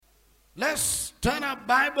Let's turn our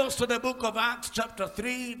Bibles to the book of Acts chapter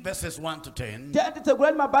 3 verses 1 to 10.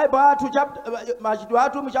 Titsegulani maBhayibheli athu machitidwe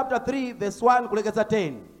athu mu chapter 3 verse 1 kulekeza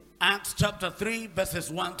 10. Acts chapter 3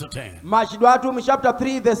 verses 1 to 10. Machitidwe athu mu chapter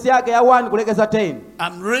 3 verse yake ya 1 kulekeza 10.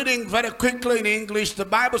 I'm reading very quickly in English. The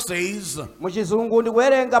Bible says, Muchizungu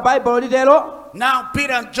ndikuwerenga Bible litero. Now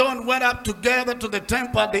Peter and John went up together to the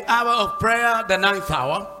temple at the hour of prayer, the 9th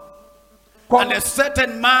hour. And a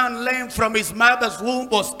certain man lame from his mother's womb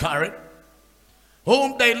was carried,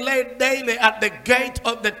 whom they laid daily at the gate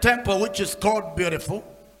of the temple, which is called Beautiful,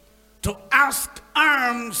 to ask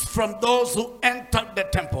alms from those who entered the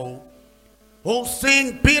temple, who,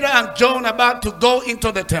 seeing Peter and John about to go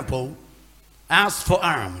into the temple, asked for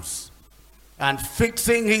alms. And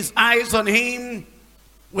fixing his eyes on him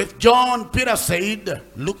with John, Peter said,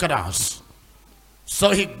 "Look at us." So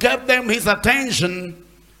he gave them his attention,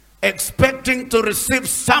 expecting to receive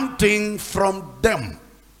something from them.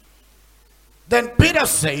 Then Peter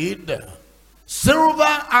said,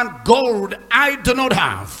 "Silver and gold I do not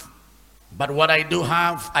have, but what I do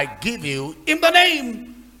have I give you. In the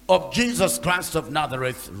name of Jesus Christ of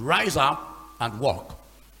Nazareth, rise up and walk."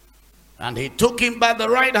 And he took him by the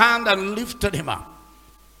right hand and lifted him up.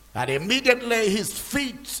 And immediately his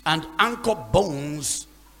feet and ankle bones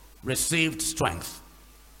received strength.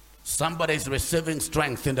 Somebody is receiving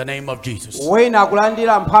strength in the name of Jesus. Wina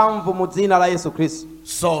akulandira mphamvu mu dzina la Yesu Khristu.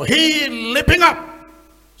 So he, leaping up,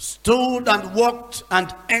 stood and walked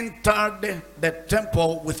and entered the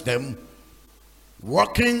temple with them,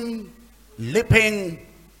 walking, leaping,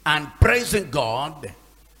 and praising God.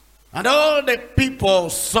 And all the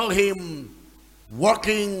people saw him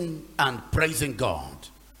walking and praising God.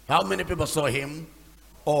 How many people saw him?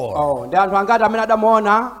 All. Oh, ndi anthu angati amene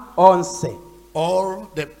adamuona onse. All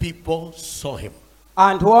the people saw him.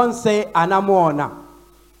 Anthu onse anamuona.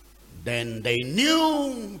 Then they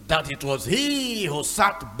knew that it was he who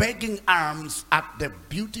sat begging alms at the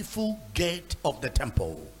beautiful gate of the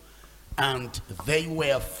temple. And they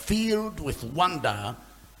were filled with wonder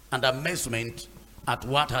and amazement at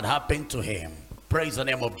what had happened to him. Praise the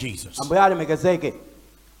name of Jesus. Ambuye alemekezeke.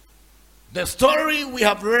 The story we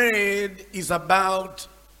have read is about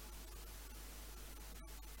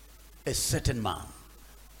a certain man.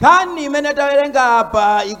 Kani imene tawerenga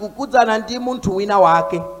apa ikukudzana ndi munthu wina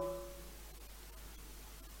wake,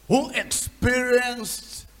 who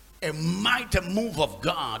experienced a mighty move of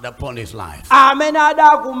God upon his life. amene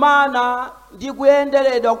adakumana ndi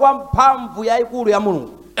kuyenderedwa kwa mphamvu yayikulu ya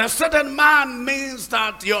Mulungu. A certain man means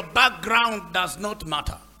that your background does not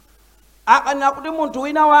matter. Akanena kuti munthu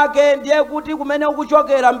wina wake ndiye kuti kumene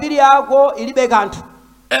ukuchokera mbiri yako ilibe kanthu.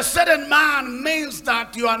 A certain man means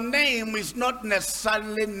that your name is not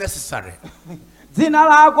necessarily necessary. Dzina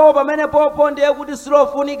lako pamene popo ndiye kuti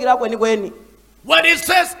silofunikira kwenikweni. When it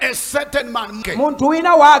says a certain man, Munthu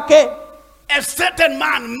wina wake, a certain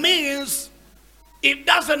man means it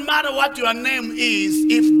doesn't matter what your name is.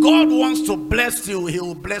 If God wants to bless you, he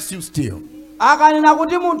will bless you still. akanena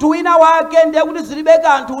kuti munthu wina wake ndiye kuti zilibe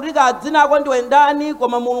kanthu kuti kadzina ako ndiwe ndani,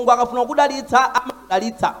 koma Mulungu akafuna kudalitsa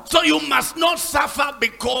amadalitsa. So you must not suffer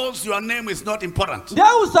because your name is not important.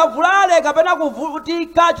 Ndiye usavulale kapena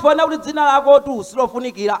kuvutika chifukwa kuti dzina lako tu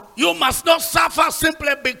silofunikira. You must not suffer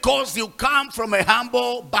simply because you come from a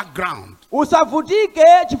humble background. Usavutike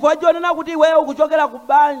chifukwa chonena kuti iweyo ukuchokera ku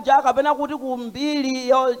banja kapena kuti ku mbiri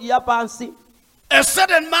ya pansi. A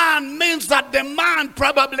certain man means that the man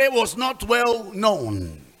probably was not well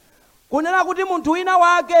known. Kunena kuti munthu wina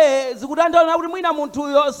wake zikutanthauza kuti mwina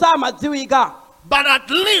munthuyo samadziwika. But at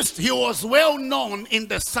least he was well known in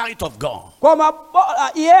the sight of God. Koma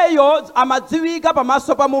iyeyo amadziwika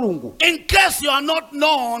pamaso pa Mulungu. In case you are not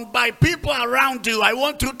known by people around you, I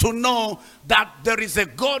want you to know that there is a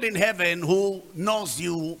God in heaven who knows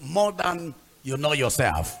you more than you know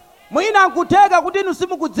yourself. Mwina nkutheka kuti inu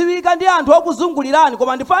simukudziwika ndi anthu okuzungulirani,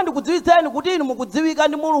 koma ndifuna ndikudziwitseni kuti inu mukudziwika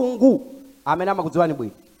ndi Mulungu amene amakudziwani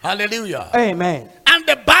bwino. Hallelujah. Amen. And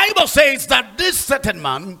the Bible says that this certain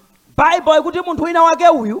man Bible ikuti munthu wina wake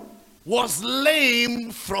uyu was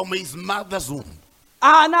lame from his mother's womb.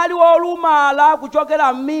 anali wolumala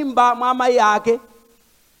kuchokera m'mimba mwa amayi ake.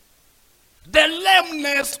 The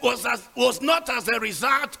lameness was not as a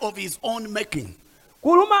result of his own making.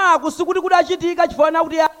 Kulumalaku sikuti kudachitika chifukwa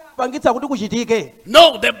kuti apangitsa kuti kuchitike.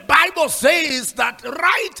 No, the Bible says that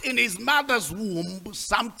right in his mother's womb,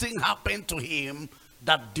 something happened to him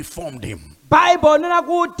that deformed him. Bible nena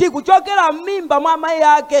kuti kuchokera m'mimba mwa amayi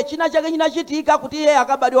ake china chake chinachitika kuti iye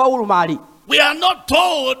akabadwa ulumali. We are not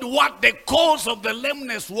told what the cause of the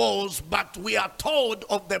lameness was, but we are told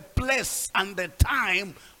of the place and the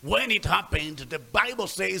time when it happened. The Bible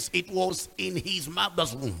says it was in his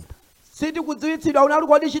mother's womb. sitikudziwitsidwa unali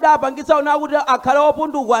kodi chidapangitsa una kuti akhale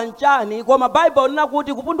opunduka nchani, koma Bible lina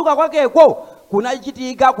kuti kupunduka kwakeko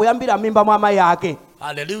kunachitika kuyambira m'mimba mwa amayi ake.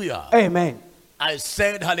 Hallelujah. Amen. I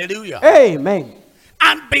said hallelujah. Amen.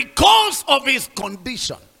 And because of his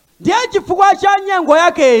condition, ndiye chifukwa cha nyengo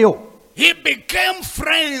yakeyo, he became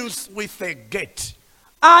friends with a gate.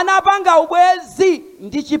 anapanga ubwezi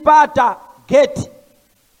ndi chipata, gate.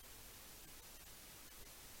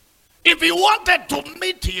 If you wanted to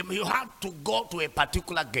meet him, you had to go to a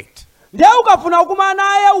particular gate. ndiye ukafuna kukumana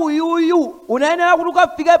naye uyuyu unayenera kuti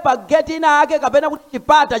ukafike pa gate ina yake kapena kuti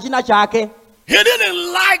chipata china chake. He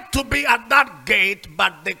didn't like to be at that gate,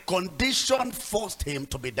 but the condition forced him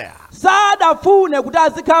to be there. sadafune kuti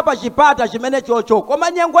azikhala pa chipata chimene chocho,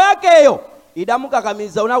 koma nyengo yakeyo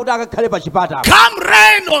idamukakamiza una kuti akakhale pa chipata. Come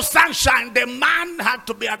rain or sunshine, the man had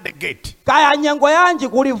to be at the gate. Kaya nyengo yanji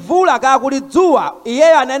kuli vula kaya kuli dzuwa,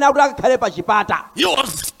 iyeyo anayenera kuti akakhale pa chipata. He was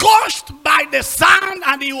scorched by the sun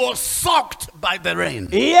and he was soaked by the rain.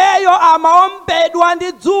 iyeyo amaombedwa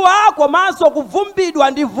ndi dzuwa komanso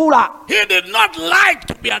kuvumbidwa ndi vula. He did not like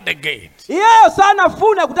to be at the gate. iyeyo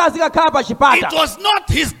sanafune kuti azikakhala pa It chipata. was not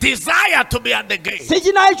his desire to be at the gate.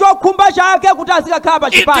 sichinali chokhumba chake kuti azikakhala pa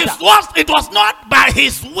chipata. It was not by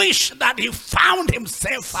his wish that he found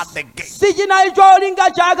himself at the gate. sichinali cholinga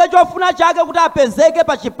chake chofuna chake kuti apezeke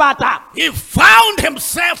pa chipata. He found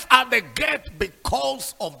himself at the gate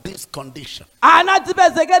because of this condition.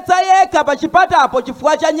 anadzipezeketsa yekha pa chipatapo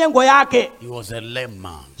chifukwa cha nyengo yake. He was a lame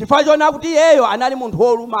man. chifukwa chona kuti iyeyo anali munthu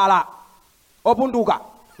wolumala opunduka.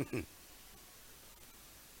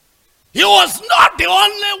 He was not the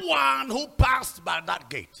only one who passed by that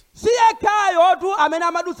gate. si yekhayo tu amene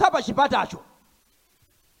amadutsa pa chipatacho.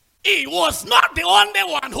 He was not the only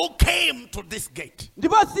one who came to this gate.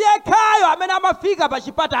 ndipo si yekhayo amene amafika pa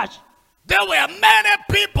chipatachi. There were many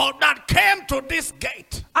people that came to this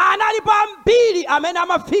gate. anali pambiri amene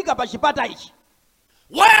amafika pa chipata ichi.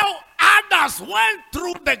 Well, others went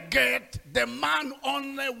through the gate. The man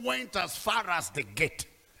only went as far as the gate.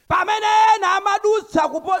 pamene ena amadutsa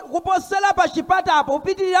kuposera pa chipatapo,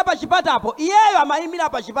 kupitirira pa chipatapo, iyeyo amayimira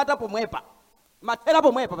pa chipata pomwepa, mathera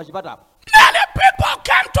pomwepa pa chipatapo. Many people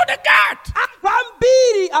came to the gate. anthu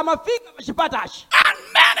ambiri amafika pa chipatachi. And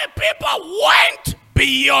many people went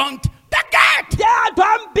beyond the gate. ndi anthu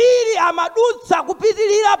ambiri amadutsa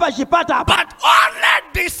kupitirira pa chipatapo. But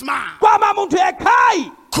only this man koma munthu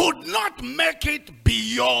yekhayi could not make it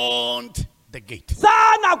beyond the gate.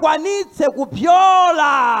 sanakwanitse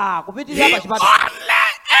kupyola kupitirira He pa chipata.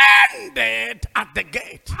 only ended at the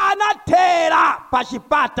gate. anathera pa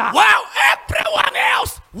chipata. While everyone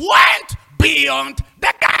else went beyond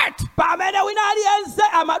the gate. pamene wina aliyense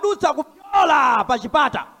amadutsa kupyola pa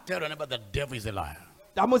chipata. Tell your neighbor the devil is a liar.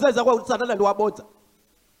 tamuzeza kwa kuti satana ndi wabodza.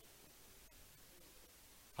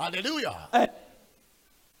 Hallelujah. Eh,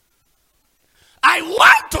 I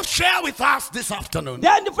want to share with us this afternoon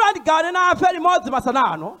ndiye ndifuna ndigawane nafe limodzi masana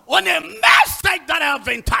ano on a message that I have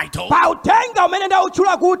entitled pa uthenga umene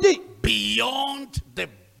ndawutchula kuti Beyond the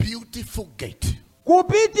Beautiful Gate.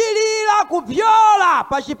 kupitirira kupyola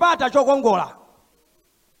pa chipata chokongola.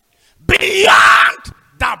 Beyond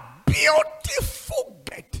the beautiful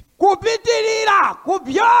gate. kupitirira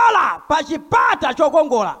kupyola pa chipata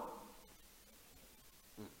chokongola.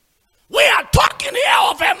 We are talking here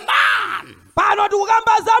of a man pano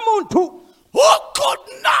tikukamba za munthu who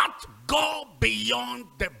could not go beyond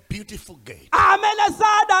the beautiful gate. amene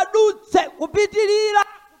sadadutse kupitirira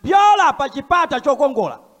kupyola pa chipata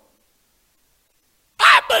chokongola.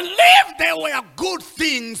 I believe there were good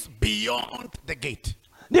things beyond the gate.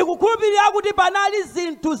 ndikukhulupirira kuti panali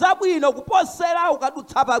zinthu zabwino kuposera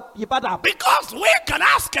ukadutsa pa chipatapo. Because we can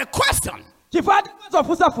ask a question. chifukwa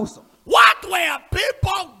tikuzofunsafunsa, What were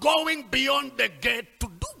people going beyond the gate to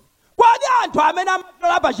do? kodi anthu amene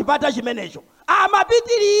amapyola pa chipata chimenecho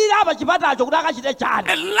amapitirira pa chipatacho kuti akachite chani?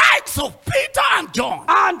 The likes of Peter and John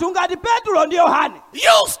anthu ngati Petro ndi Yohane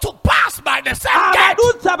used to pass by the same gate.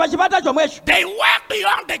 amadutsa pa chipata chomwecho. They went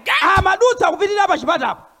beyond the gate amadutsa kupitirira pa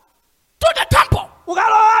chipatapo to the temple.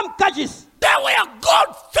 ukalowa mkachisi. There were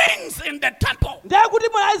good things in the temple. ndiye kuti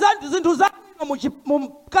munaliza zinthu zabwino mu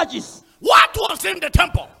mkachisi. What was in the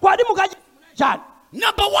temple? kodi mukachisi munali chani?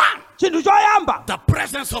 Number one, chinthu choyamba the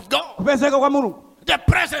presence of God. kupezeka kwa Mulungu. The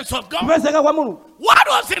presence of God. kupezeka kwa Mulungu. What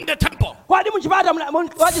was in the temple? kodi muchipata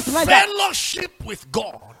mukachisi munali chani? Fellowship with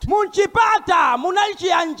God. muchipata munali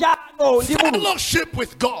chiyanjano ndi Mulungu. Fellowship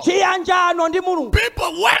with God. chiyanjano ndi Mulungu.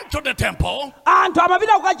 People went to the temple anthu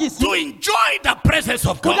amapita kukachisi to enjoy the presence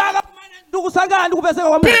of kuti God. akakumane ndikusangala ndi kupezeka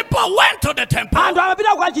kwa Mulungu. People went to the temple Anthu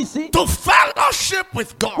amapita ku kachisi to fellowship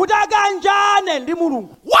with God. kuti akanjane ndi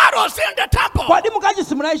Mulungu. What was in the temple? Kodi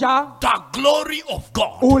mukachisi munaicha The glory of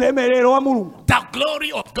God. ulemerero wa Mulungu. The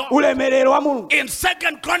glory of God. Ulemerero wa Mulungu. In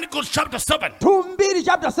 2 Chronicles chapter 7, 2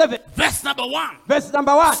 chapter 7 verse number 1. verse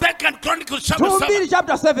number 1. 2 Chronicles chapter 2 7,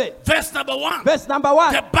 chapter 7 verse number 1. verse number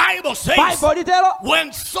 1. The Bible says, Bible litero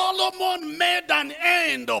when Solomon made an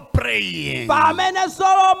end of praying, pamene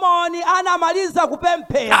Solomoni anamaliza the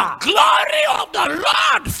kupemphera, glory of the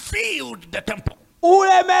Lord filled the temple.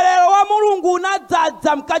 ulemerero wa Mulungu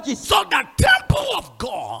unadzadza mkachisi. So the temple of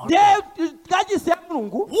God Ndiye kachisi ya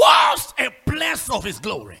Mulungu was a place of his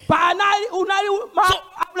glory. panali unali So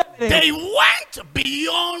ulemerero. they went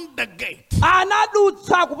beyond the gate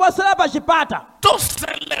Anadutsa kuposera pa chipata to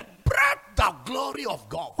celebrate the glory of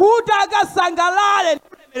God. kuti akasangalale ndi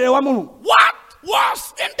ulemerero wa Mulungu. What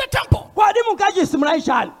was in the temple? Kodi mukachisi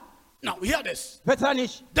munaichani? Now hear this.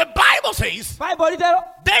 Vetseranishi. The Bible says Bible litero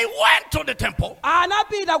they went to the temple.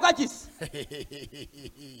 anapita kukachisi.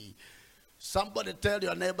 Somebody tell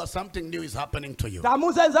your neighbor something new is happening to you.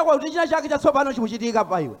 Tamuza nzako kuti china chake chatsopano chikuchitika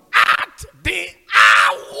pa iwe. At the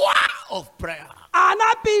hour of prayer.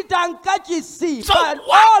 Anapita mkachisi So pa ola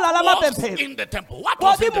what la was mapemphero. in the temple? What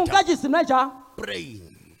was Kodi in the temple? mukachisi munaicha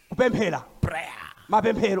Praying, kupemphera, prayer,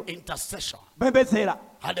 mapemphero, intercession. kupembedzera.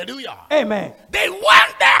 Hallelujah. Amen. They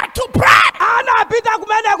went there to pray. Anapita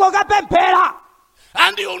kumeneko kapemphera.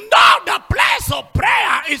 And you know the place of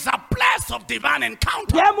prayer is a place of divine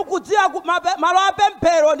encounter. Ye mukudziwa malo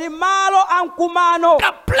apemphero ndi malo amkumano.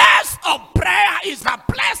 The place of prayer is a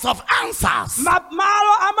place of answers.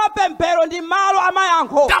 Malo amapemphero ndi malo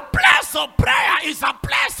amayankho. The place of prayer is a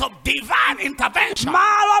place of divine intervention.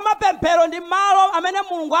 Malo amapemphero ndi malo amene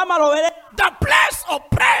Mulungu amalowera. The place of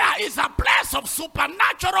prayer is a place of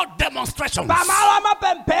supernatural demonstrations. Pamalo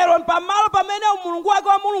amapemphero pamalo pamene Mulungu wake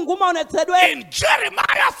wa Mulungu umaonetsedwe. In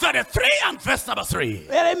Jeremiah 33 and verse number 3.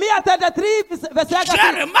 Yeremiya 33 verse yake 3.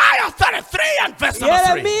 Jeremiah 33 and verse number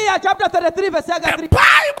 3. Yeremiya chapter 33 verse yake The 3.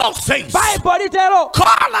 Bible says, Bible litero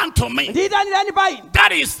call unto me. ndiyitanireni pa ine.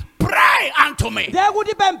 That is, pray unto me. Ndiye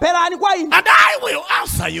kuti pempherani kwa ine. And I will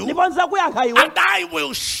answer you. Ndipo ndidzakuyankha iwe. And I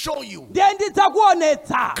will show you Ndiye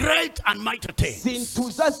ndidzakuonetsa great and mighty things zinthu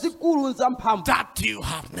zazikulu zamphamvu that you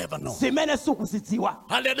have never known. zimene sukuzidziwa.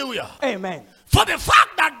 Hallelujah. Amen. For the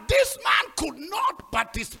fact that this man could not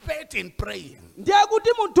participate in praying, Ndiye kuti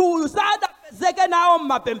munthu uyu sadapezeke nawo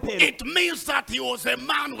m'mapemphero. it means that he was a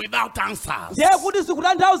man without answers. Ndiye kuti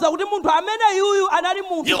zikutanthauza kuti munthu amene yuyu anali He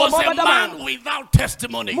munthu was a wopanda man mawu. without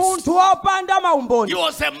testimonies. Munthu wopanda He maumboni.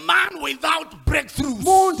 was a man without breakthroughs.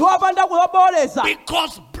 Munthu wopanda kuloboleza.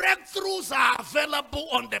 Because breakthroughs are available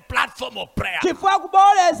on the platform of prayer. Chifukwa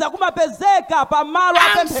kuboleza kumapezeka pa malo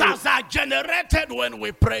apemphero. Answers are generated when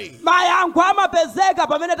we pray. Mayankho amapezeka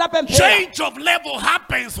pamene tapemphera. Change of level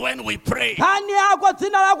happens when we pray. Nkhani yako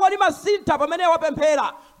dzina lako limasintha pamene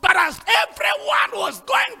wapemphera. But as everyone was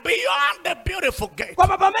going beyond the beautiful gate,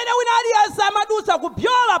 Koma pamene wina aliyense amadutsa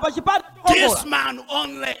kupyola pa chipata this chokongola. man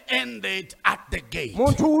only ended at the gate.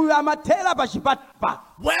 Munthu uyu amathera pa chipata.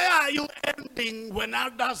 Where are you ending when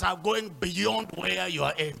others are going beyond where you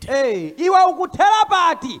are ending? Iwe ukuthera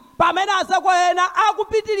pati pamene azako ena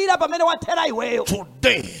akupitirira pamene wathera iweyo.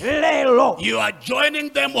 Today, Lero. you are joining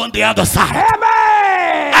them on the other side.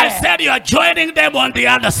 Amen. I said you are joining them on the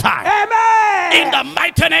other side. Amen. In the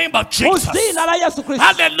mighty name of Jesus. Muzina la Yesu Kristu.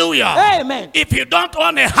 Hallelujah. Amen. If you don't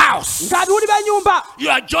own a house, Ngati ulibe nyumba, you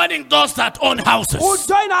are joining those that own houses.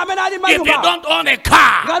 ujoyina amene ali If you manyumba. don't own a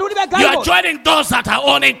car, Ngati ulibe you galimoto, are joining those that are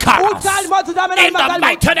owning cars. ugali modzi ndi amene ali In the magalimoto.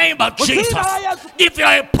 mighty name of Muzina Jesus. la Yesu. If you're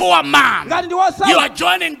a poor man, Ngati ndi you wosawa, are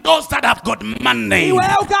joining those that have got money. iwe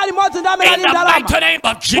ugali modzi ndi amene In ali the mighty ndalama. name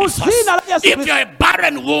of Jesus. Muzina la Yesu If Kristu. you're a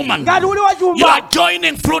barren woman, Ngati uli wachumba, you are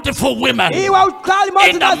joining fruitful women. iwe ugali modzi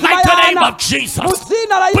In ndi the azimayi mighty name ana. of Jesus.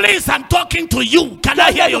 Muzina la Yesu. Please, I'm talking to you. Can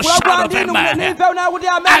I hear your shout of amen? I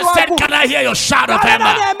said, can I hear your shout of amen?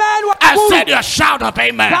 I said your shout of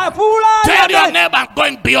amen. Tell your neighbor I'm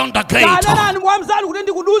going beyond the gate. Tell your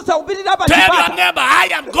neighbor I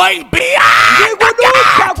am going beyond the gate.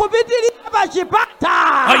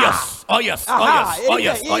 Oh yes, oh yes, oh yes, oh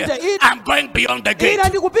yes, oh yes. I'm going beyond the gate. I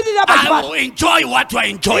will enjoy what you are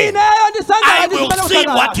enjoying. I will see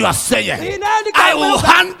what you are saying. I will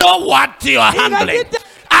handle what you are handling.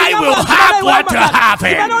 I will have what you are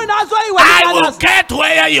having. I will get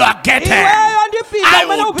where you are getting. I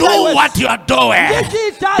will do what you are doing.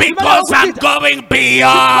 Because I'm going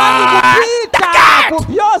beyond the gate.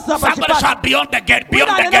 Somebody shout beyond the gate,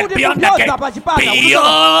 beyond the gate, beyond the gate.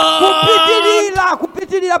 Beyond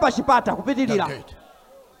kupitirira pa chipata, kupitirira. the gate.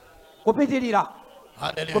 Kupitirira.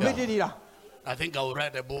 Hallelujah. kupitirira. I think I'll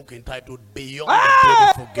write a book entitled Beyond the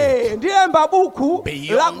Beautiful Gate. Ndiyemba buku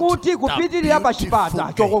Beyond lakuti kupitirira pa the chipata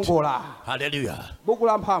beautiful chokongola. Hallelujah. Buku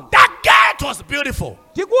la mphamvu. That gate was beautiful,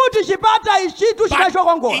 Tikuti chipata ichitu china but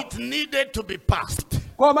chokongola. it needed to be passed.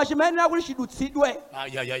 Koma chimenera kuti chidutsidwe.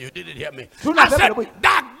 Yeah, you didn't hear me. Tuna I said pepe bwino.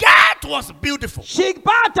 that gate was beautiful,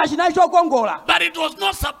 Chipata china chokongola. but it was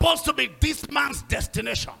not supposed to be this man's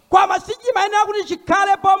destination. Koma sichimenera kuti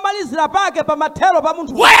chikhale pomalizira pake pa mathero pa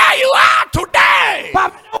munthu. Where you are today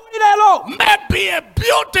Pamene uli lero. may be a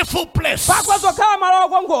beautiful place, Pakwazokhala malo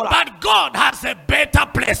okongola. but God has a better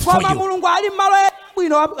place for Koma you. Mulungu ali malo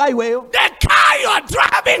bwino aiweyo. The car you are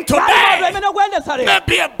driving Galimoto today imene kuyendetsa may lero.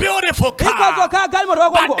 be a beautiful car, Ikwazokhala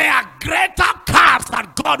galimoto but okongola. there are greater cars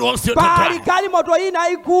that God wants you to Pali drive. galimoto ina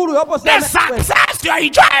ikulu The yoposera. success you are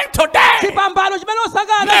enjoying today Chipambano chimene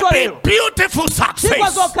usakana may nacho be lero. beautiful success,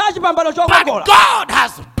 Chikwazokhala chipambano but chokongola. God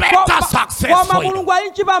has better success Koma for you. Mulungu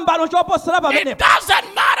ali chipambano choposera It pamenepo.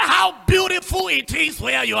 doesn't matter how beautiful it is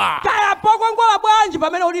where you are. Kaya pokongola bwanji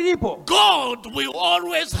pamene ulilipo. God will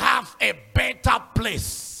always have a better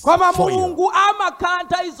place Koma for you. Mulungu amakhala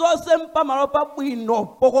nthawi zonse pamalo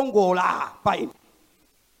pabwino pokongola pa ine.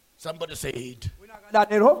 Somebody said,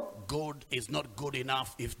 Lero good is not good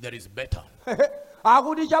enough if there is better.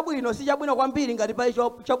 akuti chabwino si chabwino kwambiri ngati pali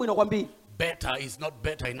chabwino kwambiri. Better is not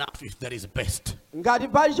better enough if there is best. Ngati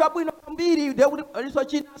pali chabwino kwambiri ndiye kuti paliso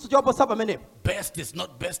chinanso choposa pamenepo. Best is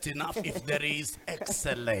not best enough if there is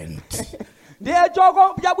excellent. Ndiye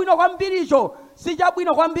chabwino kwambiricho si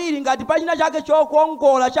chabwino kwambiri ngati pachina chake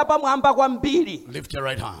chokongola chapamwamba kwambiri. Lift your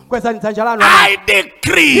right hand. Kwezani dzanja lanu. I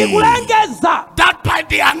decree Ndikulengeza that by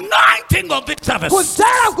the anointing of this service,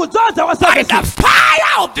 kudzera kudzoza wa by service. the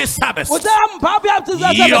fire of this service, Kudzera mphamvu ya mzizi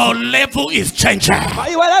your service. level is changing.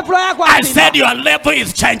 Iwe level yako I asintha. said your level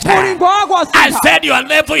is changing. Mulingo wako I asintha. said your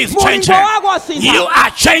level is Mulingo changing. wako asintha. You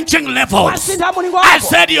are changing levels. Wasintha mulingo I wako.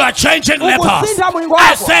 said you are changing levels. Ukusintha mulingo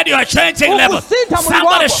I wako. said you are changing levels. Ukusintha mulingo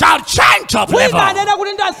Somebody wako. shout change of Wina level. anena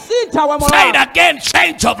kuti ndasintha wa Say it moyo. again,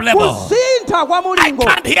 change of level. Kusintha kwa I mulingo.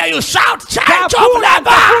 can't hear you shout change of Ndakula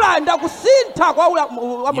level. ndakusintha kwa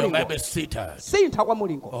You may mulingo. be seated. Sintha kwa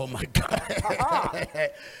mulingo. Oh my God.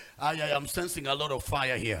 I am sensing a lot of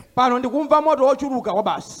fire here. Pano ndikumva moto wochuluka wa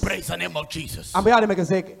basi. Praise the name of Jesus. Ambuye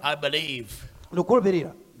alemekezeke. I believe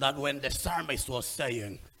Ndikukhulupirira. that when the psalmist was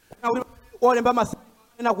saying, Olemba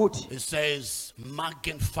masana kuti he says,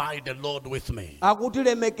 magnify the Lord with me. akuti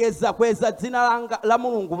lemekeza kweza dzina langa la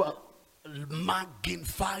Mulungu.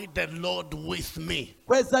 Magnify the Lord with me.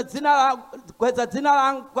 Kweza dzina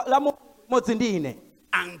langa la Mulungu modzi ndi ine.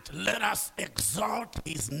 And let us exalt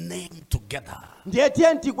his name together. Ndiye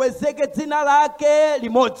tiye tikwezeke dzina lake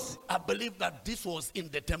limodzi. I believe that this was in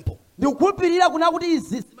the temple Ndikukhulupirira kuna kuti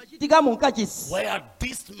izi zimachitika mu mkachisi. where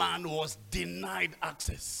this man was denied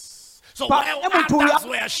access. So Pa- while emuntu others ya-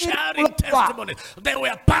 were sharing testimonies, they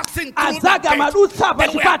were passing through the Azake amadutsa gate. They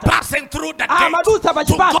pa were chipata. passing through the Amadutsa pa gate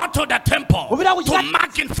to chipata. go to the temple, Kupita ku to chipata.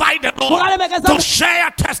 magnify the Lord, Kukalemekeza to Mungu.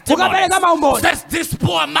 share testimonies. Kukapereka maumboni. Says this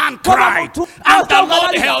poor man Koma cried, munthu and the asa Lord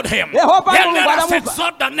ukalalika. held him. Yehova Then Mulungu let us anamuva.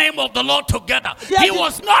 exalt the name of the Lord together. Yes, He yes.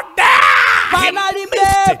 was not there. He Panali missed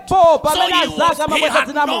it. bepo, So pamene he azaka amabweza had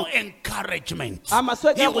dzina no Mulungu. encouragement.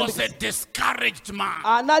 Amasweka He ya was a kulimbikitsa. discouraged man.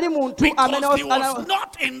 Anali munthu amene Because he was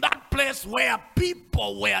not in that place where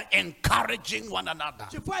people were encouraging one another.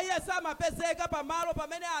 chifukwa iye samapezeka pamalo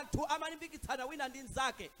pamene anthu amalimbikitsana wina ndi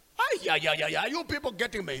mnzake. Are you people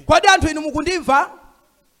getting me? Kodi anthu inu mukundimva?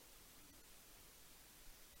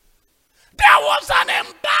 There was an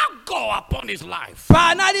embargo upon his life.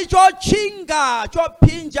 Panali chotchinga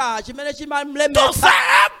chopinja chimene To say chimamlemetsa.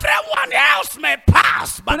 everyone else may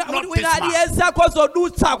pass, but Kuna not kuti this wina man. aliyense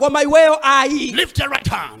akozodutsa koma iweyo ayi. Lift your right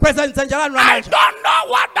hand. Kweza dzanja lanu I lamanja. don't know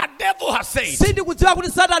what the devil has said. Sindikudziwa kuti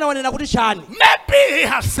Satana wanena kuti chani. Maybe he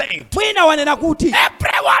has said Mwina wanena kuti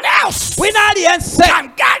everyone else wina aliyense can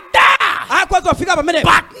get there, akozofika pamene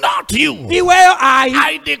but not you. iweyo ayi.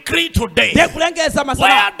 I decree today, Ndikulengeza masana.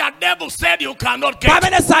 where the devil said you cannot get,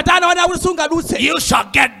 Pamene Satana wanena kuti sungadutse. you shall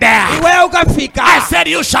get there. Iweyo ukafika. I said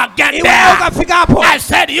you shall get Iweyo there. ukafikapo. I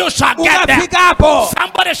said you shall get there. Ukafikapo.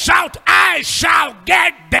 Somebody shout, I shall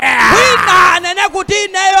get there. Wina anene kuti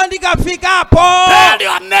ineyo ndikafikapo. Tell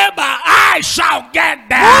your neighbor, I shall get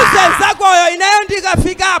there. Uze zakoyo ineyo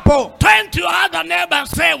ndikafikapo. Turn to your other neighbor and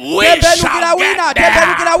say, we Tembenukira shall wina, get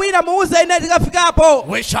tembenukira there. wina muuze ine ndikafikapo.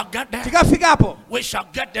 We shall get there. Tikafikapo. We shall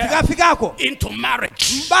get there. Tikafikako. Into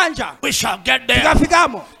marriage. Mbanja. We shall get there.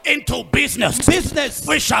 Tikafikamo. Into business. Business.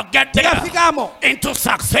 We shall get there. Tikafikamo. Into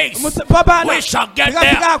success. Papana. We shall get there.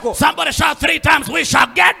 Tikafikako. Somebody shout 3 times, we shall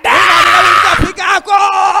get there. Tikafikako.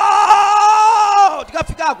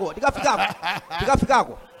 Tikafikako. Tikafikako. Tikafikako.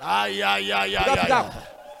 yeah.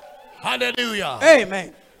 Hallelujah.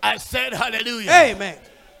 Amen. I said hallelujah. Amen.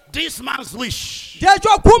 This man's wish ndiye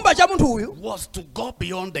chokhumba cha munthu uyu was to go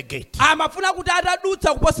beyond the gate. amafuna kuti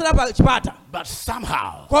atadutsa kuposera pa chipata, But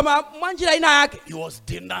somehow koma mwanjira ina yake he was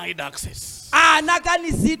denied access.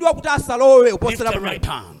 anakanizidwa kuti asalowe Lift kuposera the pa right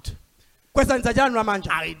hand. kwezanitsa chanu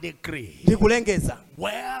lamanja. I decree. Ndikulengeza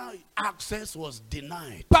Where access was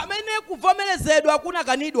denied, pamene kuvomerezedwa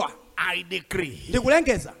kunakanidwa, I decree.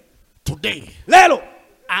 ndikulengeza Today, lero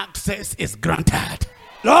access is granted.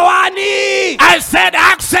 lowani I said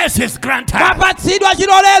access is granted. kapatsidwa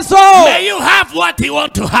chilolezo. May you have what you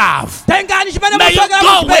want to have. Tengani chimene May you muchokera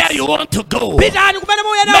go mu where space. you want to go. Pitani kumene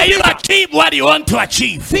May you muyenera kupita. achieve what you want to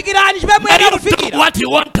achieve. Fikirani chimene May muyenera you do kufikira. what you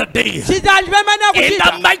want to do. Chitani chimene muyenera In the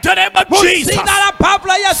kuchita. mighty name of Mu Jesus. dzina la mphamvu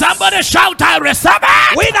la Yesu. Somebody shout, I receive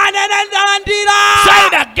it. Wina nene ndalandira. Say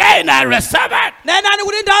it again, I receive it. Nenani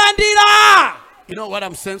kuti ndalandira. You know what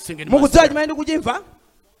I'm sensing in my Mukudziwa spirit? chimene ndikuchimva?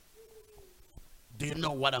 Do you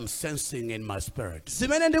know what I'm sensing in my spirit?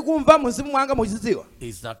 Zimene ndikumva mu mzimu mwanga muchidziwa.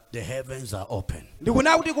 Is that the heavens are open.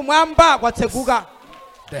 Ndikunena kuti kumwamba kwatseguka.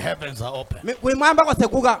 The heavens are open. Kumwamba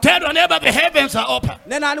kwatseguka. Tell your neighbor the heavens are open.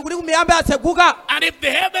 Nenani kuti kumiyamba yatseguka. And if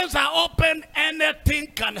the heavens are open, anything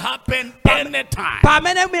can happen anytime.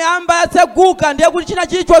 Pamene miyamba yatseguka ndiye kuti china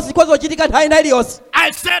chilichonse chikhoza kuchitika nthawi ina iliyonse.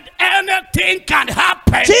 I said anything can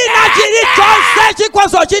happen. China chilichonse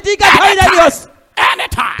chikhoza kuchitika nthawi ina iliyonse.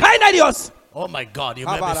 Anytime. Nthawi ina iliyonse. Oh my God, you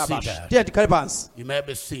may be seated. Tiye tikhale pansi. You may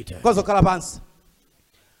be seated. Tikhoza kukhala pansi.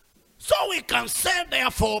 So we can say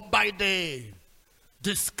therefore by the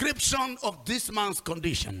description of this man's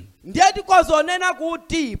condition, Ndiye tikhoza onena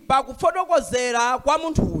kuti pakufotokozera kwa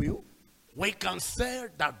munthu uyu, we can say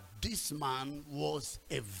that this man was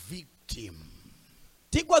a victim.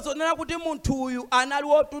 tikhoza onena kuti munthu uyu anali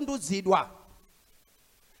wotunduzidwa.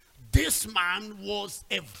 This man was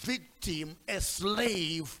a victim, a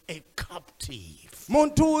slave, a captive.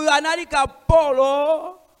 Munthu uyu anali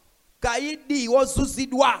kapolo, kaidi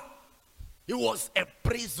wozunzidwa. He was a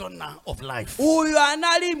prisoner of life. Uyu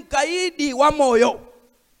anali mkaidi wa moyo.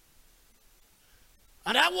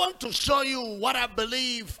 And I want to show you what I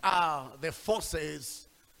believe are the forces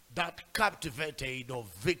that captivated or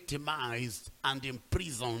victimized and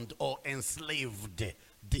imprisoned or enslaved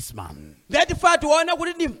this man. Ndiye tione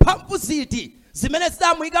kuti ndi mphamvu ziti zimene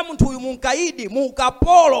zidamuyika munthu uyu mu mkaidi, mu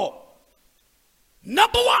ukapolo.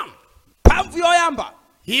 Number one, Mphamvu yoyamba,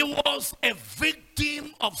 he was a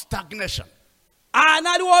victim of stagnation.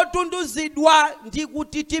 anali wotunduzidwa ndi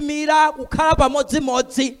kutitimira kukhala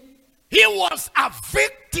pamodzimodzi. He was a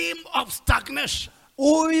victim of stagnation.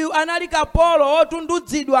 Uyu anali kapolo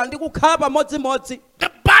wotunduzidwa ndi kukhala pamodzimodzi. The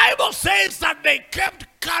Bible says that they kept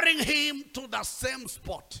carrying him to the same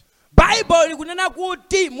spot. Bible likunena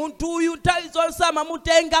kuti munthu uyu nthawi zonse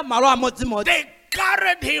amamutenga malo amodzimodzi. They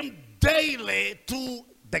carried him daily to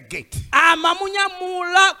the gate.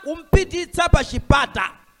 Amamunyamula kumpititsa pa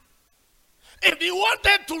chipata. If you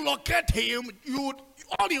wanted to locate him,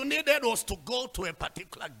 all you needed was to go to a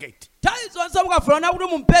particular gate. Nthawi zonse mukafuna kuti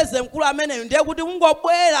mumpeze mkulu ameneyo ndiye kuti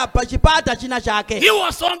mungobwera pa chipata china chake. He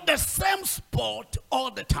was on the same spot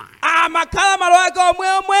all the time. Amakhala malo ake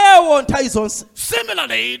omweomwewo nthawi zonse.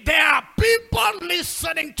 Similarly, there are people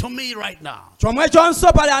listening to me right now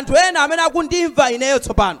Chomwechonso pali anthu ena amene akundimva ineyo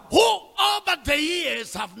tsopano, who over the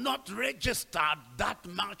years have not registered that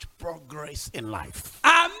much progress in life.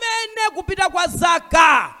 amene kupita kwa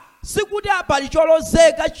zaka sikuti apali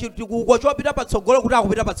cholozeka chitukuko chopita patsogolo kuti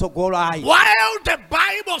akupita patsogolo ayi. While the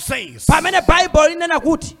Bible says Pamene Bible linena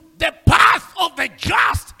kuti the path of the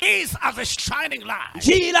just is as a shining light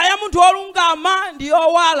njira ya munthu wolungama ndi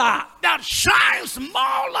yowala, that shines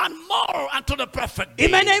more and more unto the perfect day.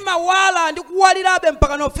 imene imawala ndi kuwalirabe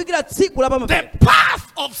mpaka nofikira tsiku la The pamapeto.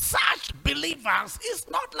 path of such believers is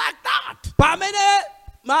not like that. Pamene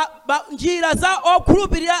njira za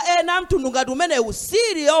okhulupirira ena mtundu ngati umenewu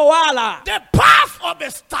sili yowala. The path of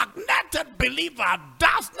a stagnated believer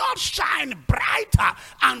does not shine brighter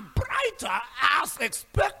and brighter as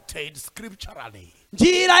expected scripturally.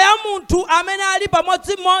 Njira ya munthu amene ali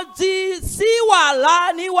pamodzimodzi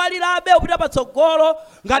siwala ni walirabe kupita patsogolo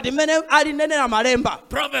ngati mmene alinenera malemba.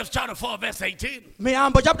 Proverbs chapter 4 verse 18.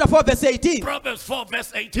 Miyambo chapter 4 verse 18. Proverbs 4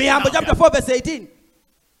 verse 18. Miyambo Now, chapter 4 verse 18.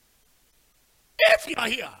 if you are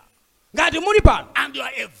here Ngati muli pano and you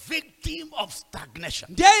are a victim victim of stagnation.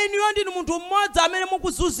 ndiye inuyo ndinu munthu mmodzi amene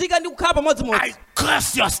mukuzunzika ndi kukhala I pamodzimodzi.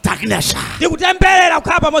 curse your stagnation. ndikutemberera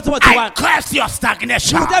kukhala pamodzimodzi I kwanu. curse your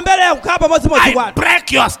stagnation. ndikutemberera kukhala pamodzimodzi I kwanu.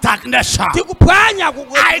 break your stagnation. ndikuphwanya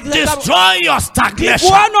I destroy your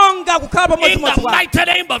stagnation. ndikuwononga kukhala In pamodzimodzi the kwanu. mighty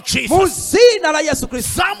name of mu Jesus. dzina la Yesu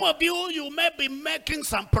Khristu. Some of you may be making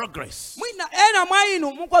some progress. mwina ena mwa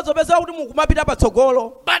inu mukozopezera kuti mukumapita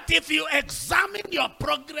patsogolo. But if you examine your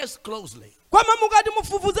progress closely, koma mukati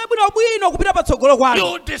mufufuze bwinobwino kupita patsogolo kwanu.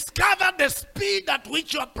 you discover the speed at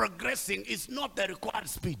which you are progressing is not the required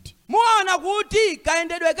speed. muona kuti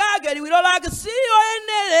kayendedwe kake liwiro lake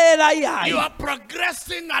siyoyenerera You iyayi. are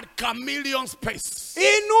progressing at chameleon pace.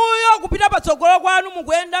 inuyo kupita patsogolo kwanu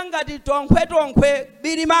mukuyenda ngati tonkhwe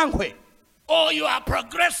bilimankwe. Or you are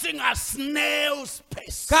progressing at snail's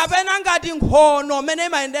pace. kapena ngati nkhono mene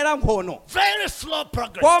imayendera nkhono. Very slow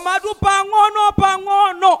progress. komatu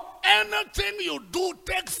pang'ono. Anything you do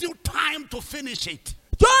takes you time to finish it.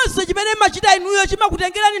 chonse chimene machita inuyo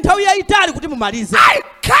chimakutengerani nthawi yayitali kuti mumalize. I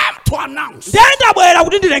came to announce ndendabwera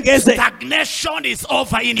kuti ndilengeze. stagnation is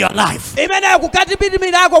over in your life. imeneyo kukati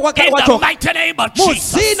bitimirako kwakhala In the kwachoka. mighty name of mu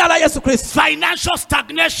Jesus. dzina la Yesu Khristu. Financial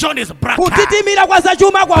stagnation is broken. kutitimira kwa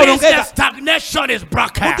zachuma Business kwaonongeka. stagnation is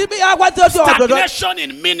broken. kutitimira kwa zotoa. Stagnation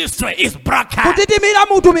in ministry is broken. kutitimira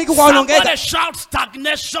mu utumiki kwaonongeka. Somebody shout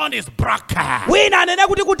stagnation is broken. wina anene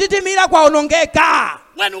kuti kutitimira kwaonongeka.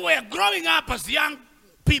 When we were growing up as young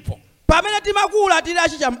people, pamene timakula tili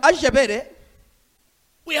achichepere,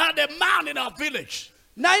 we had a man in our village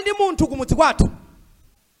nali ndi munthu kumudzi kwathu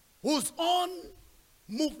whose own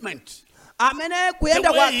movement, amene the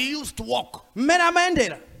kuyenda way kwa he used to walk, mmene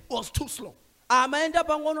amayendera was too slow. amayenda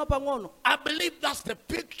pang'ono. I believe that's the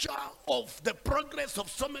picture of the progress of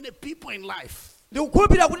so many people in life.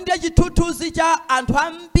 ndikukhulupirira kuti ndiye chithunzi cha anthu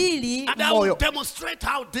ambiri And I will moyo. demonstrate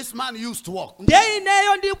how this man used to walk. ndiye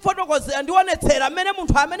ineyo ndifotokozera ndionetsera mmene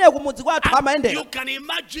munthu amene kumudzi kwathu And amayendera. you can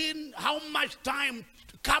imagine how much time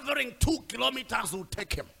covering 2 kilometers will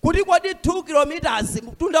take him. kuti kodi 2 kilometers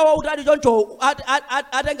mtunda wautali choncho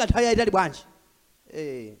atenga nthawi yayitali bwanji.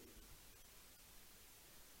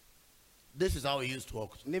 This is how he used to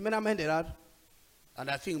walk. ndi mmene amayenderatu. And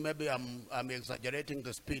I think maybe I'm exaggerating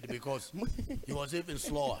the speed because he was even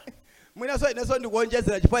slower. mwinaso ineso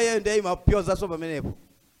ndikuonjezera chifukwa iyeyo ndiye imapyozaso pamenepo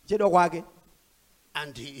chedwa kwake.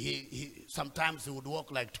 And he sometimes he would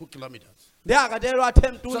walk like 2 kilometers. ndiye akatero athe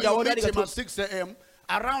So mtunda you meet him wodalika at 6 a.m.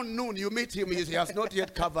 Around noon, you meet him. He has not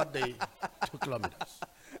yet covered the 2 kilometers.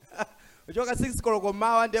 uchoka 6 koloko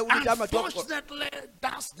mmawa ndiye kuti chama Unfortunately,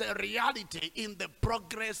 that's the reality in the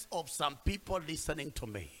progress of some people listening to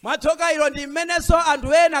me. mwatsoka ilo ndi mmenenso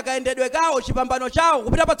anthu ena kayendedwe kawo chipambano chawo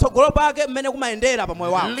kupita patsogolo pake mmene kumayendera pa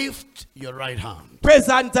moyo wawo. Lift your right hand.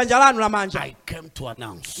 kwezani dzanja lanu lamanja. I came to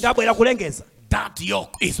announce ndabwera kulengeza. that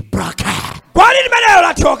yoke is broken. kwali limenelo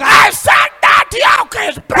lathyoka. I said that yoke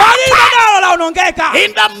is kwali broken. limenelo laonongeka.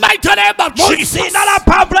 In the mighty name of mu Jesus. dzina la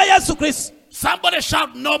mphamvu la Yesu Khristu. Somebody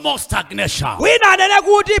shout no more stagnation. wina anene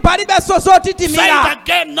kuti palibenso Say zotitimira. it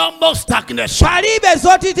again, no more stagnation. palibe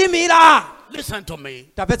zotitimira. Listen to me.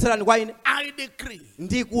 tapetserani kwa ine. I decree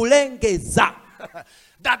ndikulengeza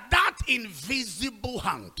that invisible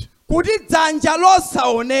hand kuti dzanja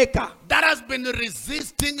losaoneka that has been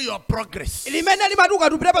resisting your progress. limene limatuka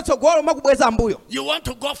tupite patsogolo mwakubweza mbuyo. You want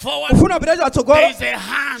to go forward? ufuna upite patsogolo. There is a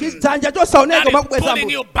hand chidzanja chosaoneka that is mwakubweza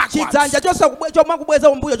pulling you mbuyo. backwards. chidzanja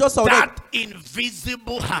mwakubweza mbuyo chosaoneka. That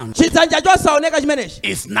invisible hand chidzanja chosaoneka chimenechi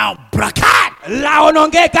is now broken.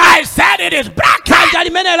 laonongeka. I said it is broken. dzanja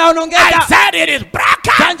limene I laonongeka. said it is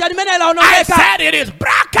broken. dzanja limene I laonongeka. said it is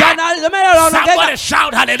broken. dzanja limene Somebody laonongeka.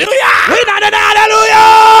 shout hallelujah. wina anene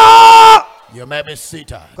haleluya. You may be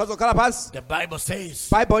seated. ukazokhala pansi. The Bible says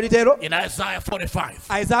baibulo litero in Isaiah 45,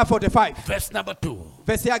 Isaiah 45 verse number 2,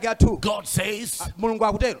 vesi yake ya 2 God says, mulungu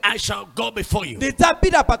akutero I shall go before you,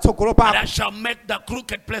 ndidzapita patsogolo and I pako shall make the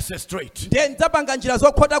crooked places straight. ndiye ndidzapanga njira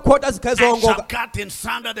zokhotakhota zikhale I shall zowongoka. cut in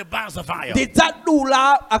sunder the bars of iron.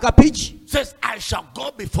 ndidzadula akapichi. Says, I shall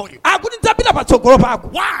go before you. akuti ndidzapita patsogolo pako.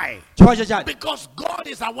 Why? chifukwa chachani? Because God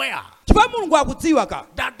is aware chifukwa mulungu akudziwa ka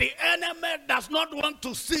that the enemy does not want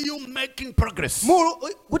to see you making progress.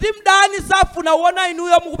 kuti mdani safuna uona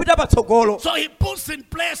inuyo mukupita patsogolo. So he puts in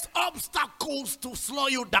place obstacles to slow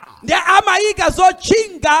you down. ndiye amayika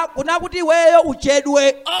zotchinga kuna kuti iweyo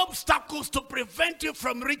uchedwe. Obstacles to prevent you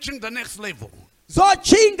from reaching the next level.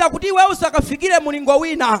 zotchinga kuti iweyo usakafikire mulingo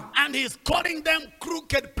wina. And he's calling them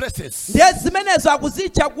crooked places. ndiye zimenezo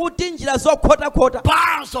akuzitcha kuti njira zokhotakhota.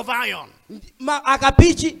 Bars of iron.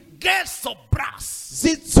 akapichi. Gates of brass.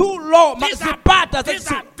 zitsulo These zipata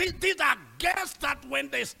are gates that when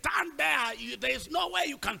they stand there, there is no way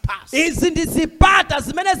you can pass. Izi ndi zipata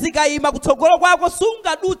zimene zikayima kutsogolo kwako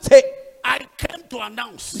sungadutse. I came to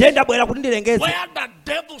announce Ndendabwera kuti ndilengeze. where the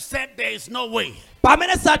devil said there is no way.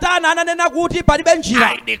 Pamene Satana ananena kuti palibe njira.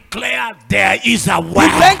 I declare there is a way.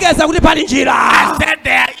 Ndilengeza kuti pali njira. I said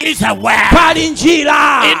there is a way. Pali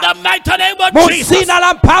njira. In the mighty name of Mu Jesus. dzina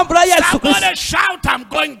la mphamvu la Yesu Khristu. Somebody shout, I'm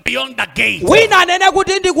going beyond the gate. Wina anene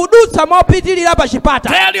kuti ndikudutsa mopitirira pa chipata.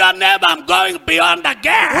 Tell your neighbor, I'm going beyond the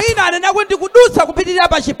gate. Wina anene kuti ndikudutsa kupitirira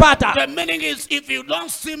pa chipata. The meaning is, if you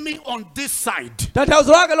don't see me on this side,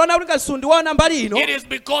 Tanthauzo lake lona kuti kasundiona mbali ino. it is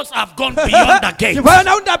because I've gone beyond the gate.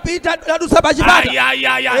 Chifana kuti ndapita ndadutsa pa chipata.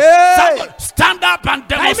 Somebody stand up and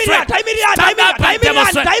demonstrate. Stand up and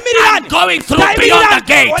demonstrate. I'm going through beyond the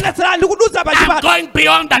gate. I'm going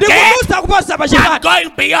beyond the gate. I'm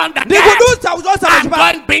going beyond the gate. I'm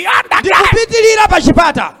going beyond the gate. Ndikupitirira pa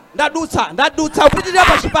chipata. Ndadutsa kupitirira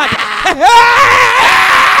pa chipata.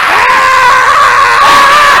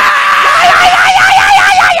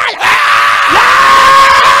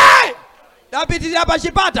 Ndapitirira pa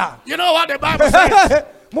chipata. You know what the Bible says?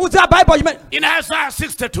 In Isaiah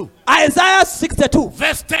 62. Isaiah 62.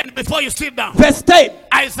 Verse 10, before you sit down. Verse 10.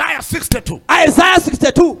 Isaiah 62. Isaiah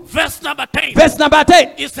 62. Verse number 10. Verse number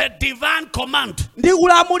 10. It's a divine command. Ndi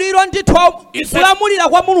ulamuliro ndithu kulamulira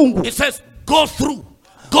kwa Mulungu. It says, go through.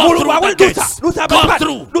 Go through the gates. Go through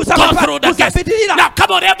the gates. Now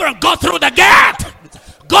come on, everyone, go through the gate.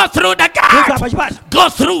 Go through the gate. Go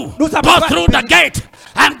through the gate.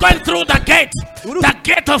 I'm going through the gate. The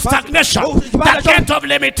gate of stagnation. The gate of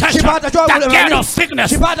limitation. The gate of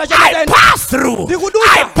sickness. I pass through.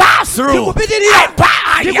 I pass through.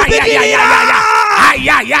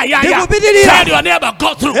 Tell your neighbor,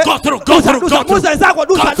 go through. Go through. Go through. Go through.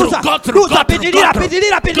 Go through.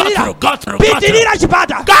 Go through.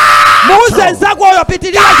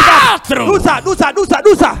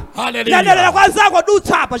 Hallelujah.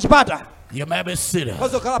 You may be seated.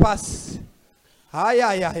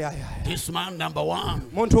 This man, number one,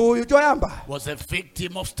 was a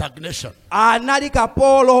victim of stagnation. Number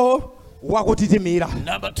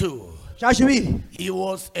two, he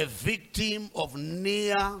was a victim of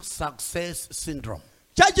near success syndrome.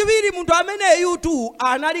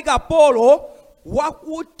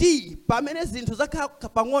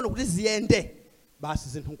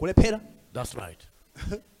 That's right.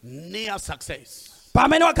 Near success. He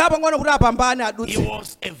was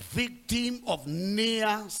a victim of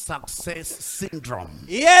near success syndrome.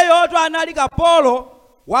 When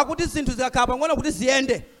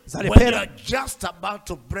you are just about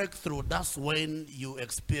to break through, that's when you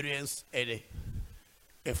experience a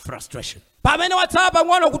frustration. The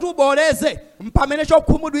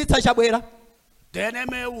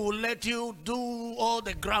enemy will let you do all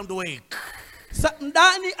the groundwork.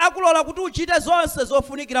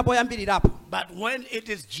 But when it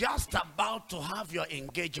is just about to have your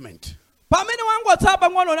engagement,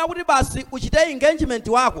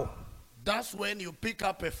 that's when you pick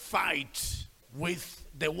up a fight with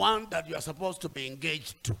the one that you are supposed to be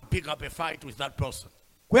engaged to. Pick up a fight with that person.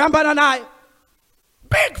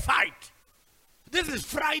 Big fight. This is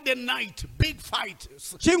Friday night. Big fight.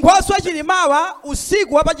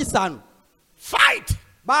 Fight.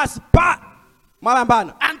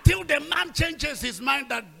 Until the man changes his mind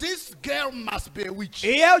that this girl must be a witch.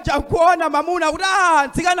 Near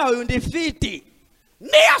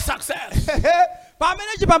success.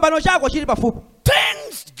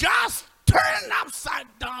 Things just turn upside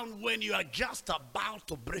down when you are just about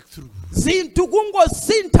to break through.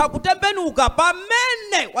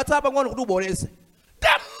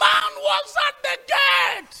 The man was at the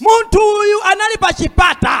gate.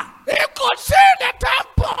 He could see the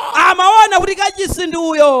temple.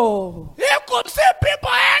 He could see people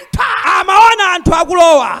enter.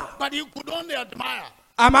 But he could only admire.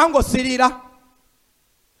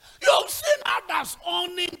 You've seen others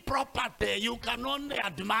owning property. You can only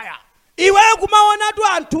admire. You've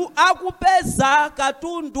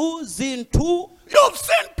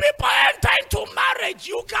seen people enter into marriage.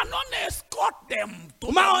 You can only escort them to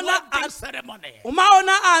the wedding ceremony.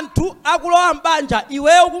 You've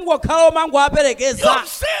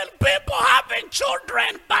seen people having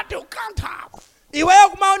children, but you can't have.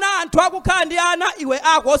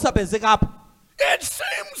 It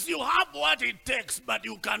seems you have what it takes, but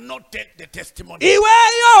you cannot take the testimony. In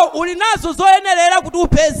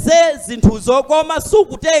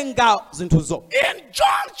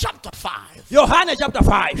John chapter 5,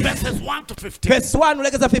 verses 1 to 15.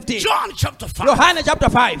 John chapter 5,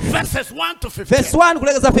 verses 1 to 15.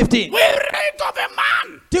 We read of a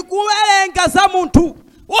man who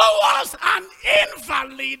was an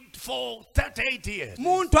invalid for 38 years.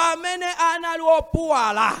 munthu amene anali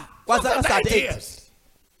opuwala kwa For zaka 38 38 years.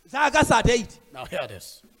 zaka 38 Now hear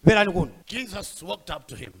this. verani kuno Jesus walked up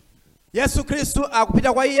to him yesu khristu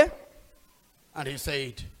akupita kwa iye and he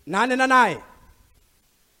said, nanena naye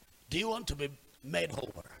do you want to be made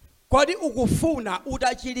whole? kodi ukufuna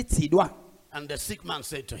utachiritsidwa And the sick man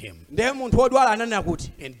said to him, ndiye munthu wodwala ananena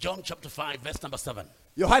kuti in John chapter 5, verse number 7,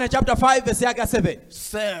 yohane chapter 5 verse yake 7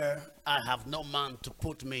 Sir, I have no man to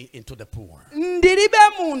put me into the pool ndilibe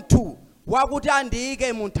munthu wakuti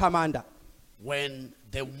andiyike mu nthamanda when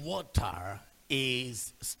the water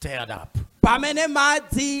is stirred up. pamene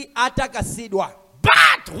madzi atakasidwa.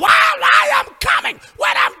 But while I am coming,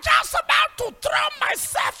 when I'm just about to throw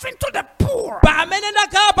myself into the pool, pamene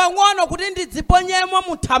ndakhala pang'ono kuti ndidziponyemo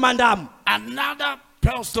mu nthamandamo, another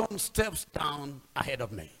person steps down ahead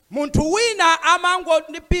of me. munthu wina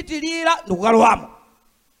amangondipitirira ndikukalowamo.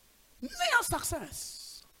 Near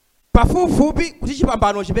success. pafupifupi kuti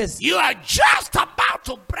chipambano chipeze. You are just about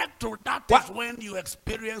to break through. That is when you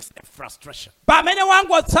experience a frustration. pamene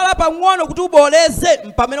wangotsala pang'ono kuti uboleze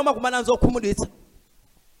pamene umakumana zokhumudwitsa.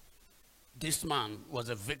 This man was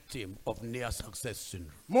a victim of near success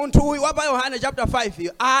syndrome. munthu uyu wa pa yohane chapter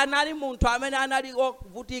 5 anali munthu amene anali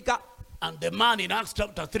okuvutika. And the man in Acts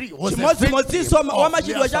chapter 3 was a chimodzimodzinso victim wa of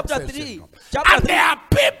machitidwe near chapter success 3 syndrome. chapter And 3 there are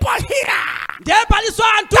people here ndiye palinso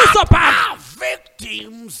anthuso pano are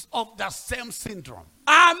victims of the same syndrome.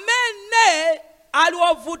 amene ali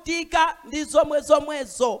ovutika ndi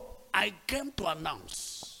zomwezo. I came to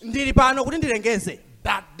announce ndili pano kuti ndilengeze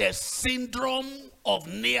that the syndrome of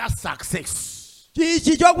near success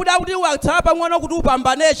chichi chokuda kuti watsala pang'ono kuti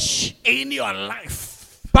upambanechi in your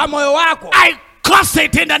life, pa moyo wako I curse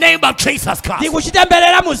it in the name of Jesus Christ.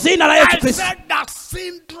 ndikuchitemberera mu zina la Yesu I Khristu. said that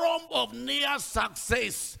syndrome of near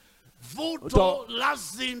success vuto la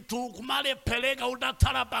zinthu kumalephereka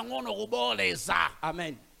udathala pang'ono kuboleza.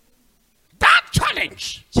 Amen. That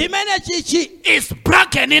challenge chimene chichi is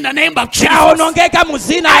broken in the name of Jesus. chaonongeka mu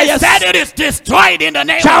zina la I Yesu. said it is destroyed in the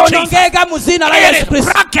name of Jesus. chaonongeka mu zina la It Yesu is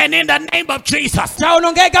Khristu. broken in the name of Jesus.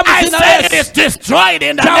 chaonongeka mu I zina la said it Yesu. is destroyed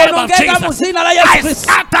in the name of chaonongeka mu Jesus. zina la Yesu I Khristu.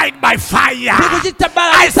 scattered by fire. I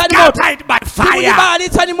ndikuchibalalitsa ndi moto. scattered by fire.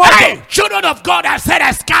 ndikuchibalalitsa ndi Hey, moto. children of God, I said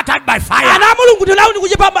I scattered by fire. ana mulungu tilawu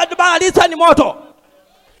ndikuchibalalitsa ndi moto.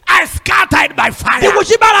 I scattered by fire.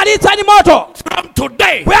 ndikuchibalalitsa ndi moto. From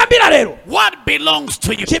today, kuyambira lero what belongs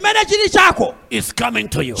to you chimene chili chako is coming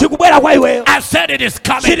to you. chikubwera kwa iweyo. I said it is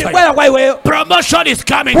coming to you. chikubwera kwa iweyo. Promotion is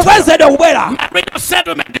coming to you. kukwezedwa kubwera. Marital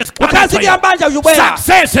settlement is coming kukazi to you. kuyambanja chikubwera.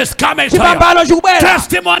 Success is coming to you. chipambano chikubwera.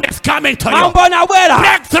 Testimony is coming to you. maumboni akubwera.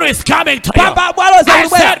 Breakthrough is coming to you. bwaloza I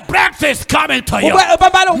kubwera. said breakthrough is coming to you.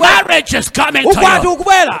 pambano kubwera. Marriage is coming to ukwati you.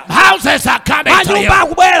 ukubwera. Houses are coming to you. manyumba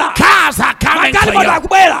akubwera. Cars are coming to magalimoto you.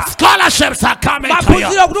 akubwera. Scholarships are coming to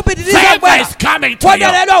maphunziro you. kutupitiriza Favor kubwera. is coming to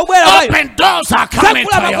Kondeleredwa kubwera you. kwa iwe. Open doors are coming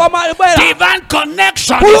Sekula to makoma you. akubwera. Divine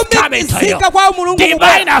connection is coming to you. kulumikizika kwa mulungu Divine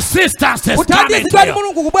kubwera. assistance is coming kuthandizidwa ndi to you.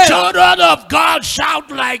 mulungu kubwera. Children of God,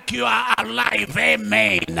 shout like you are alive.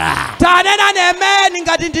 Amen. tanena nemeni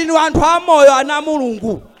ngati ndinu anthu amoyo ana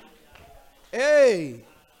mulungu. Hey.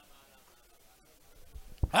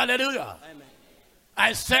 Hallelujah.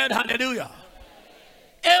 I said hallelujah.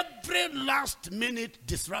 Every last minute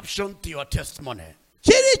disruption to your testimony,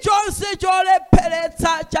 chilichonse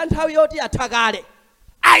cholepheretsa cha nthawi yoti yatha kale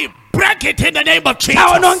I break it in the name of Jesus.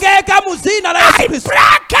 chaonongeka mu zina la I Yesu break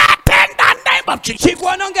Khristu. it in the name of Jesus.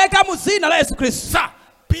 chikuonongeka mu zina la Yesu Khristu. Sir,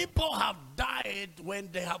 people have died when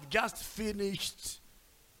they have just finished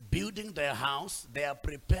building their house. They are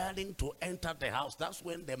preparing to enter the house. That's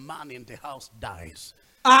when the man in the house dies.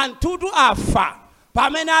 anthutu afa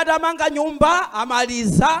pamene atamanga nyumba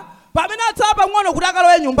amaliza pamene atsala pang'ono kuti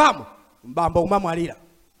akalowe nyumbamo mbambo kumamwalira.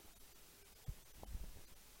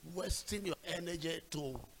 Wasting your energy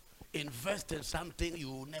to invest in something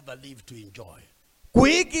you will never live to enjoy.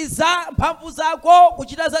 kuyikiza mphamvu zako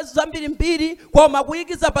kuchita zambirimbiri koma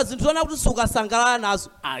kuyikiza pa zinthu zona kuti sukasangalala nazo.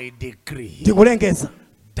 I decree ndikulengeza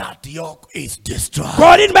that yoke is destroyed.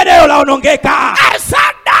 kodi limeneyo laonongeka. I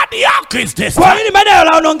said that yoke is destroyed. kodi limeneyo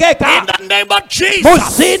laonongeka In the name of mu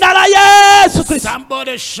Jesus. zina la Yesu Khristu.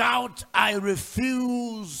 Somebody shout, I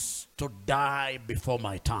refuse to die before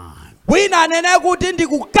my time. wina anene kuti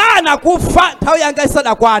ndikukana kufa nthawi yanga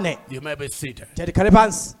isadakwane. You may be seated. tikhale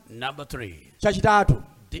pansi. Number 3. chachitatu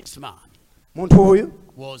This man munthu uyu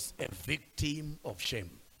was a victim of shame.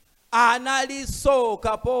 analiso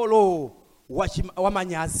kapolo wa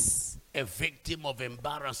manyazi. A victim of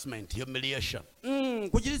embarrassment, humiliation.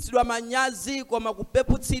 kuchititsidwa manyazi koma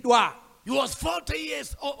kupeputsidwa. He was 40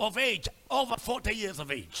 years of age, over 40 years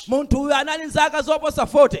of age. munthu uyu anali nzaka zoposa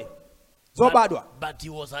 40. zobadwa But he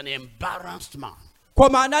was an embarrassed man.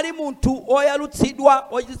 koma anali munthu oyalutsidwa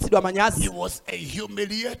ochititsidwa He manyazi was a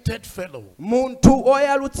humiliated fellow. munthu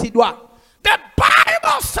oyalutsidwa. The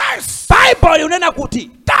Bible says Bible unena kuti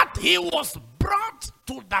that he was brought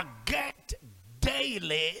to the gate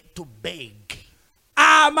daily to beg.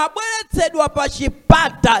 amabweretsedwa pa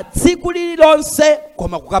chipata tsiku lililonse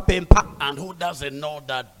koma kukapempha. And who doesn't know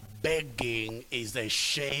that begging is a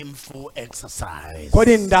shameful exercise?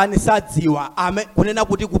 Kodi ndani sadziwa kunena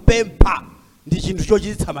kuti kupempha ndi chinthu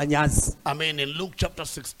chochititsa manyazi. I mean, in Luke chapter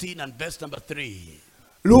 16 and verse number 3,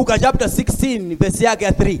 Luka chapter 16 verse yake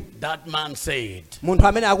ya 3, that man said, munthu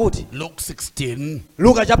amene akuti Luke 16,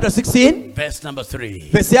 Luka chapter 16 verse number 3,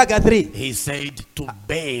 verse yake ya 3, he said, to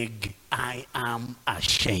beg, I am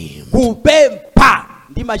ashamed. kupempha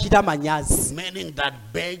ndimachita manyazi. Meaning that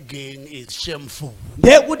begging is shameful.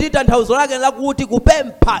 Ndiye kuti tanthauzo lake lakuti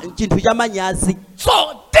kupempha nchinthu cha manyazi.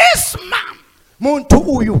 So this man Munthu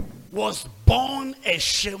uyu was born a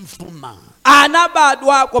shameful man.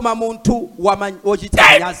 anabadwa koma munthu wochititsa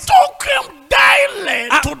They manyazi. took him daily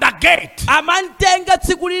to the gate. Amantenga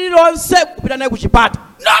tsiku lililonse kupita naye ku chipata.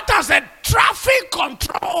 Not as a traffic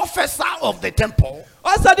control officer of the temple.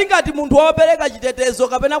 Osati ngati munthu wopereka chitetezo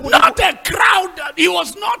kapena kuti Not a crowd. He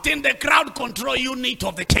was not in the crowd control unit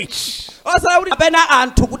of the church. osati kuti kapena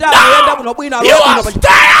anthu kuti akuyenda kuno bwino He alobwino was pa chipata.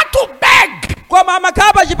 there to beg. Koma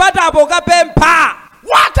amakhala pa chipatapo kapempha.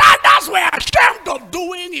 What others were ashamed of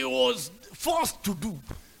doing, he was forced to do.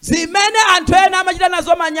 Zimene anthu ena amachita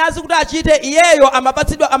nazo manyazi kuti achite iyeyo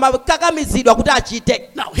amakakamizidwa kuti achite.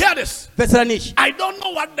 Now hear this. Veseranichi. I don't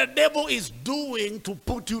know what the devil is doing to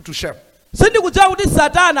put you to shame. Sindikudziwa kuti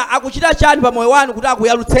Satana akuchita chani pa moyo wanu kuti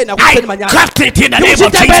akuyalutseni akutseni I manyazi. cast it in the name of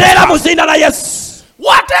Kuchiteperera mu Jesus. dzina la Yesu.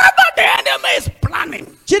 Whatever the enemy is planning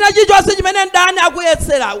China chilichonse chimene mdani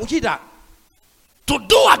akuyesera kuchita to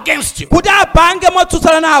do against you, kuti apange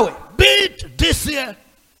motsutsana nawe, be it this year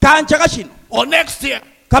kaya chaka chino or next year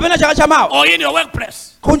kapena chaka chamawa, or in your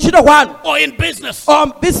workplace kuntchito kwanu, or in business or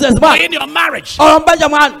business or mwanu, in your marriage, or mbanja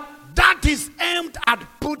mwanu, that is aimed at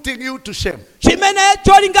putting you to shame. chimene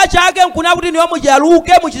cholinga chake nkuna kuti niwe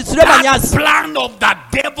mujaluke muchititsidwe That manyazi. plan of the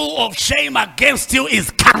devil of shame against you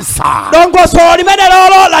is cancer. Dongosolo limene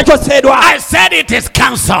lolo lachotsedwa. I said it is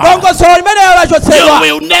cancer. Dongosolo limene lolo You lachotsedwa.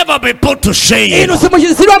 will never be put to shame. Inu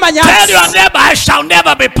simuchititsidwa Tell your manyazi. neighbor, I shall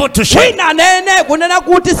never be put to shame. Wina nene kunena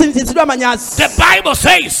kuti sindichititsidwa manyazi. The Bible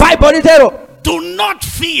says, Bible litero do not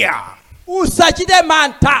fear, usachite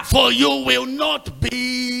mantha for you will not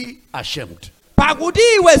be ashamed. pakuti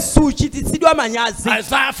iwe suchititsidwa manyazi.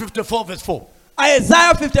 Isaiah 54 verse 4.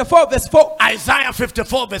 Isaiah 54 verse 4. Isaiah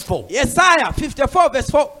 54 verse 4. Yesaya 54 verse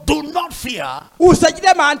 4. Do not fear,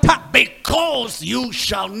 Usachite mantha because you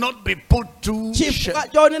shall not be put to shame. chifukwa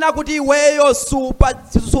chonena kuti iweyo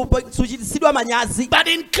suchititsidwa manyazi. But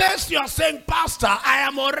in case you are saying, Pastor, I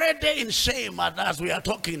am already in shame, and as we are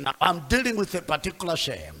talking now, I'm dealing with a particular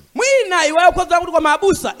shame. Mwina iweyo khoza kuti kwa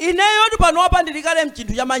mabusa ineyo ndi panopa ndilikale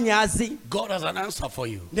mchinthu cha manyazi. God has an answer for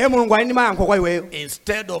you. Ndiye Mulungu ali ndi mayankho kwa iweyo.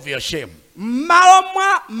 Instead of your shame, M'malo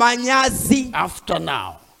mwa manyazi after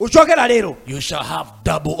now, uchokera lero you shall have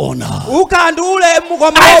double honor. ukandule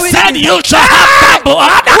mukoma I said you shall have double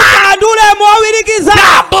honor. ukandule mowirikiza.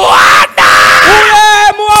 Double honor.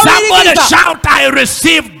 Ule Somebody mowirikiza. shout, I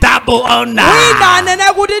receive double honor. Wina nene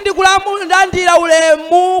kuti ndikulandira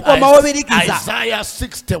ulemu koma wowirikiza. Isaiah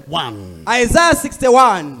 61, Isaiah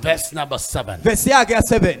 61 verse number 7. verse yake ya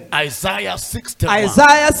 7. Isaiah 61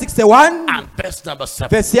 Isaiah 61 and verse number 7.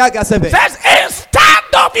 verse yake ya 7. Says,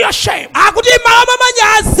 instead of your shame, Akuti m'malo mwa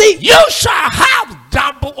manyazi you shall have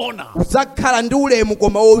double honor. uzakhala ndi ulemu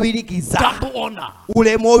koma wowirikiza. Double honor.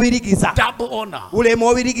 Ulemu wowirikiza. Double honor. Ulemu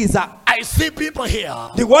wowirikiza. I see people here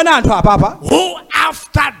Ndikuona anthu apapa who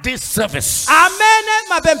after this service amene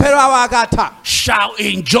mapemphero awo akatha shall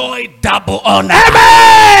enjoy double honor.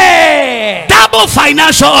 Amen. Double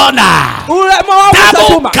financial honor. Ulemu Double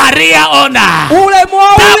wowirikiza. career honor. Ulemu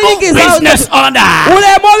Double wowirikiza. business honor.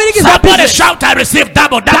 Ulemu wowirikiza. Somebody shout, I receive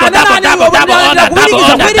double honor. Double honor. Double honor. Double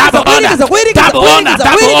honor. Double honor.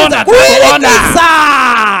 Double honor.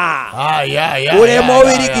 Ah, yeah. Ulemu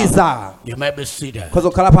wowirikiza. You may be seated.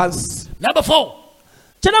 Kozokhala pansi. Number 4.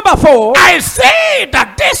 Cha number 4. I say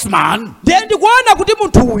that this man Ndiye ndikuona kuti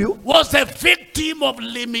munthu uyu was a victim of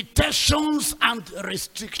limitations and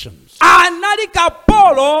restrictions. anali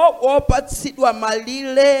kapolo wopatsidwa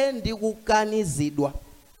malire ndi kukanizidwa.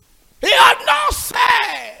 He had no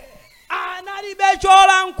say. Analibe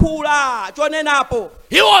cholankhula chonenapo.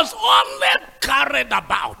 He was only carried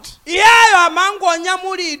about. Iyeyo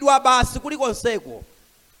amangonyamulidwa basi kulikonseko.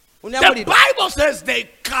 The Bible says they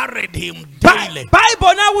carried him daily.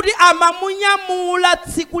 Bible nakuti amamunyamula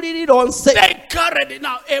tsiku lililonse. They carried him.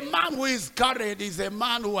 Now, a man who is carried is a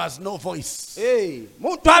man who has no voice.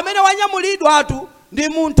 Munthu amene wanyamulidwatu ndi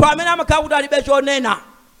munthu amene amakhala kuti alibe chonena.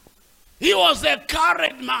 He was a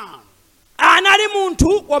carried man. Anali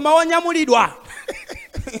munthu koma wonyamulidwa.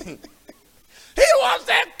 He was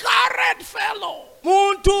a carried fellow.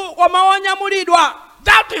 Munthu koma wonyamulidwa.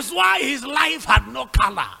 That is why his life had no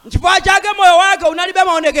color. Chifukwa chake moyo wake unalibe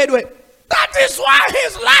maonekedwe. That is why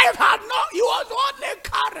his life had no, he was only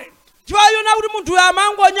carried. Chifukwa yona kuti munthu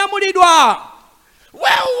amango onyamulidwa.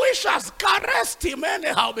 Well-wishers caressed him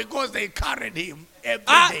anyhow because they carried him every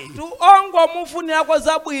day. Ongo mufunira kwa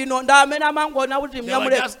zabwino nda amene amangona kuti mnyamule.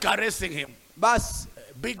 They were just caressing him. Bas.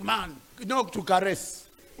 Big man, no to caress.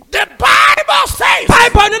 The Bible says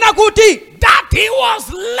that he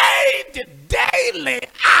was laid daily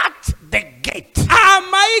at the gate.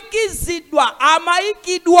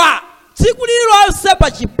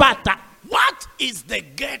 What is the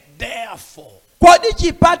gate there for? What do we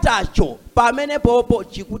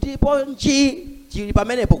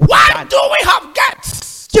have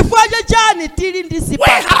gates? We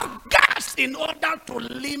have gates in order to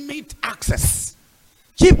limit access.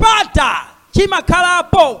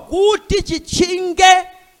 Chimakalapo kuti chichinge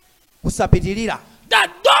kusapitilira.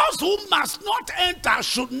 That those who must not enter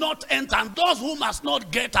should not enter, and those who must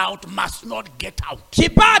not get out must not get out.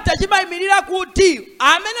 Chipata chimayimirira kuti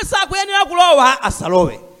amene sakuyenera kulowa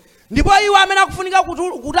asalowe. Ndipo iwo amene akufunika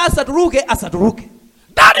kuti asatuluke asatuluke.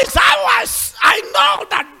 That is how I know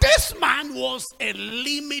that this man was a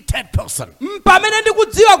limited person. Pamene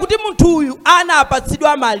ndikudziwa kuti munthu uyu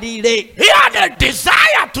anapatsidwa malire. He had a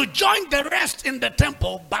desire to join the rest in the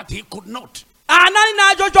temple, but he could not. Anali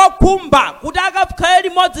nacho chokhumba kuti akakhale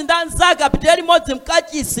limodzi ndi anzake apitire limodzi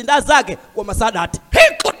mkachisi ndi anzake koma sadati. He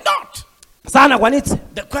could not. Sanakwanitse.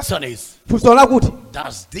 The question is, funso lakuti,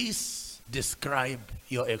 does this describe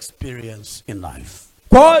your experience in life?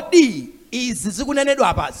 Kodi izi zikunenedwa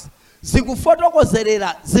apazi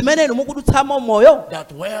zikufotokozerera zimene mukudutsamo moyo?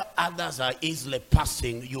 That where others are easily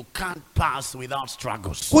passing, you can't pass without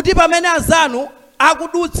struggles. Kuti pamene azanu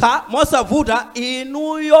akudutsa mosavuta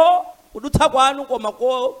inuyo kudutsa kwanu koma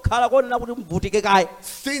kokhala konena kuti mvutike kaye.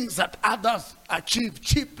 Things that others achieve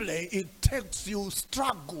cheaply, it takes you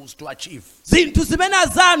struggles to achieve. Zinthu zimene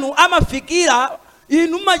azanu amafikira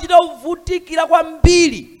inu machita uvutikira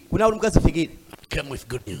kwambiri kuna kuti mukazifikire. Came with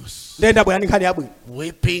good news.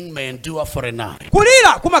 Weeping may endure for a night, but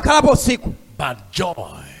joy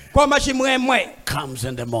comes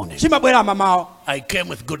in the morning. I came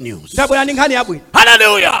with good news.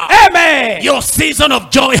 Hallelujah. Amen. Your season of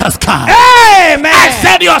joy has come. Amen. I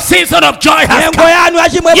said your season of joy has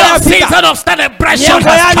come. Your season of celebration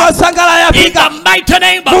has come. In the mighty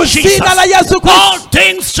name of Jesus, all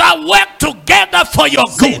things shall work together for your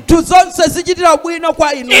good. In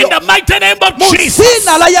the mighty name of Jesus,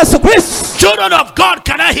 children of God,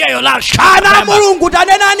 can I hear your loud shout of amen? I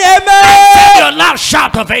said your loud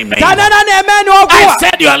shout of amen. I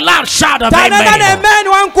said your loud shout of amen.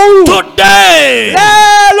 Today,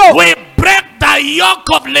 we break the yoke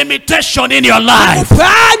of limitation in your life. In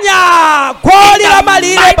the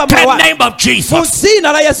mighty name of Jesus.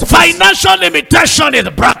 Financial limitation is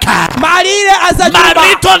broken.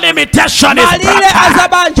 Marital limitation is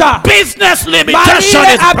broken. Business limitation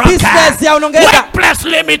is broken. Workplace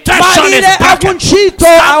limitation is broken.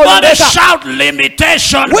 Somebody shout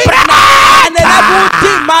limitation.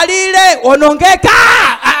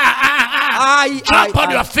 Jump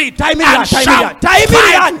on your feet and shout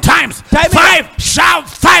 5 times. 5, shout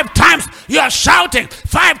 5 times. You are shouting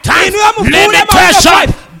 5 times.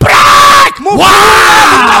 Limitation break. 1, 2, 3,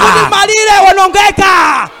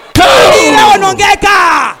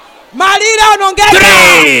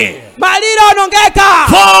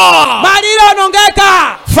 4,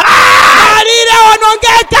 5.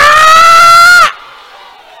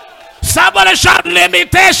 Somebody shout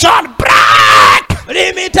limitation break.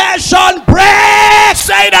 Limitation break.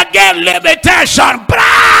 Say it again. Limitation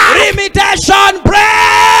break. Limitation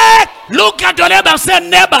break. Look at your neighbor and say,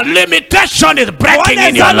 neighbor, limitation is breaking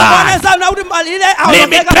in your life.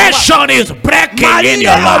 Limitation is breaking in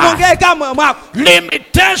your life.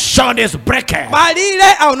 Limitation is breaking.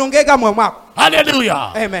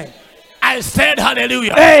 Hallelujah. Amen. I said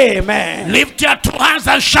hallelujah. Amen. Lift your 2 hands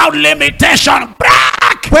and shout limitation break.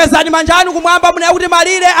 In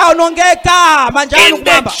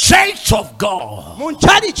the church of God, we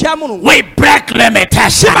break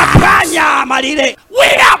limitation. We are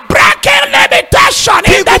breaking limitation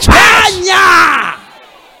in the church.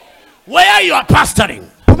 Where you are pastoring,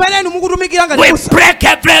 kumene mukutumikira ngati We busa break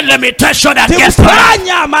every limitation against your life.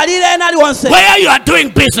 tikuphwanya malire ena aliwonse Where you are doing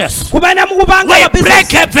business, kumene mukupanga we mabizinesi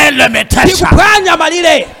break every limitation. tikuphwanya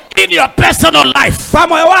malire In your personal life, pa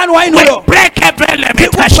moyo wanu wa we inuyo break every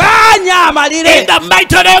limitation. tikuphwanya malire In the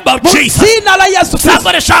mighty name of mu Jesus. dzina la Yesu Kristu.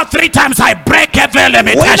 Somebody shout 3 times, I break every Wina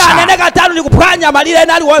limitation. anene katatu ndikuphwanya malire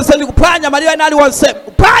ena aliwonse ndikuphwanya malire ena aliwonse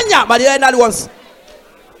kuphwanya malire ena aliwonse.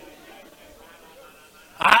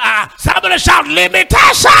 Somebody shout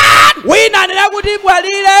limitation. Wina anene kuti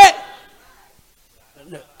malire.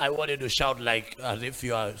 I want you to shout like as if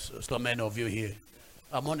you are so many of you here.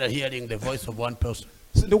 I'm only hearing the voice of one person.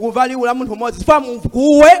 Ndikumva liwu la munthu mmodzi sifa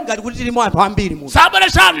mukuwe ngati kuti tilimo anthu ambiri muno. Somebody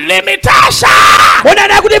shout limitation.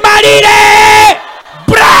 Unene kuti malire.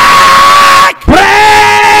 Break.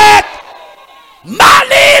 Break.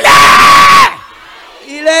 Malile.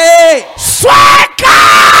 Ile. Sweka.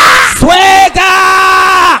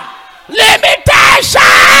 Sweka. Limitation.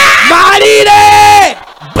 Malire.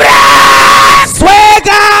 Break.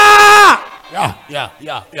 Sweka.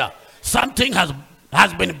 Yeah. Something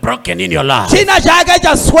has been broken in your life. China chake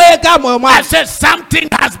chasweka moyo I mwanu. said something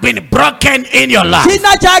has been broken in your life.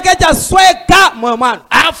 China chake chasweka moyo mwanu.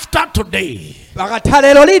 After today, Pakatha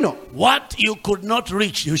lero lino what you could not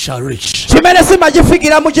reach, you shall reach. chimene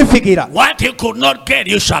simachifikira muchifikira. What you could not get,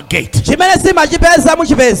 you shall get. Chimene simachipeza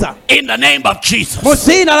muchipeza. In the name of Jesus. Mu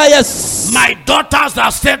dzina la Yesu. My daughters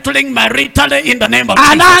are settling maritally in the name of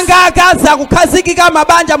Jesus. Ananga akazi akukhazikika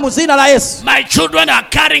mabanja mu dzina la Yesu. My children are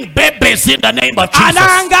carrying babies in the name of Jesus.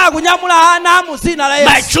 Ananga akunyamula ana mu dzina la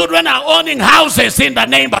My Yesu. children are owning houses in the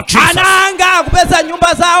name of Jesus. Ananga akupeza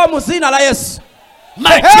nyumba zawo mu dzina la Yesu.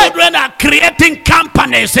 My children are creating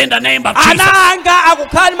companies in the name of Jesus. Ananga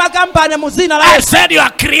akukhala makampani mu dzina la I Yesu. said you are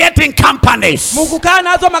creating companies. Mukukhala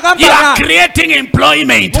nazo You are makampani. creating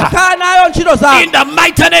employment. Mukukhala nayo ntchito zawo. In the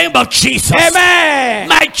mighty name of Jesus. Amen.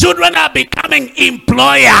 My children are becoming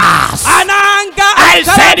employers. Ananga I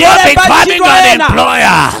said you are becoming an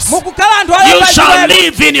employer. mukukhala anthu You olemba shall ntchito ena.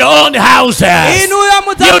 live in your own houses. Inuyo You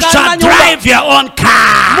mudzakhala shall na nyumba. drive your own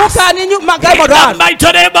cars. Mukhani In magalimoto the anu.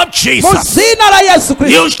 mighty name of Mu Jesus. dzina la Yesu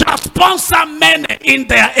Kristu. You shall sponsor men in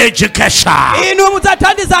their education. Inu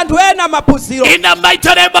mudzathandiza anthu ena maphunziro. In the mighty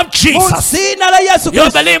name of Mu Jesus. dzina la Yesu You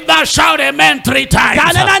Kristu. believe that? Shout amen 3 times.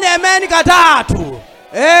 Kanenani amen katatu.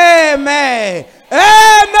 Amen.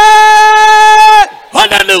 Amen.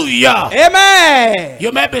 Hallelujah. Amen.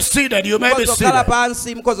 You may be seated. You may be Mukozokhala seated.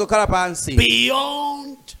 pansi, mukozokhala pansi.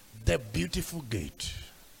 Beyond the beautiful gate.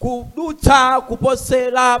 Kudutsa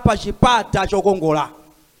kuposera pa chipata chokongola.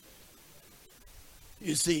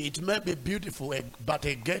 You see, it may be beautiful, but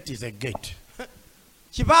a gate is a gate.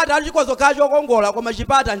 Chipata chikozokhala chokongola koma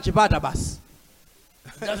chipata nchipata basi.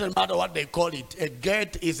 It doesn't matter what they call it. A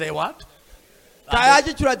gate is a what? Kaya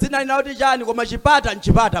chitchula dzina lina kuti chani koma chipata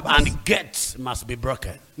nchipata basi. And gates must be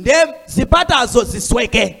broken. Ndiye zipatazo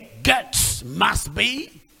zisweke. Gates must be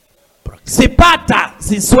broken. Zipata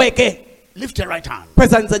zisweke. Lift your right hand.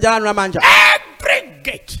 Kweza dzanja lanu lamanja. Every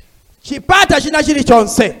gate Chipata china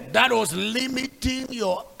chilichonse that was limiting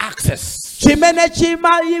your access, chimene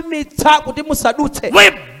chimayimitsa kuti musadutse. we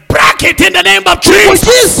break it in the name of Jesus.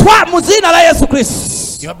 Kuchiswa mu dzina la Yesu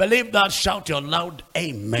Kristu. You believe that? Shout your loud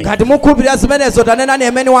amen. Ngati mukhulupirira zimenezo tanenani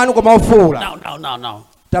ameni wanu koma ofuwula. Now.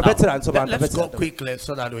 Tapetsera nsopano, Let's go tapetsera. quickly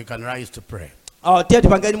so that we can rise to pray. Tiye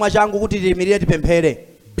tipangeni mwachangu kuti tiyimirire tipemphere.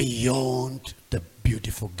 Beyond the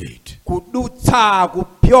beautiful gate. Kudutsa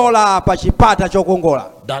kupyola pa chipata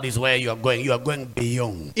chokongola. That is where you are going. You are going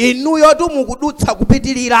beyond. Inuyo tu mukudutsa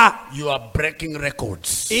kupitirira. You are breaking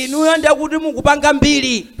records. Inuyo ndiye kuti mukupanga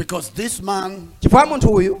mbiri. Because this man Chifukwa munthu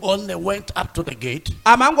uyu only went up to the gate.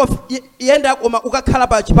 yenda koma ukakhala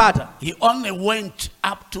pa chipata. He only went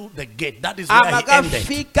up to the gate. That is where he ended.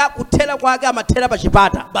 Amakafika kuthera kwake amathera pa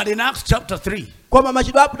chipata. But in Acts chapter 3, Koma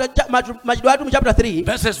machidwe atu mu chapter 3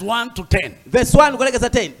 verses 1 to 10, verse 1 kulekeza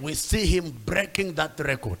 10. we see him breaking that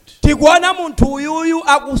record. Tikuona munthu uyuyu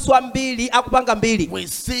akuswa mbiri akupanga mbiri. We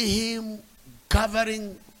see him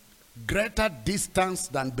covering greater distance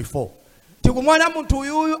than before. Tikumona munthu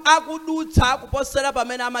uyuyu akudutsa kuposera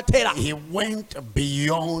pamene amathera. He went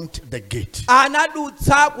beyond the gate.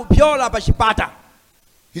 Anadutsa kupyola pa chipata.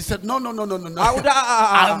 He said, no. Akuti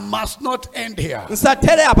I must not end here.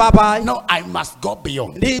 nsathere apapa. No, I must go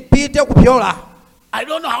beyond. Ndipite kupyola. I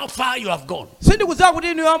don't know how far you have gone. Sindikudziwa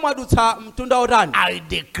kuti inuyo mwadutsa mtunda otani. I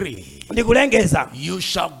decree Ndikulengeza. you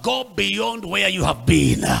shall go beyond where you have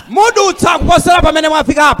been. Mudutsa kuposera pamene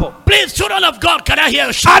mwafikapo. Please, children of God, can I hear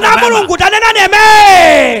you shout Ana amen? Mulungu tanenani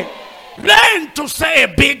amen. Learn to say a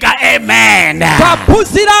bigger amen.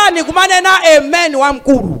 Phunzirani kumanena amen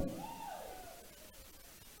wamkulu.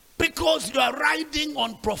 Because you are riding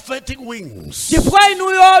on prophetic wings. chifukwa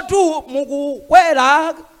inuyotu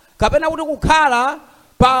mukukwera kapena kuti kukhala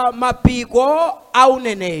pa mapiko a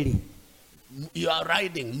uneneri. You are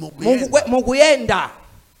riding mukuyenda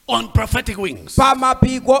on prophetic wings. pa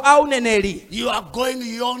mapiko a uneneri. You are going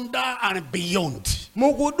yonder and beyond.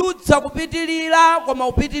 mukudutsa kupitilira koma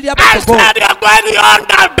kupitilira I said you are going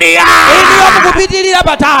yonder and beyond. inuyo mukupitilira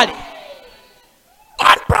patali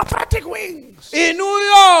On prophetic wings.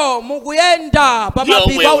 inuyo mukuyenda pa You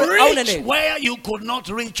mapiko will a reach uneneri. where you could not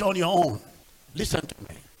reach on your own. Listen to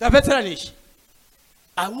me. tapetseranishi.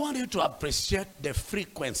 I want you to appreciate the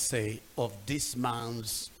frequency of this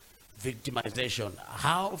man's victimization.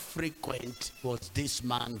 How frequent was this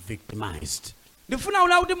man victimized? ndifuna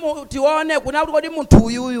una kuti tione kuna kuti kodi munthu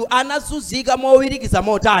uyuyu anazunzika mowirikiza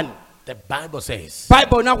motani. The Bible says,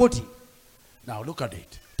 Bible nakuti. now look at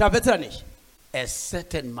it. tapetseranishi. A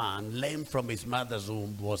certain man, lame from his mother's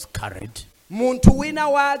womb, was carried. munthu wina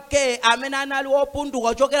wake amene anali wopunduka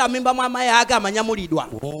kuchokera mimba mwa amayi ake amanyamulidwa.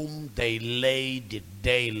 Whom they laid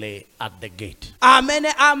daily at the gate.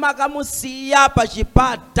 amene amakamusiya pa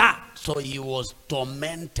chipata. So he was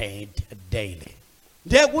tormented daily.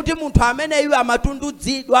 ndiye kuti munthu ameneyu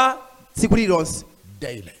amatundudzidwa tsiku lilonse.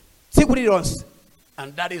 Daily. tsiku lilonse.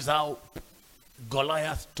 And that is how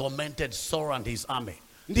Goliath tormented Saul and his army.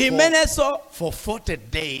 ndi imenenso For 40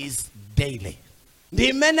 days daily. ndi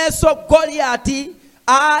imenenso Goliati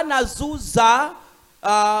anazunza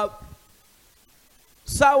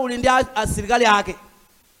Sauli ndi asilikali ake.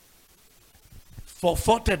 For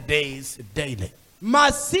 40 days daily.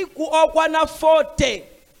 masiku okwana 40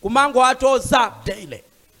 kumango atoza. Daily.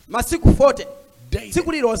 masiku 40 Daily.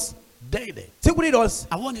 tsiku lilonse. Daily. tsiku lilonse.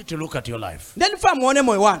 I want you to look at your life. ndiye ndifuna muone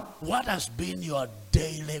moyo wanu. What has been your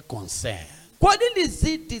daily concern? kodi ndi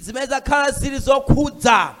ziti zimene zakhala zili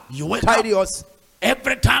zokhudza You wake nthawi up. iliyonse.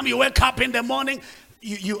 Every time you wake up in the morning,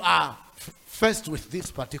 you are faced with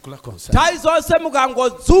this particular concern. nthawi zonse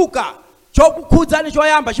mukangodzuka chokukhudzani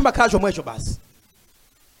choyamba chimakhala chomwecho basi.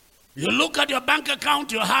 You look at your bank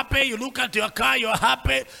account, you're happy. You look at your car, you're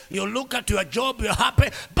happy. You look at your job, you're happy.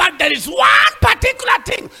 But there is one particular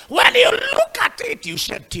thing. When you look at it, you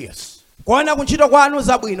shed tears. kuona kuntchito kwanu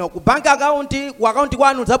zabwino, ku bank account, ku account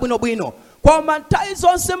kwanu zabwinobwino, koma nthawi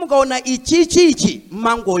zonse mukaona ichichichi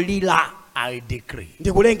mmangolira. I decree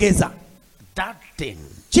ndikulengeza that thing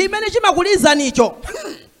chimene chimakulizanicho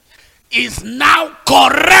is now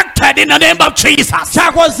corrected in the name of Jesus.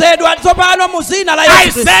 chakozedwa tsopano mu dzina la I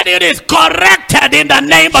Yesu Khristu. said it is corrected in the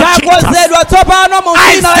name of Jesus. chakozedwa tsopano mu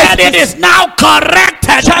I dzina la said Yesu it Khristu. is now corrected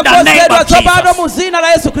in the name chakozedwa of tsopano mu Jesus. dzina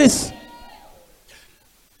la Yesu Khristu.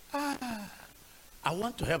 I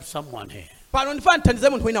want to help someone here. pano ndifuna ndithandize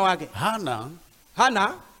munthu wina wake. Hannah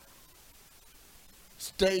Hana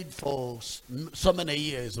stayed for so many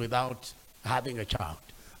years without having a child.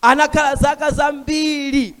 anakhala zaka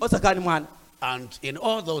zambiri osakhala ndi mwana. And in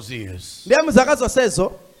all those years, ndiye mu zaka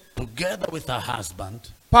zonsezo together with her husband,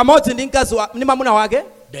 pamodzi ndi ndi mwamuna wake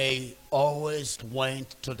they always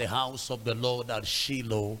went to the house of the Lord at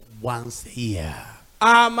Shiloh once a year.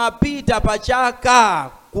 amapita pa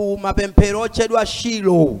chaka ku mapemphero otchedwa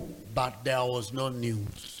Shilo, But there was no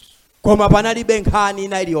news. koma panalibe nkhani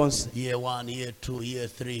ina iliyonse. Year 1, year 2, year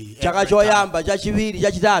 3. chaka choyamba chachiwiri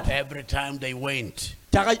chachitatu Every time they went,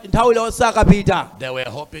 nthawi iliyonse akapita they were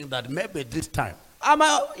hoping that maybe this time,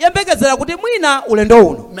 amayembekezera kuti mwina ulendo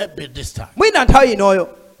uno, maybe this time, mwina nthawi inoyo,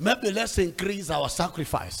 maybe let's increase our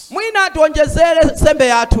sacrifice. mwina tionjezere nsembe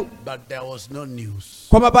yathu, But there was no news.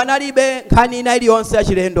 koma panalibe nkhani ina iliyonse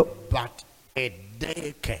yachilendo. But a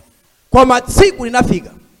day came Koma tsiku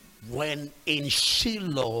linafika when in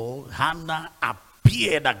Shiloh, Hannah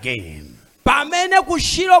appeared again. pamene ku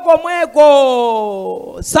Shilo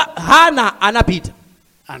komweko Hana anapita.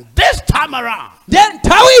 And this time around, ndiye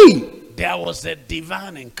nthawi there was a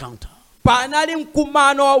divine encounter. panali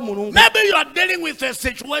mkumano wa Mulungu. Maybe you are dealing with a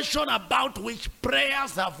situation about which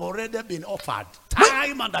prayers have already been offered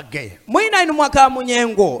time and again. mwina inu mwakhala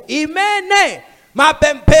munyengo imene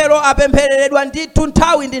mapemphero apemphereredwa ndithu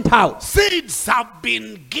nthawi ndi nthawi. Seeds have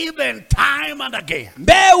been given time and again.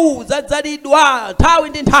 mbewu zadzalidwa nthawi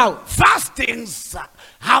ndi nthawi. Fastings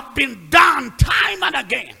have been done time and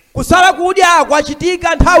again. kusala kudya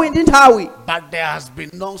kwachitika nthawi ndi nthawi, But there has been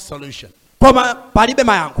no solution. koma palibe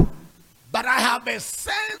mayankho. But I have a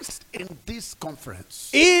sense in this conference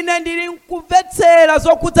ine ndili kumvetsera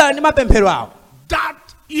zokhudzana ndi mapemphero awo that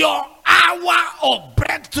your hour of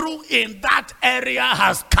breakthrough in that area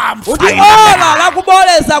has come kuti finally. ola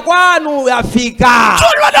lakuboleza kwanu yafika.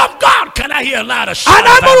 Children of God, can I hear louder? ana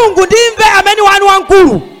Mulungu ndimve amene wanu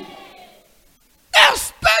wankulu.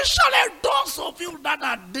 Especially Especially those of you that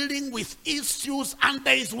are dealing with issues and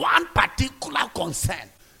there is one particular concern.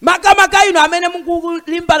 makamaka ino amene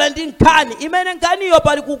mukulimbana ndi nkhani imene nkhaniyo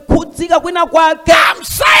pali kukhudzika kwina kwake. I'm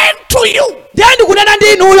saying to you ndiye ndikunena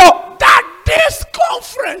ndi inuyo that this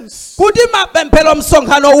conference kuti mapemphero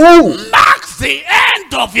msonkhano uwu marks the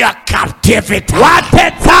end of your captivity.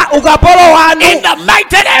 wathetsa ukapolo wanu In the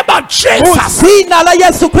mighty name of mu Jesus. dzina la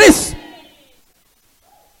Yesu Khristu.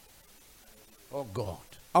 Oh God.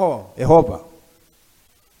 Yehova,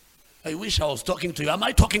 I wish I was talking to you. Am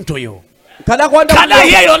I talking to you? Can Can I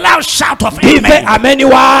hear your loud shout of amen? ameni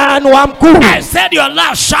wanu wamkulu. I said your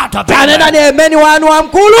loud shout of Tanena amen. ni ameni wanu I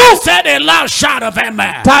wamkulu. said a loud shout of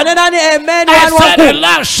amen. Tanena ni ameni I wanu said a wamkulu.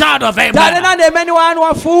 loud shout of amen. Tanena ni ameni wanu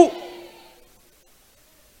wafu.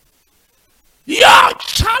 Your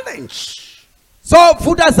challenge So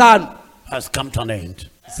futa zanu has come to an end.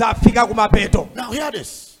 zafika kumapeto. Now hear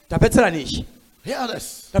this. Tapetseranishi. Hear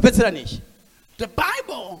this. Tapetseranishi. The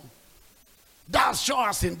Bible does show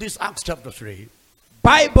us in this Acts chapter 3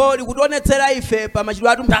 Bible likutionetsera ife pa machitidwe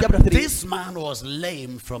athu chapter that 3. this man was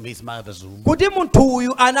lame from his mother's womb, Kuti munthu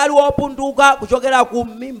uyu anali wopunduka kuchokera ku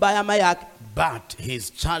mimba ya mai ake. but his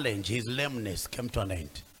challenge, his lameness, came to an end.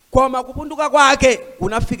 Koma kupunduka kwake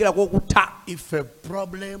kunafikira kokutha. If a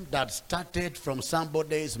problem that started from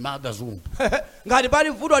somebody's mother's womb Ngati pali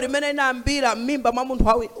vuto limene inayambira mimba mwa munthu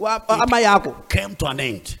wa amayi ako. came to an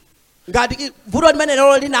end, Ngati vuto limene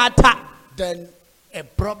lero linatha. then a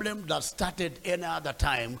problem that started any other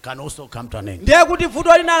time can also come to an end. Ndiye kuti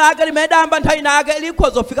vuto lina lake limene dayamba nthawi nake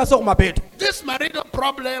likhoza kufikanso kumapeto. This marital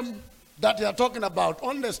problem that you are talking about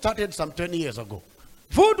only started some 20 years ago.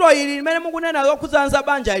 Vuto ili limene mukunena lokhuzanza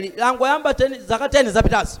banja ili langoyamba zaka 10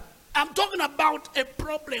 zapitazo. I'm talking about a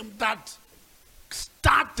problem that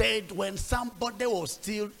started when somebody was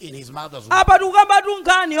still in his mother's womb. Apa tikukamba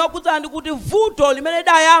nkhani yokhudzana ndi kuti vuto limene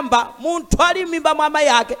dayamba munthu ali m'mimba mwa amayi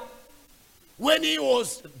ake. When he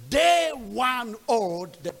was day one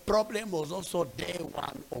old, the problem was also day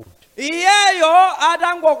one old. Iyeyo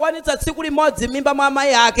atangokwanitsa tsiku limodzi m'mimba mwa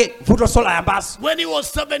amayi ake vuto solayambaso. When he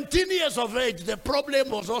was 17 years of age, the problem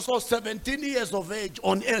was also 17 years of age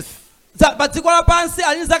on earth. Pa dziko lapansi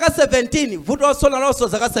ali zaka 17 vuto solalonso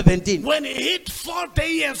zaka 17. When he hit 40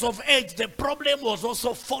 years of age, the problem was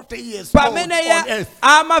also 40 years old Pamene on ya earth.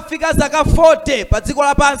 amafika zaka 40 pa dziko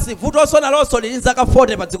lapansi vuto solalonso lili zaka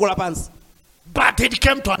 40 pa dziko lapansi. But it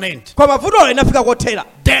came to an end. Koma vuto linafika kothera.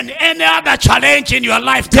 Then any other challenge in your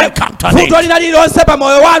life can come to an end. Vuto lina lililonse pa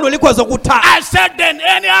moyo wanu likhoza kutha. I said then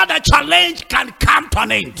any other challenge can come to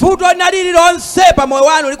an end. Vuto lina lililonse pa moyo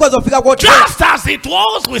wanu likhoza kufika kothera. Just as it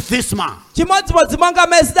was with this man. Chimodzimodzi monga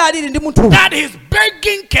mmene zidalili ndi munthu. That his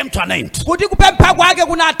begging came to an end. Kuti kupempha kwake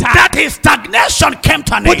kunatha. That his stagnation came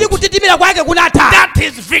to an Kuti end. kutitimira kwake kunatha. That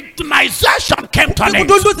his victimization came to an end.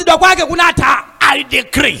 Kutunduzidwa kwake kunatha. I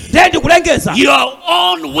decree Ndiye ndikulengeza. your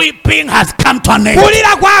own weeping has come to an end.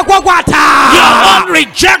 Kulira kwako kwatha. Your own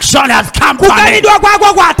rejection has come to an end. Kukanidwa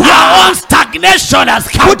kwako kwatha. Your own stagnation has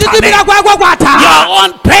come to an Kutitimira end. kwako kwatha. Your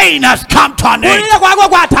own pain has come to an end. Kulira kwako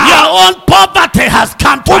kwatha. Your own poverty has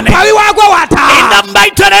come to an end. Umphawi wako watha. In the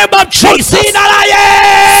mighty name of Jesus, Dzina la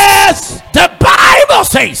Yesu. the Bible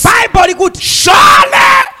says, Bible likuti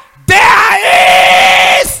surely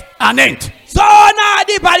there is an end.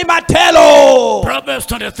 zoonadi pali mathelo. Proverbs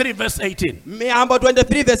 23 verse 18. Miyambo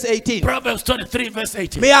 23 verse 18. Proverbs 23 verse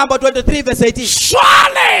 18. Miyambo 23 verse 18.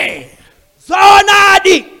 Surely,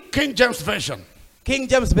 Zoonadi. King James Version. King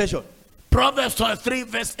James Version. Proverbs 23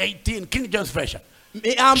 verse 18. King James Version.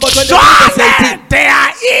 Miyambo 23 verse Surely 18.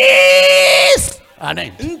 there is an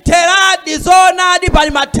end. Mtheradi zoonadi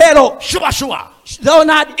pali mathelo. Sure, sure.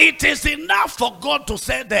 Zoonadi. It is enough for God to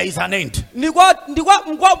say there is an end.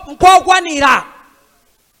 Nkokwanira.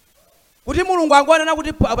 Kuti mulungu angonena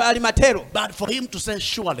kuti ali mathelo. But for him to say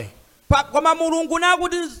surely. Koma mulungu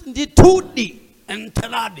nakuti ndithudi.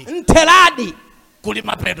 Mtheradi. Kuli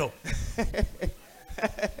mapeto.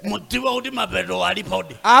 Mutiwa kuti mapeto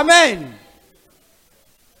alipodi. Amen.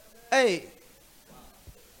 Hey.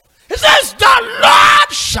 He says the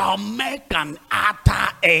Lord shall make an utter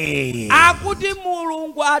end. Akuti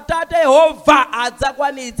mulungu atate Yehova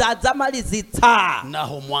adzakwanitsa adzamalizitsa.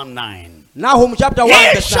 Nahum 1:9. Nahum chapter 1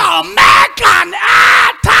 He verse 9. shall make an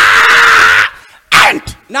utter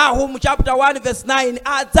end. Nahum chapter 1 verse 9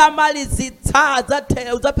 adzamalizitsa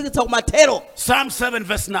adzapititsa kumathero. Psalm 7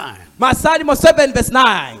 verse 9. Masalimo 7 verse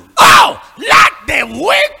 9. Oh, let the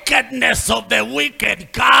wickedness of the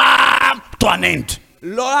wicked come to an end.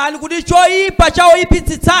 Lolani kuti choyipa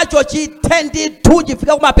chawoyipitsitsacho chithe ndithu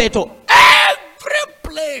chifika kumapeto. Every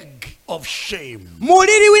plague of shame.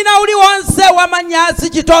 Muliri wina uliwonse wamanyazi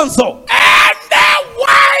chitonzo.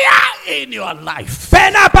 Anywhere in your life.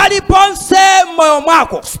 Pena paliponse moyo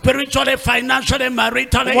mwako. Spiritually, financially,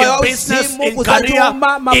 maritally, Moyo in business, usimu, in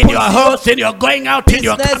kuzachuma, career, in your health, in your going out, in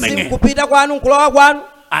your coming in. Kupita kwanu, kulowa kwanu.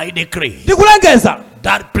 I decree Ndikulengeza.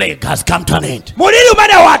 that plague has come to an end. Muliri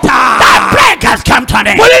umedewata. That plague has come to an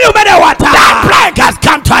end. Muliri umedewata. That plague has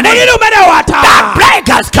come to an end. Muliri umedewata. That plague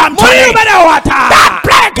has come to an Muliri end. umedewata. That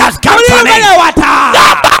plague has come to Muliri an end. umedewata. No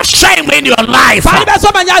more shame in your life. Palibeso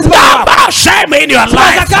manyazi No moyo wako. more shame in your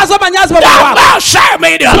life. Takazo manyazi moyo No wako. more shame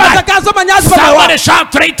in your life. Takazo manyazi moyo Somebody wako.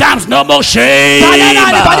 shout 3 times, no more shame.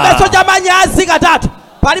 Palibeso ja manyazi katatu.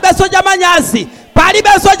 Palibeso ja manyazi.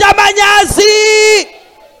 Palibeso ja manyazi.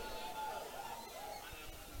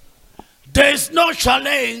 There is no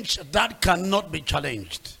challenge that cannot be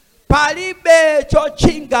challenged. Palibe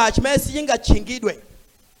chochinga chimene sichinga chingidwe.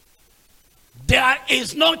 There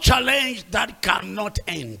is no challenge that cannot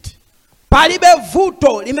end. Palibe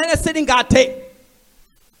vuto limene silingate.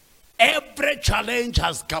 Every challenge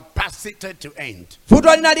has capacity to end.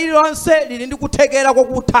 Vuto lina lililonse lili ndi kuthekera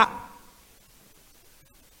kokutha.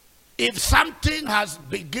 If something has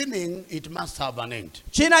beginning, it must have an end.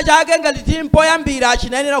 China chake ngati chili mpoyambira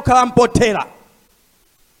chinayenera kukhala mpothera.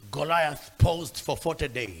 Goliath posed for 40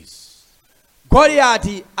 days.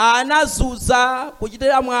 Goliati anazuza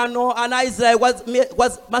kuchitira mwano ana Israeli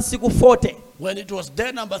kwa masiku 40. When it was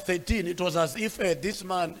day number 13, it was as if this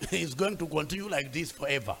man is going to continue like this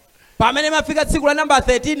forever. Pamene mafika tsiku la number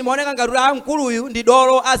 13 maoneka ngati mkuluyu ndi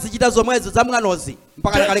dolo azichita zomwezo za mwanozi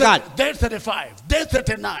mpaka kalekale. Day 35, day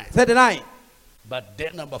 39. 39. But day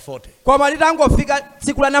number 40. Koma litangofika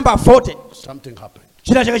tsiku la number 40. Something happened.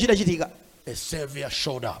 China chake chidachitika. A savior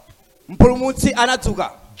showed up. Mpulumutsi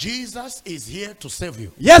anadzuka. Jesus is here to save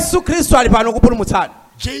you. Yesu Kristo ali pano kupulumutsani.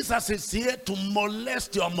 Jesus is here to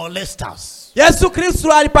molest your molesters. Yesu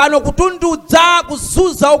Kristo ali pano kutundudza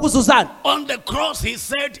kuzunza okuzunzani. On the cross he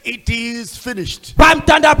said it is finished.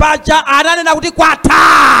 Pamtanda paja ananena kuti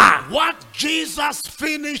kwatha. What Jesus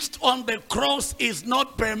finished on the cross is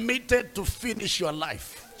not permitted to finish your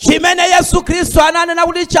life. Chimene Yesu Kristo ananena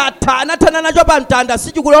kuti chatha anathana nacho pamtanda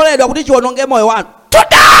sichikuloledwa kuti chiononge moyo wanu.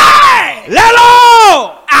 Today,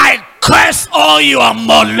 lelo I curse all your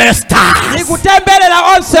molesters.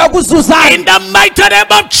 Nikutembelela onse okuzunzani. In the mighty name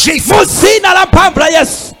of Jesus. Muzina la mphamvu la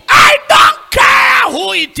Yesu. I don't care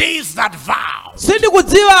who it is that vows.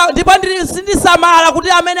 Sindikudziwa ndipo sindisamala kuti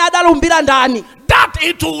amene adalumbira ndani. That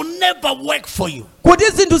it will never work for you. Kuti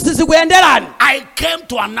zinthu sizikuyenderani. I came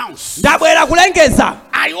to announce. Ndabwera kulengeza.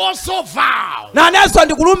 I also vow. Nanenso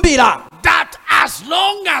ndikulumbira. That as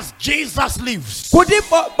long as Jesus lives, kuti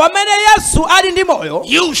pamene Yesu ali ndi moyo,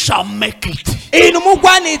 you shall make it. Inu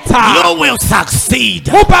mukwanitsa. You will succeed.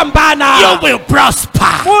 Mupambana. You will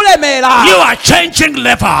prosper. Mulemera. You are changing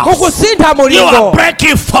levels. Mukusintha mulingo. You are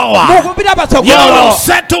breaking forward. Mukupita patsogolo. You will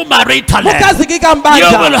settle maritally. Mukazikika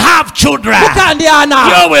mbanja. You will have children. Mukandi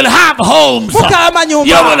ana. You will have homes. Mukala manyumba.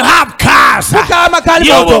 You will have cars. Mukala magalimoto.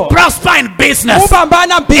 You will prosper in business.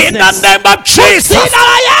 Mupambana business. In the name of Jesus.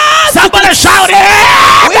 Yes. Somebody shout it.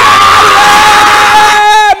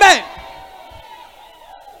 Amen.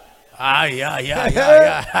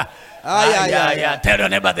 Tell your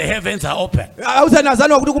neighbor the heavens are open. Tell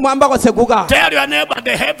your neighbor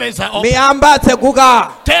the heavens are open.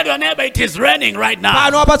 Tell your neighbor it is raining right now.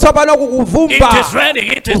 It is raining,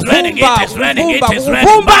 it is raining, it is raining, it is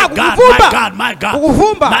raining. My God, my God, my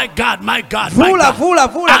God. My God, my God, my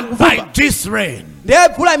God. And by this rain,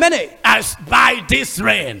 as by this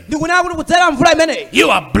rain, you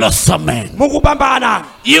are blossoming.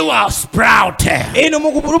 You are sprouting. In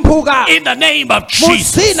the name of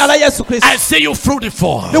Jesus, I see you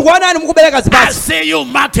fruitful. I see you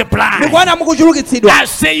multiplying. I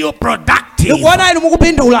see you productive. In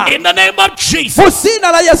the name of Jesus.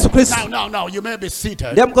 Now, you may be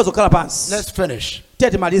seated. Let's finish.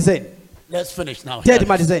 Let's finish now.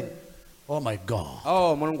 Oh my God.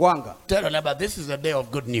 Oh, Mulungu wanga. Tell your neighbor this is a day of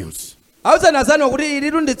good news. From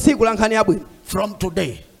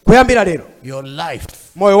today, your life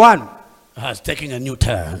has taken a new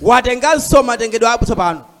turn.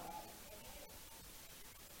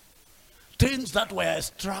 Things that were a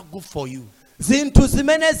struggle for you,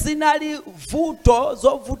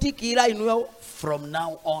 from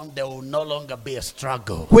now on they will no longer be a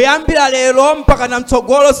struggle.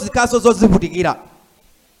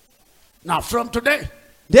 Now from today,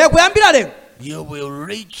 you will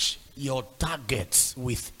reach your targets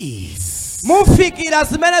with ease.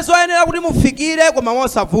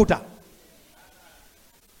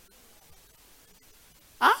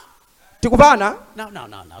 tikupana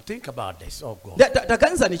Now. Think about this. Oh God.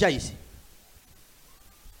 taganizani cha izi.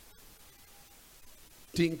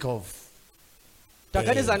 Think of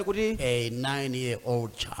taganizani kuti a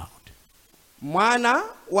 9-year-old child. mwana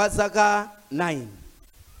wa zaka 9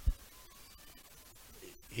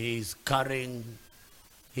 He's carrying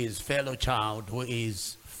his fellow child who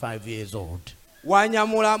is 5 years old.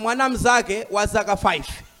 wanyamula mwana mzake wa zaka 5.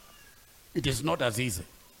 It is not as easy.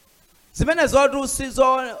 zimene zotu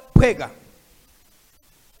sizophweka.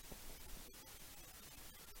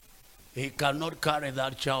 He cannot carry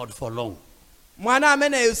that child for long. mwana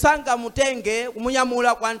ameneyu sangamutenge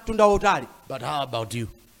kumunyamula kwa mtunda utali. But how about you?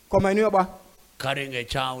 Koma inuyo bwa Carrying a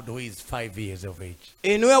child who is 5 years of age.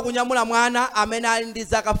 inuyo kunyamula mwana amene ali ndi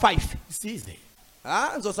zaka 5. It's easy.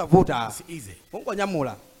 Nzosavuta. It's easy.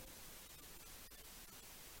 Kungonyamula.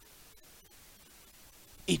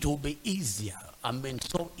 It will be easier.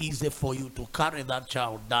 So easy for you to carry that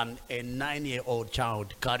child than a 9-year-old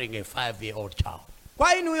child carrying a 5-year-old child.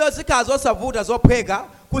 Kwa inuyo zikhala zosavuta zophweka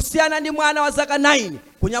kusiyana ndi mwana wa zaka 9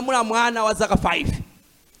 kunyamula mwana wa zaka 5.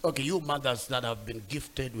 Okay, you mothers that have been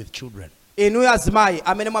gifted with children. Inuyo azimayi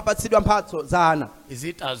amene mwapatsidwa mphatso za ana. Is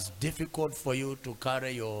it as difficult for you to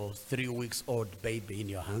carry your 3-week-old baby in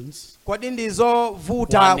your hands? Kodi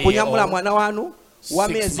ndizovuta 1 year kunyamula old, mwana wanu wa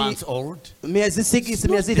 6 months old? miezi 6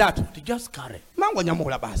 miezi 3? To just carry.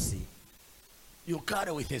 Mangonyamula basi. You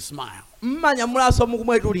carry with a smile. Mmanyamulanso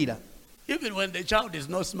mukumwetulira. Even when the child is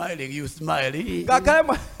not smiling, you smile. Ngakhale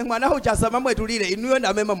mwana uja samamwetulire inuyo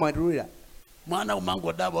ndamema mwetulira. Mwana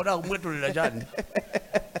umango dabo ora umwetulira chani.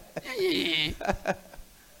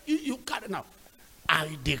 You carry now.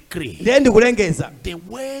 I decree. Ndiye ndikulengeza. The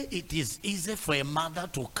way it is easy for a mother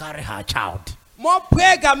to carry her child.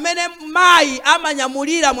 Mophweka mmene mayi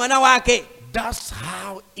amanyamulira mwana wake. That's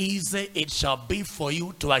how easy it shall be for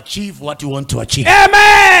you to achieve what you want to achieve.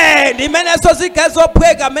 Amen. Ndimenezo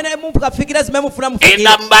zikazophweka mmene mukafikira zimene mufuna In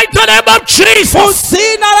mufikira. the mighty name of Jesus.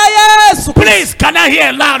 Kusina la Yesu. Please, can I hear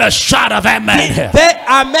a louder shout of amen?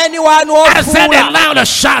 The amen wanu I said a ofula. louder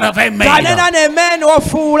shout of amen. Kanena ne amen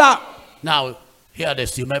ofula. Now, hear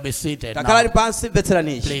this. You may be seated Takala now. pansi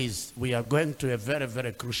vetseranichi. Please, we are going to a very,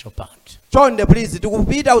 very crucial part. Chonde please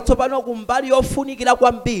tikupita utsopano kumbali yofunikira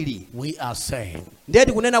kwambiri. We are saying, Ndiye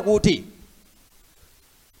tikunena kuti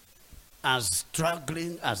as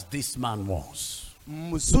struggling as this man was,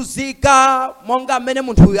 mzuzika monga mmene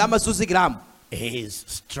munthu uyu amazuzikiramu. his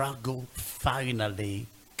struggle finally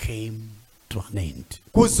came to an end.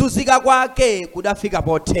 Kuzuzika kwake kudafika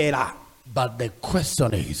pothera. But the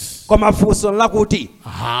question is, Koma funso lakuti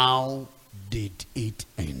how did it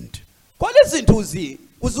end? kodi zinthuzi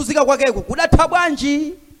kuzuzika kwakeku kudatha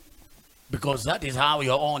bwanji? Because that is how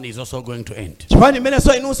your own is also going to end. Chifani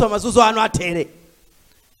mmenenso inunso mazuzo anu athere.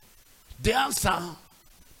 The answer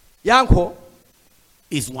Yankho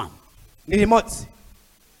is one. ni limodzi.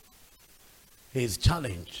 His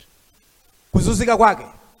challenge Kuzuzika kwake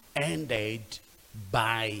ended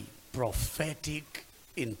by prophetic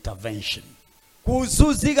intervention.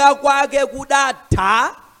 kuzuzika kwake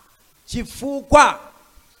kudatha chifukwa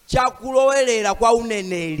cha kulowelera kwa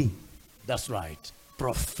uneneri. That's right.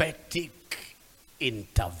 Prophetic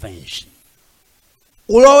intervention.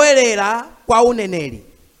 Ulowelera kwa uneneri.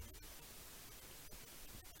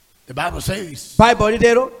 The Bible says Bible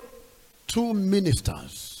litero 2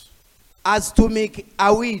 ministers azitumiki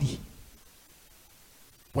awiri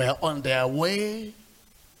were on their way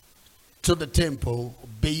to the temple,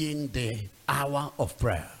 being the hour of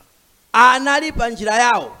prayer. anali pa njira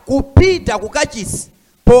yawo kupita ku kachisi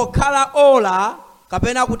pokhala ola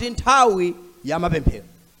kapena kuti nthawi ya mapemphero.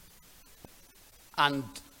 And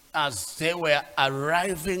as they were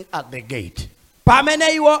arriving at the gate,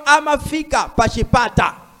 Pamene iwo amafika pa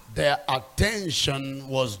chipata, their attention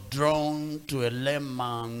was drawn to a lame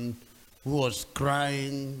man who was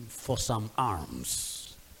crying for some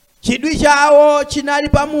alms. chidwi chawo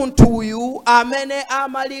chinali pa munthu uyu amene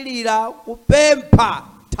amalirira kupempha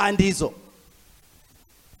thandizo.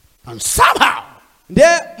 And somehow, Nde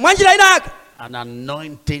mwanjira inake an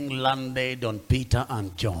anointing landed on Peter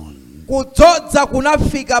and John. kudzodza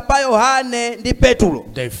kunafika pa Yohane ndi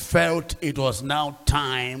Petulo. They felt it was now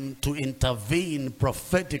time to intervene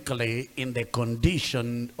prophetically in the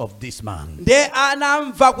condition of this man. Nde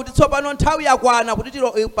anamva kuti tsopano nthawi yakwana kuti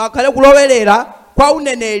pakhale kulowelera kwa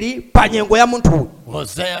uneneri pa nyengo ya munthu.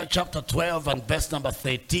 Hosea chapter 12 and verse number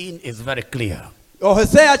 13 is very clear.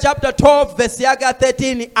 Hosea chapter 12 verse yake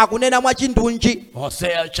 13 akunena mwa chindunji.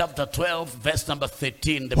 Hosea chapter 12 verse number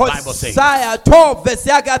 13, the Bible says, Hosea 12 verse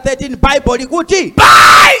yake 13 Bible likuti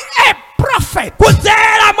by a prophet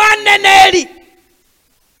kudzera mwa mneneri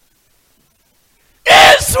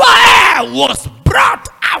Israel Israel was brought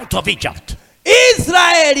out of Egypt.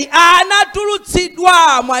 Israeli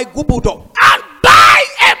anatulutsidwa mwa Igupto. And by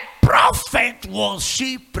a prophet was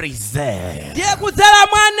she preserved. Ndiye kudzera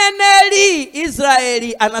mwa mneneri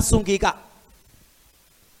Israeli anasungika.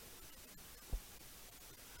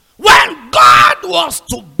 When God was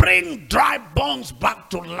to bring dry bones back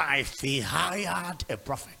to life, he hired a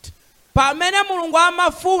prophet Pamene Mulungu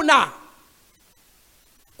amafuna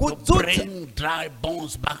to kudzutsa bring dry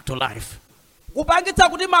bones back to life, kupangitsa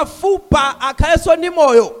kuti mafupa akhalenso ndi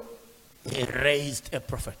moyo, he raised a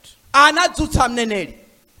prophet. anadzutsa mneneri.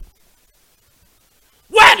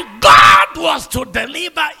 When God was to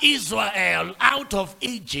deliver Israel out of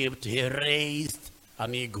Egypt, he raised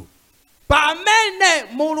an eagle. Pamene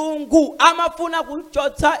Mulungu amafuna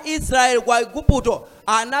kuchotsa Israeli kwa Igupto,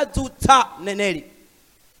 anadzutsa mneneri.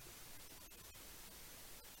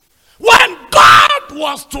 When God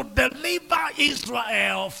was to deliver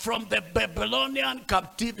Israel from the Babylonian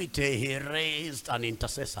captivity, he raised an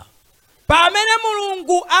intercessor. Pamene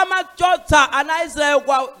Mulungu amachotsa ana Israeli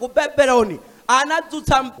ku Babyloni,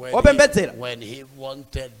 anadzutsa opembedzera. When he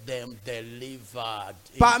wanted them delivered,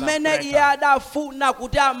 Pamene iye adafuna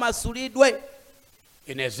kuti amasulidwe.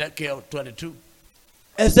 in Ezekiel 22,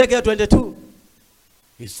 Ezekiel 22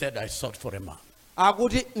 he said, I sought for a man.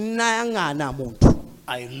 akuti nayang'ana munthu,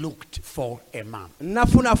 I looked for a man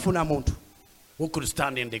nafunafuna munthu who could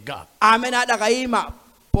stand in the gap. amene adakayima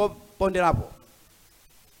ponderapo.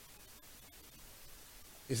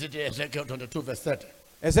 Is it Ezekiel 22 verse 30?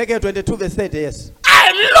 Ezekiel 22 verse 30, yes.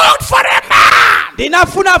 I looked for a man.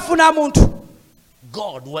 Ndinafunafuna munthu.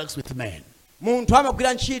 God works with men. Munthu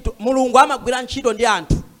amagwira ntchito, Mulungu amagwira ntchito ndi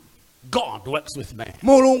anthu. God works with men.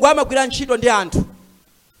 Mulungu amagwira ntchito ndi anthu.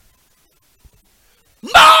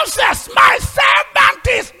 Moses, my servant,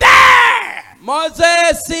 is dead.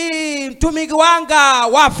 Mozesi mtumiki wanga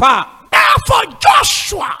wafa. Therefore,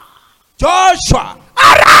 Joshua,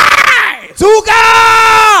 arise.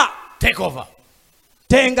 Dzuka! Take over.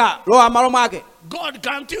 Tenga lowa malo mwake. God,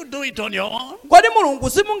 can't you do it on your own? Kodi Mulungu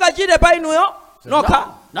simungachite pa inuyo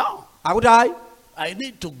nokha? No. Akuti ayi. I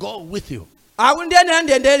need to go with you. Akuti ndiyenera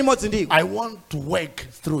ndiyendere limodzi ndiko. I want to work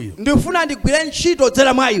through you. Ndifuna ndigwire ntchito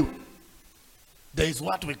dzera mwa iwe. There is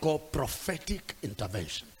what we call prophetic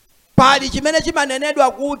intervention. Pali chimene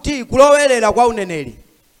chimanenedwa kuti kulowerera kwa uneneri.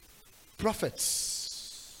 Prophets.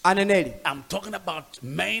 Aneneri. I'm talking about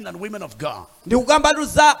men and women of God. Ndikukambatu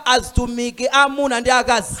za azitumiki amuna ndi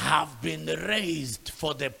akazi. Have been raised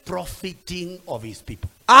for the profiting of his people.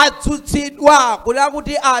 Adzutsidwa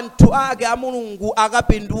kuti anthu ake a Mulungu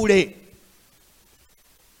akapindule.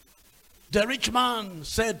 The rich man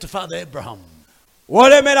said to Father Abraham,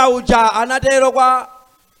 Wolemera uja anatero kwa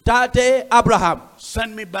tate Abraham,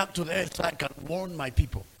 send me back to the earth so I can warn my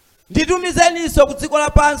people. Nditumizeniso ku dziko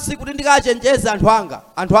lapansi kuti ndikachenjeze anthu anga,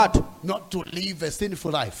 anthu athu, Not to live a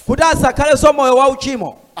sinful life. kuti asakhaleso moyo wa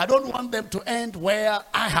uchimo. I don't want them to end where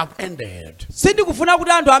I have ended. Sindikufuna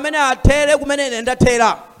kuti anthu amene athere kumene ine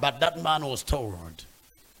ndathera. But that man was told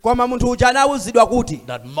Koma munthu uja anawuzidwa kuti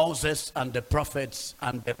that Moses and the prophets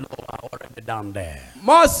and the law are already down there.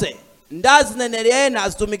 Mose ndi azineneri ena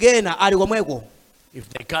azitumiki ena ali komweko. If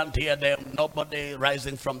they can't hear them, nobody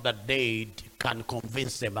rising from the dead can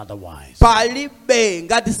convince them otherwise. Palibe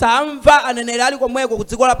ngati samva aneneri ali komweko ku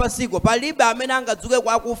dziko lapasiko, palibe amene angadzuke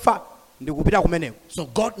kwa akufa ndi kupita kumeneko. So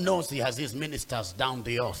God knows he has his ministers down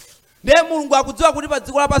the earth. Ndiye Mulungu akudziwa kuti pa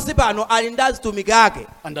dziko lapansi pano ali ndi azitumiki ake.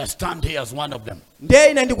 And I stand here as one of them.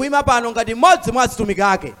 Ndiye ine ndikuyima pano ngati mmodzi mwa azitumiki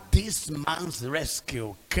ake. This man's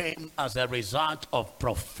rescue came as a result of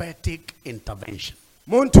prophetic intervention.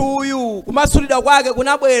 Munthu uyu kumasulidwa kwake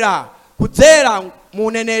kunabwera kudzera mu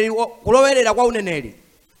uneneri, kulowerera kwa uneneri.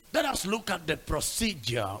 Let us look at the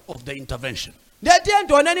procedure of the intervention. Ndiye tiye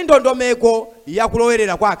ndioneni ndondomeko ya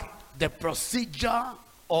kulowerera kwake. The procedure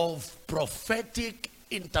of prophetic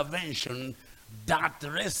intervention that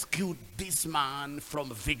rescued this man from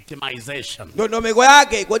victimization. Ndondomeko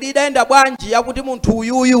yake kodi idayenda bwanji yakuti munthu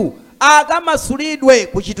uyuyu akamasulidwe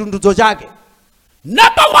ku chitundutso chake.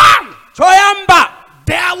 Number one, Choyamba,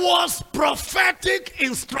 there was prophetic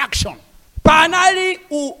instruction. panali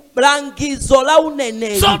ulangizo la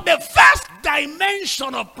uneneri. So the first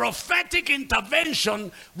dimension of prophetic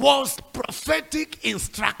intervention was prophetic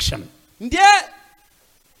instruction. Ndiye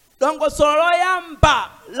dongosolo loyamba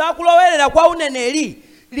la kulowerera kwa uneneri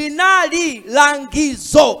linali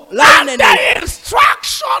langizo la And uneneri. the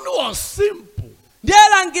instruction was simple Ndiye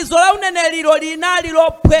langizo la uneneliro linali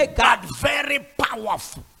lophweka but very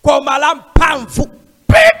powerful. koma la mphamvu.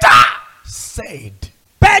 Peter said,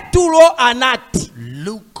 Petulo anati,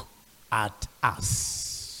 look at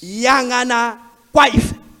us. yang'ana kwa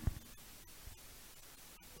ife.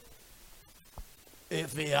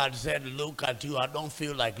 if he had said, look at you, I don't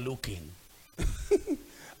feel like looking.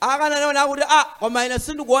 akananena kuti koma ine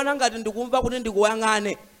sindikuona ngati ndikumva kuti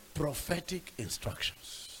ndikuyang'ane. Prophetic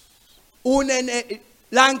instructions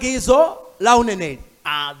Langizo la uneneri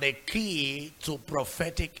are the key to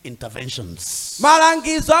prophetic interventions.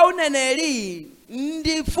 malangizo a uneneri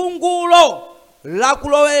ndi fungulo la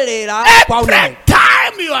kulowelera kwa Every uneneri.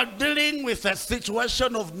 time you are dealing with a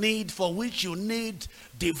situation of need for which you need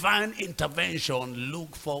divine intervention,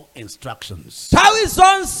 look for instructions. Nthawi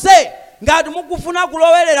zonse ngati mukufuna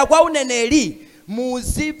kulowelera kwa uneneri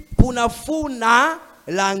muzifunafuna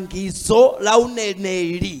langizo la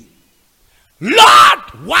uneneri. Lord,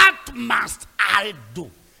 what must I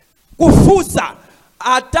do? Kufusa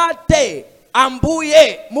Atate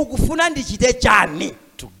Ambuye mukufuna ndichite chani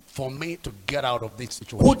For me to get out of this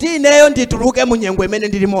situation. kuti ineyo ndituluke mu nyengo imene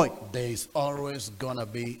ndili moyo. There is always gonna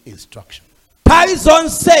be instruction. Nthawi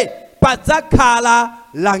zonse padzakhala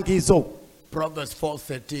langizo. Proverbs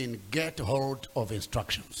 4:13, get hold of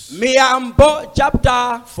instructions. Miyambo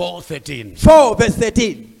chapter 4:13. 4 verse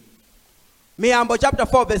 13. Miyambo chapter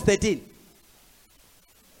 4 verse 13.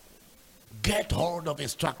 Get hold of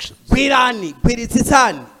instructions.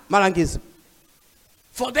 Gwiritsitsani malangizo.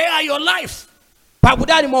 For they are your life.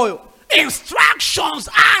 Pakuti ali moyo. Instructions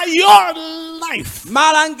are your life.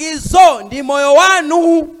 Malangizo ndi moyo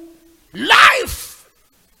wanu. Life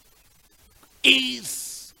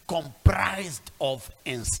is comprised of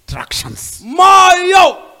instructions.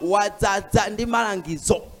 Moyo wadzaza ndi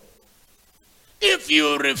malangizo. If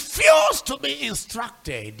you refuse to be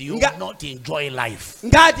instructed, you will not enjoy life.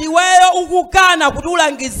 Ngati weyo ukukana kuti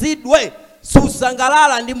ulangizidwe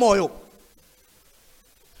susangalala ndi moyo.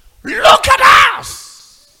 Look at us.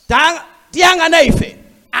 Tiyang'ana ife.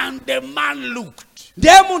 And the man looked.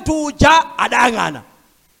 Ndiye munthu uja adayang'ana.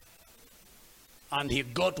 And he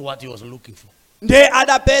got what he was looking for. Ndiye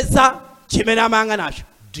adapeza chimene amayang'anacho.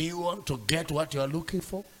 Do you want to get what you are looking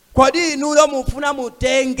for? Kodi inuyo mufuna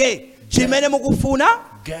mutenge chimene mukufuna?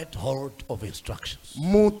 Get hold of instructions.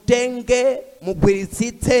 Mutenge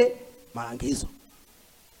mugwiritsitse malangizo.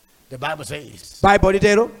 The Bible says, Bible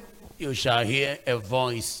litero, you shall hear a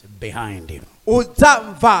voice behind you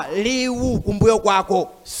udzamva liwu kumbuyo kwako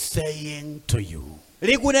saying to you,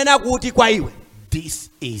 likunena kuti kwa iwe, this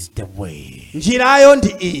is the way. njirayo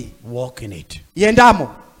ndi iyi, Walk in it.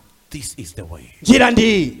 yendamo. This is the way. Njira ndi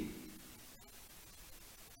iyi.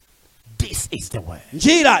 This is the way.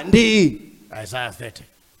 Njira ndi iyi. Isaiah 30,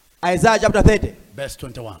 Isaiah chapter 30 verse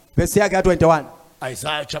 21. verse yake ya 21.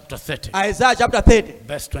 Isaiah chapter 30, Isaiah chapter 30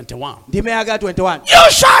 verse 21. ndime yake ya 21.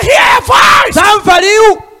 You shall hear a voice. Zamva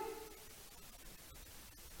liwu.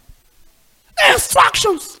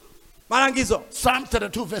 Instructions. Malangizo. Psalm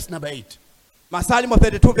 32, verse number 8. Masalimo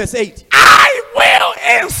 32 verse 8. I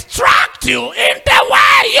will instruct you in the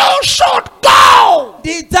way you should go.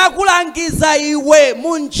 Ndidzakulangiza iwe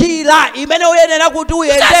mu njira imene uyenera kuti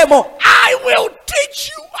uyendemo. I will teach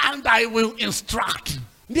you and I will instruct.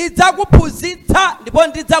 Ndidzakuphunzitsa ndipo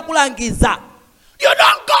ndidzakulangiza. You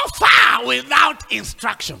don't go far without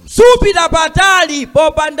instructions. Supita patali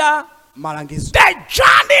popanda malangizo. The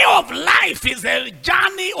journey of life is a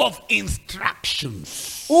journey of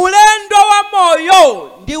instructions. Ulendo wa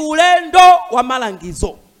moyo ndi ulendo wa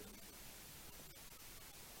malangizo.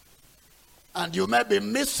 And you may be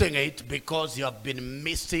missing it because you have been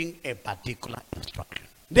missing a particular instruction.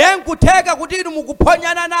 Ndiye nkutheka kuti inu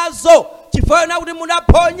mukuphonyana nazo chifukwa kuti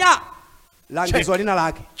munaphonya langizo lina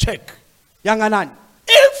lake. Check. Yang'anani.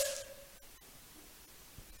 If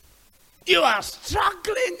you are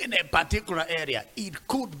struggling in a particular area, it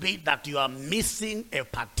could be that you are missing a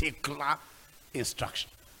particular instruction.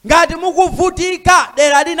 Ngati mukuvutika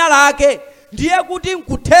dera lina lake ndiye kuti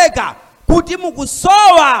nkutheka kuti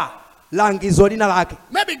mukusowa langizo lina lake.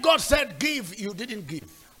 Maybe God said give, you didn't give.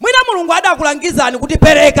 Mwina Mulungu adakulangizani kuti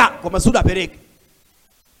pereka koma sudapereke.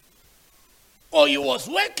 Or he was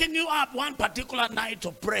waking you up one particular night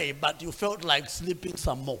to pray, but you felt like sleeping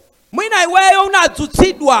some more. Mwina iweyo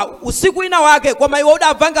unadzutsidwa usiku ina wake koma iwe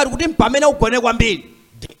udamva ngati kuti mpamene ugone kwambiri.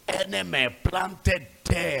 The enemy planted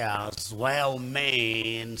tares while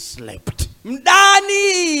men slept.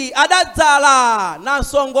 Mdani adadzala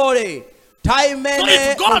nasongole So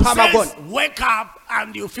taimene if God mphamagona. says wake up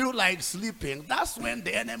and you feel like sleeping, that's when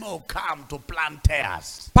the enemy will come to plant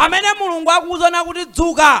tares. Pamene Mulungu akuwuzana kuti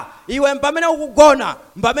dzuka iwe mpamene ukugona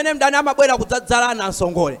mpamene mdani amabwera kudzadzala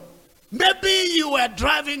nasongole. Maybe you were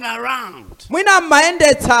driving around Mwina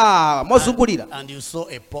mmayendetsa mozungulira and you saw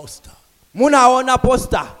a poster. munaona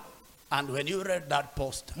poster And when you read that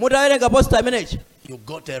poster, mutawerenga poster imenechi you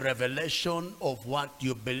got a revelation of what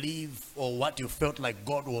you believe or what you felt like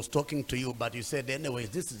God was talking to you, but you said, anyways,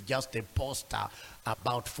 this is just a poster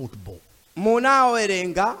about football.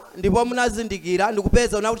 Munawerenga ndipo munazindikira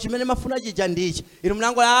ndikupeza una kuti chimene mafuna chija ndichi inu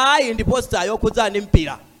munangola ayi ndi poster yokhudza ndi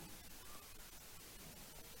mpira.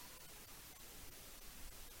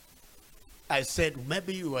 I said,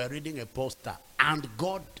 maybe you were reading a poster and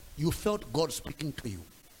you felt God speaking to you.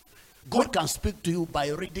 God can speak to you by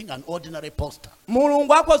reading an ordinary poster.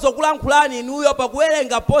 Mulungu akhoza kulankhulani inuyo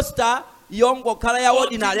pakuwerenga poster yongokhala ya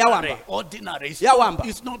ordinary yawamba. Ordinary. Yawamba.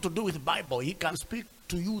 It's not to do with Bible. He can speak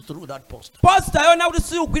to you through that poster. Poster yona kuti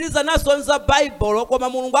siyugwiriza naso nza Bible koma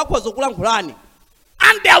Mulungu akhoza kulankhulani.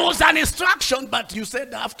 And there was an instruction, but you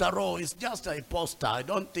said after all, it's just a poster. I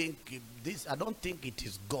don't think it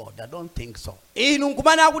is God. I don't think so. Inu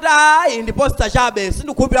nkumana kuti ayi ndi poster chabe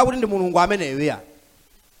sindikukhulupirira kuti ndi Mulungu ameneyo ya.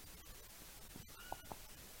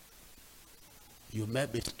 You may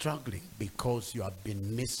be struggling because you have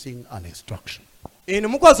been missing an instruction. Inu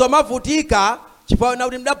mukhoza mavutika chifukwa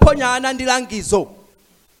kuti mdaphonyana ndi langizo.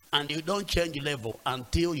 And you don't change level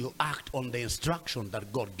until you act on the instruction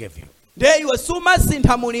that God gave you. Nde iwe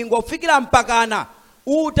sumasintha mulingo kufikira mpakana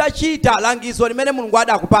utachita langizo limene Mulungu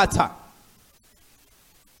adakupatsa.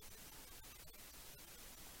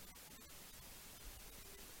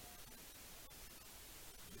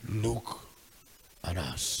 Look at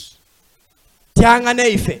us.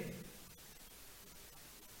 Tiyang'ane ife.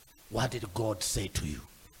 What did God say to you?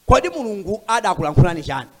 Kodi Mulungu adakulankhulani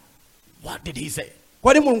chani? What did he say?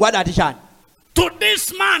 Kodi Mulungu adati chani? To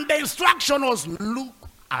this man, the instruction was, look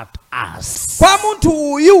at us. Kwa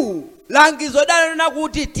munthu uyu langizo danena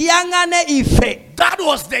kuti tiyang'ane ife. That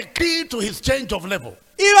was the key to his change of level.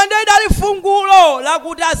 Ilo ndio idali fungulo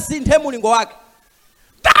lakuti asinthe mulingo wake.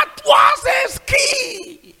 That was his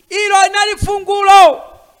key. Ilo inali fungulo.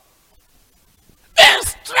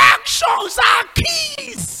 Instructions are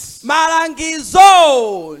keys.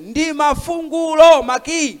 Malangizo ndi mafungulo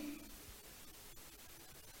maki.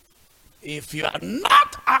 If you are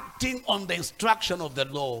not acting on the instruction of the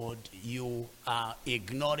Lord, you are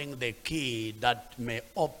ignoring the key that may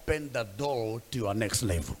open the door to your next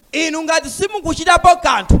level. Inu ngati simukuchitapo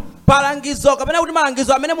kanthu palangizo kapena kuti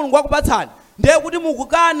malangizo amene Mulungu akupatsani ndiye kuti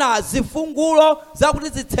mukukana zifungulo zakuti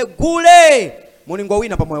zitsegule mulingo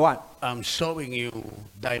wina pa moyo wanu. I'm showing you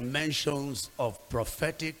dimensions of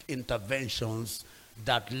prophetic interventions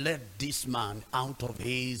that led this man out of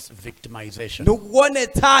his victimization.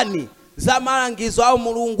 Ndikuonetsani za malangizo a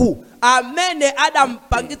Mulungu amene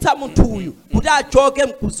adampangitsa munthu uyu kuti achoke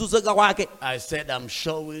mkuzunzika kwake. I said I'm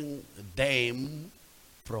showing them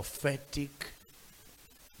prophetic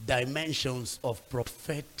dimensions of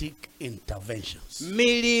prophetic interventions.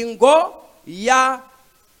 Milingo ya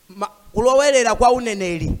kulowerera kwa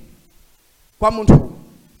uneneri kwa munthu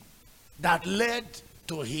that led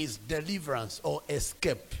to his deliverance or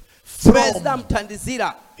escape from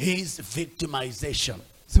his victimization.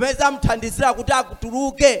 Simeza mthandizira kuti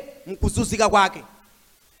akutuluke mkuzunzika kwake.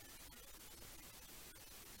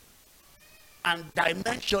 And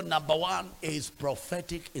dimension number one is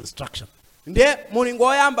prophetic instruction. Ndiye mulingo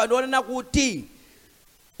oyamba ndionena kuti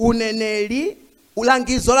uneneri,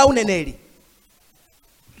 ulangizo la uneneri.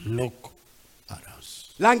 Look at us.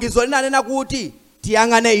 Langizo linanena kuti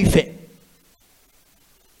tiyang'ane ife.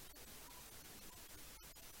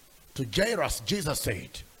 To Jairus, Jesus said,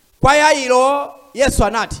 kwa Yairo Yesu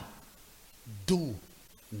anati, do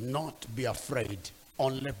not be afraid,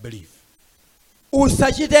 only believe.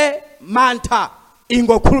 Usachite mantha,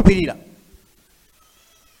 ingokhulupirira.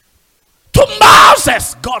 To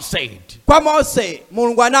Moses, God said, kwa Mose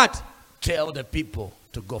Mulungu anati, tell the people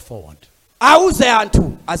to go forward. Auze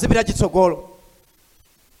anthu azipita chitsogolo.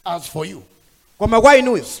 As for you, koma kwa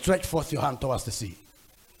inuyo, stretch forth your hand towards the sea.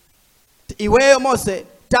 Iweyo Mose,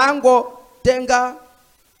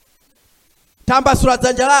 tambasula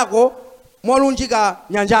dzanja lako molunjika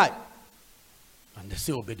nyanjayo. And the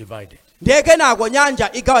sea will be divided. Ndiye kenako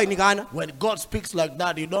nyanja igawanikana. When God speaks like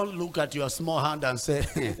that, you don't look at your small hand and say,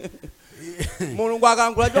 Mulungu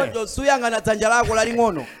akalankhula choncho suyang'ana dzanja lako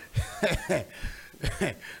laling'ono.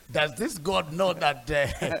 Does this God know that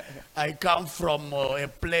I come from a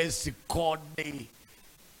place called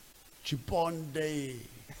Chiponde?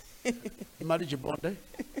 Imali Chiponde?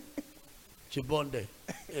 Chiponde.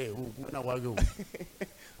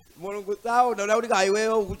 Mulungu sawo ndaona kuti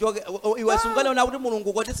kaiweyo ukuchoke iwe sungane una kuti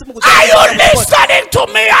Mulungu kuti simukuchoka. Are you listening to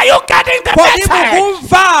me? Are you getting the message?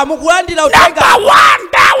 Mukumva mukulandira uthenga. Number one,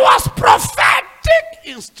 there was prophetic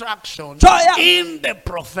instruction in the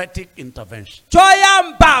prophetic intervention.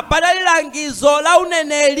 Choyamba panali langizo la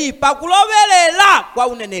uneneri pakuloverera kwa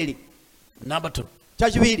uneneri. Number 2.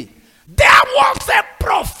 chachiwiri There was a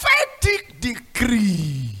prophetic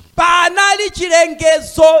decree. panali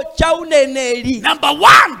chilengezo cha uneneri. Number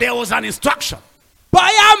 1, there was an instruction.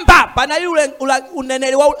 Payamba panali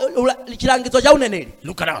uneneri wa chilangizo cha uneneri.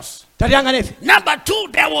 Look at us. Tatiyang'anefe. Number 2,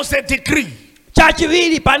 there was a decree.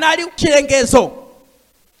 Chachiwiri panali chilengezo.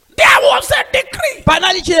 There was a decree.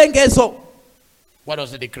 Panali chilengezo. What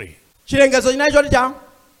was the decree? Chilengezo chinali choti cha?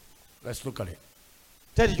 Let's look at it.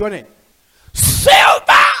 Teti chione.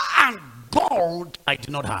 Silver and gold I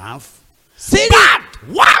do not have, Sili. but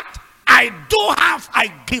what I do have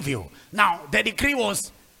I give you. Now the decree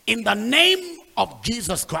was, in the name of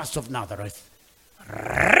Jesus Christ of Nazareth,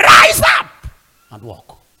 rise up and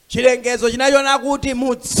walk. Chilengezo chinaliona kuti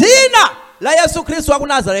mu dzina la Yesu Kristu wa ku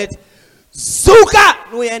Nazareti zuka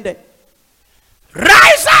nuyende.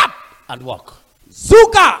 Rise up and walk.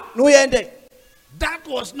 Zuka nuyende. That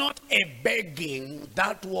was not a begging,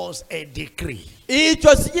 that was a decree.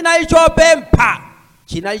 Icho sichinali chopempha,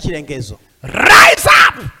 chinali chilengezo. Rise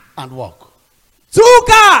up and walk.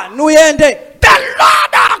 Zuka nuyende. The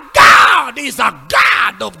Lord our God is a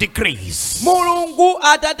God of decrees. Mulungu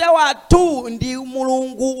atate watu ndi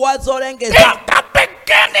mulungu wa In zolengeza. the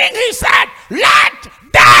beginning he said, let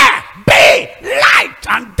there be light,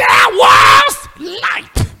 and there was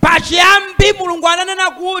light. Pachiyambi mulungu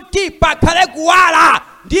ananena kuti pakhale kuwala,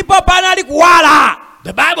 ndipo panali kuwala.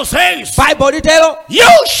 The Bible says, Bible litelo you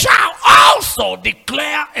shall also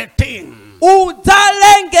declare a thing,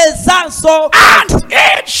 udzalengezanso and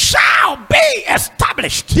it shall be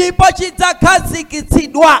established. ndipo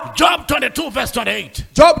chidzakhazikitsidwa. Job 22 verse 28.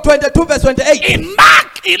 Job 22 verse 28. In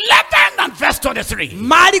Mark 11 and verse 23.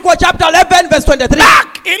 Marko chapter 11 verse 23.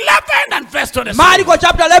 Mark 11 and verse 23. Marko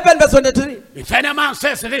chapter 11 verse 23. If any man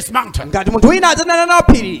says to this mountain, Ngati munthu wina adzanena nawo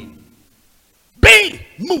phiri, be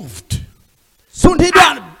moved sunthidwa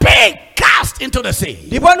and be cast into the sea,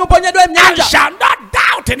 ndipo uponyedwe and m'nyanja, shall not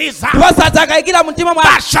doubt in his heart, ndipo sadzakayikira mtima but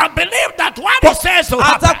mwake, shall believe that what he says will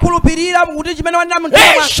happen, adzakhulupirira kuti chimene wanena mtima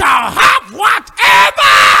he mwake, shall have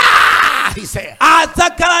whatever he said.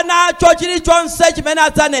 adzakhala nacho chilichonse chimene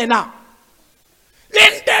adzanena.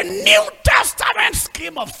 In the New Testament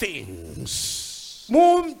scheme of things,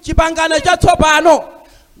 Mu chipangano chatsopano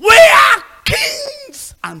we are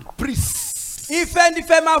kings and priests. ife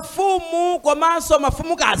ndife mafumu komanso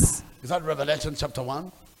mafumukazi. Is that Revelation chapter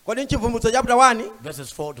 1, Kodi mchivumbulutso chapter 1 verses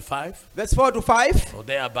 4 to 5, verse 4 to 5 or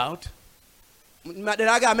thereabout?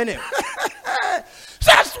 madera ake amenewo.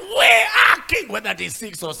 Says we are king, whether it is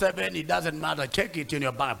 6 or 7, it doesn't matter. Check it in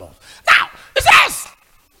your Bible. Now, it says,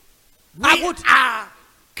 we are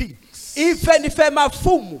kings. Ife ndife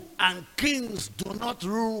mafumu. And kings do not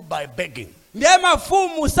rule by begging. Ndiye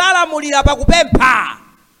mafumu salamulira pakupempha.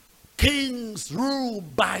 Kings rule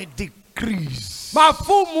by decrees.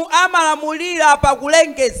 Mafumu amalamulira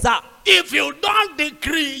pakulengeza. If you don't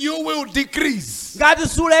decree, you will decrease. Ngati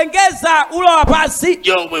sulengeza ulowa pansi,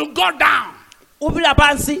 You will go down. upita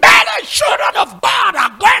pansi. And the children of God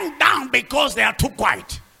are going down because they are too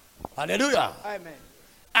quiet. Hallelujah. Amen.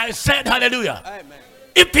 I said hallelujah. Amen.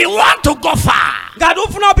 If you want to go far, Ngati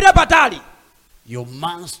ufuna upita patali, you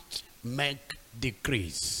must make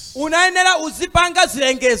decrees. unayenera uzipanga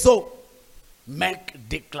zilengezo. Make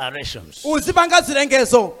declarations. Uzipanga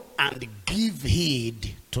zilengezo. And give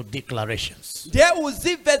heed to declarations. Ndiye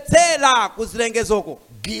uzimvetsera ku zilengezoko.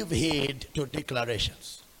 Give heed to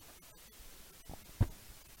declarations.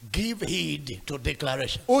 Give heed to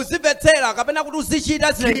declarations. Uzimvetsera kapena kuti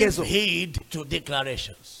uzichita Give zilengezo. heed to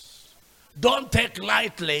declarations. Don't take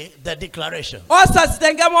lightly the declaration.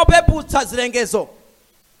 Osazitenge mopeputsa zilengezo.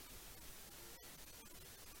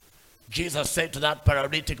 Jesus said to that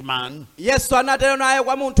paralytic man, Yesu anatero naye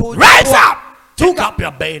kwa munthu uja, rise up, take Tuka. up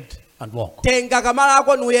your bed and walk. tenga kamala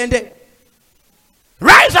ako nuyende.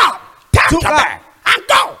 Rise up, take Tuka. your bed and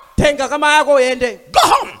go. Tenga kamala ako uyende. Go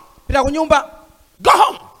home. Pita ku nyumba. Go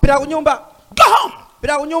home. Pita ku nyumba. Go home.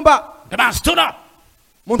 Pita ku nyumba. The man stood up.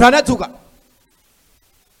 Munthu anadzuka.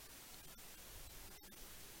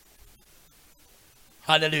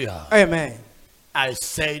 Hallelujah. Amen. I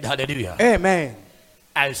said hallelujah. Amen.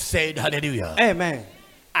 I said hallelujah. Amen.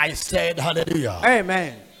 I said hallelujah.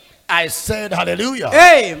 Amen. I said hallelujah.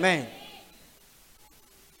 Amen.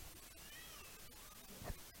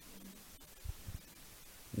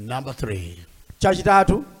 Number 3,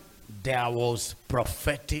 Chachitatu, there was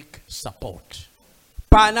prophetic support.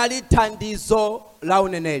 panali thandizo la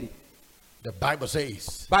uneneri. The Bible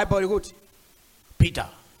says Bible likuti Peter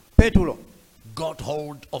Petulo got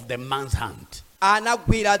hold of the man's hand,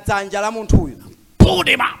 anagwira dzanja la munthuyu pulled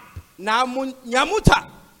him up, namunyamutsa.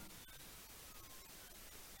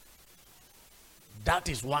 That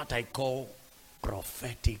is what I call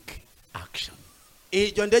prophetic action.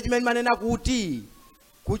 Icho ndiye chimene manena kuti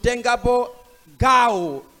kutengapo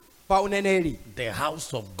gawo pa uneneri. The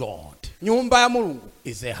house of God Nyumba ya Mulungu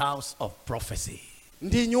is a house of prophecy.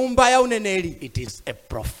 ndi nyumba ya uneneri. It is a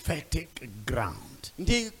prophetic ground.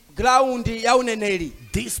 Ndi ground ya uneneri.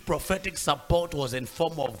 This prophetic support was in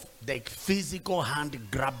form of the physical hand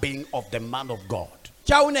grabbing of the man of God.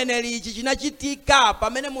 Cha uneneri ichi chinachitika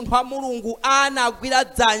pamene munthu wa Mulungu anagwira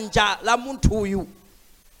dzanja la munthuyu.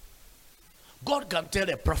 God can tell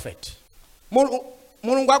a prophet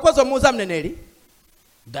Mulungu akhoza kumuwuza mneneri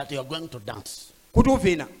that you are going to dance. kuti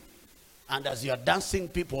uvina. And as you are dancing,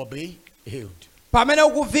 people will be healed. Pamene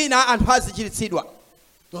ukuvina anthu azichiritsidwa.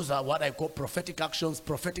 Those are what I call prophetic actions,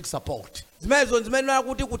 prophetic support. Zimenezo zimene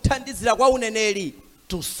kuti kuthandizira kwa uneneri.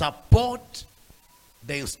 To support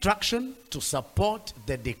the instruction, to support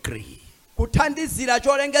the decree. Kuthandizira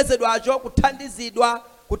cholengezedwacho,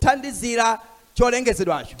 kuthandizira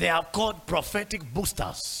cholengezedwacho. They are called prophetic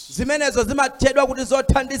boosters. Zimenezo zimatchedwa kuti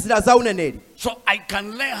zothandizira za uneneri. So I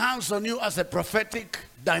can lay hands on you as a prophetic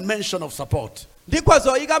dimension of support.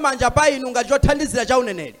 Ndikhoza kuyika manja pa inu ngati chothandizira cha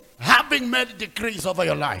uneneri. Having made decrees over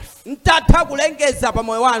your life, Ntatha kulengeza pa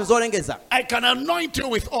moyo wanu zolengeza. I can anoint you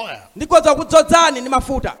with oil Ndikhoza kudzozani ndi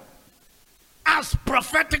mafuta as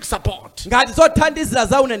prophetic support ngati zothandizira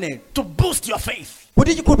za uneneri to boost your faith.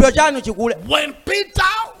 kuti chikhulupiriro chanu chikule. When Peter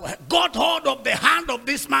got hold of the hand of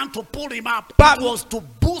this man to pull him up, But- it was to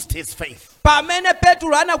boost his faith. Pamene Petro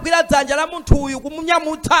anagwira dzanja la munthu uyu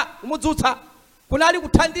kumudzutsa kunali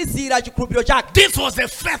kuthandizira chikhulupiriro chake. This was a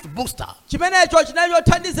faith booster. Chimenecho chinali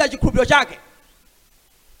chothandizira chikhulupiriro chake.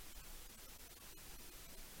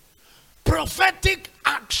 Prophetic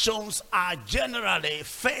actions are generally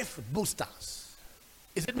faith boosters.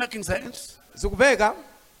 Is it making sense? Zikupeka?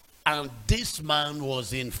 And this man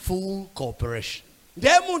was in full cooperation.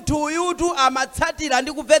 Ndiye munthu uyutu amatsatira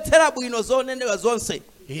ndi kumvetsera bwino zonenedwa zonse.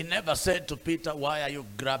 He never said to Peter, "Why are you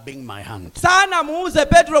grabbing my hand?" Sanamuwuze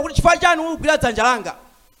Petro kuti chifukwa chani ukugwira dzanja langa.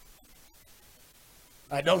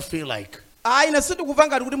 I don't feel like. Ayi ine sindikuva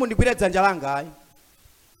ngati kuti mundigwire dzanja langa ayi.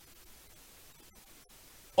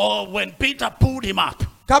 Or when Peter pulled him up,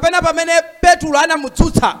 Kapena pamene Petro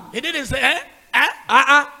anamudzutsa. he didn't say, "Eh?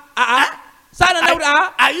 Sana na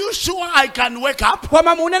kuti Are you sure I can wake up?"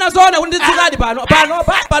 koma munena zona kuti ndidzukadi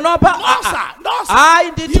panopa. No, sir. No, sir. Ayi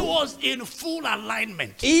He ndithu. was in full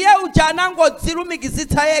alignment. Iye uja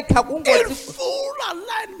anangodzilumikizitsa yekha In full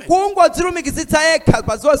alignment. kungodzilumikizitsa yekha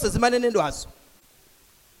pa zonse zimanenedwazo.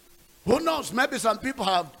 Who knows? Maybe some people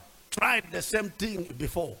have tried the same thing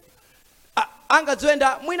before.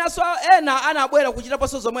 Angadziwenda mwinaso ena anabwera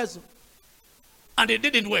kuchitaponso zomwezo. And it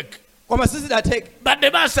didn't work. Koma sizidatheke. But the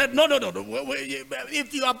man said, no.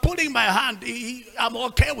 If you are pulling my hand, I'm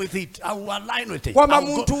okay with it. I will align with it. Koma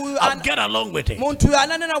I'll get along with it. Munthu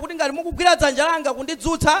ananena kuti ngati mukugwira dzanja langa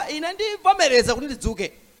kundidzutsa ine ndivomereza kuti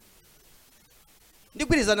ndidzuke.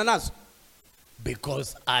 Ndigwirizana nazo.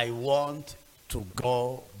 Because I want to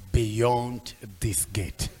go beyond this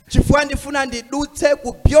gate. Chifukwa ndifuna ndidutse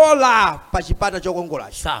kupyola pa chipata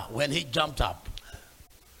chokongolachi. Sir, when he jumped up,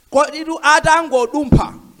 Koditu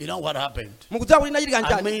atangodumpha. you know what happened? Mukudziwa kuti inachitika I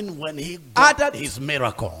njani? mean, when he got his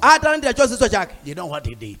miracle, Atalandira chozizwa chake. you know what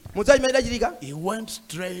he did? Mukudziwa chimene chidachitika? He went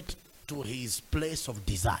straight to his place of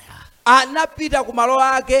desire. Anapita ku malo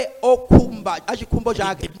ake okhumba achikhumbo He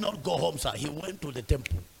chake. did not go home, sir. He went to the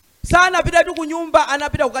temple. Sanapita tu ku nyumba,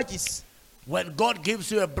 anapita ku kachisi. When God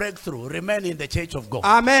gives you a breakthrough, remain in the church of God.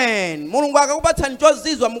 Amen. Mulungu akakupatsani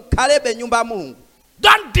chozizwa mukhalebe nyumba ya Mulungu.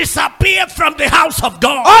 Don't disappear from the house of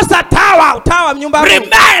God. Utawa mnyumba ya Mulungu.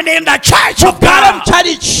 Remain in the church of Khala God.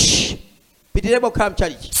 mchalichi. Pitirebo khala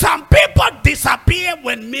mchalichi. Some people disappear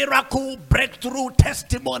when miracle, breakthrough,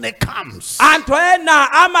 testimony comes. Anthu ena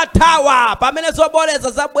amatawa pamene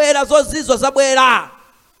zoboleza zabwera zozizwa zabwera.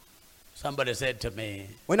 Somebody said to me,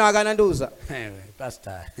 Wina wakanandiuza. "Hey,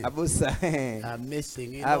 Pastor, Abusa. I'm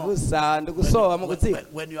missing you know, Abusa ndikusowa mukudziwa.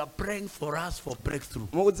 when you are praying for us for breakthrough,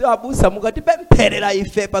 Mukudziwa abusa mukatipempherera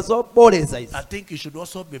ife pa zoboleza izi. I think you should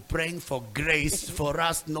also be praying for grace for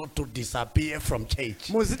us not to disappear from church."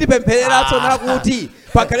 Muzitipempherera tsona kuti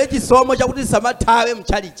pakhale chisomo chakuti samathawe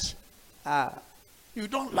mchalichi. You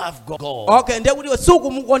don't love God. Okay, ndiye kuti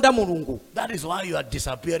sukumukonda Mulungu. That is why you are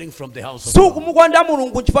disappearing from the house of God. Sukumukonda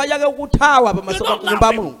Mulungu chifukwa chake kuthawa You pamaso don't pa love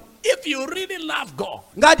nyumba him. Mulungu. If you really love God,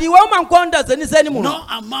 Ngati iwe umakonda zenizeni Mulungu, no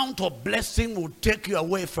amount of blessing will take you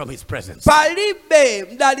away from his presence. palibe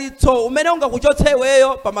mdalitso umene ungakuchotse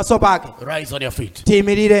iweyo pamaso pake. Rise on your feet.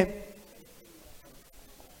 Tiyimirire.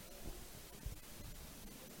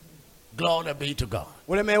 Glory be to God.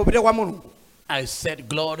 Ulemerero upite kwa Mulungu. I said,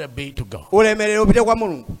 glory be to God. ulemerero upite kwa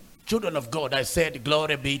mulungu. Children of God, I said,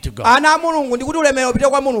 glory be to God. Ana a mulungu ndikuti ulemerero upite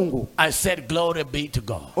kwa mulungu. I said, glory be to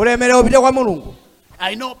God. Ulemerero upite kwa mulungu.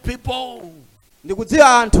 I know people,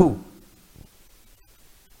 Ndikudziwa anthu.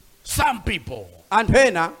 some people Anthu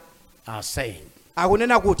ena are saying,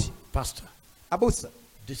 akunena kuti, Pastor, abusa,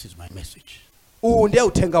 this is my message. uwu ndiye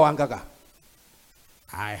uthenga wanga ka.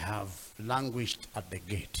 I have languished at the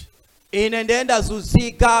gate. Ine ndenda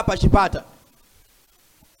zuzika pa chipata.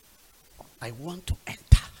 I want to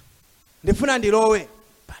enter, Ndifuna ndilowe.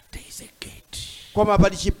 but there is a gate. Koma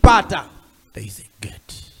pali chipata. There is a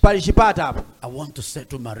gate. Pali chipata apo. I want to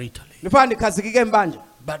settle maritally, Ndifuna ndikhazikike mbanja.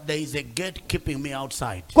 but there is a gate keeping me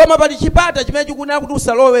outside. Koma pali chipata chimene chikunena kuti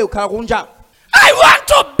usalowe ukhala kunja. I want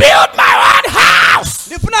to build my own house,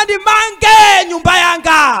 Ndifuna ndimange nyumba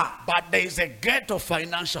yanga. but there is a gate of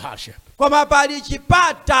financial hardship Koma pali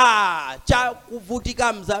chipata cha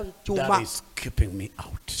kuvutika mza that chuma. is keeping me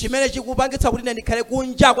out. Chimene chikupangitsa kuti ine ndikhale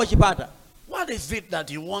kunja kwa chipata. What is it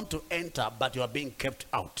that you want to enter, but you are being kept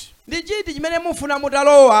out? Ndi chiti chimene mufuna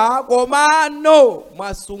mutalowa komano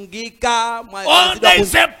mwasungika Or there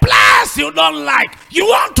is a place you don't like. You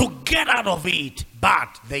want to get out of it, but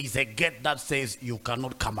there is a gate that says you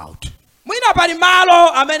cannot come out. Mwina pali malo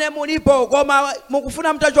amene mulipo koma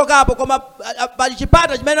mukufuna mutachokapo koma pali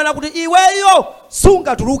chipata chimene na kuti iweyo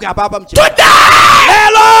sunga tuluke apapa mchipata. Today!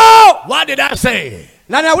 Lelo! What did I say?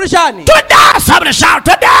 Nani akuti chani? Today! Somebody shout,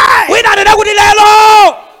 today! Wina nena kuti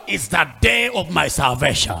lelo! It's the day of my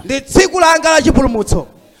salvation. Ndi tsiku langa la chipulumutso.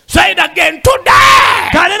 Say it again. Today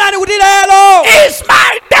Kanenani kuti lelo! is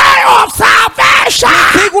my day of salvation.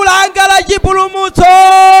 Tsiku langa la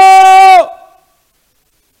chipulumutso.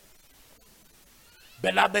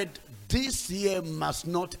 Beloved, this year must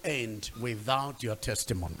not end without your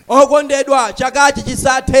testimony. Okondedwa chakachi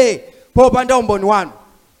chisathe popanda umboni wanu.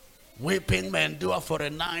 Weeping may endure for a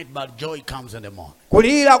night, but joy comes in the morning.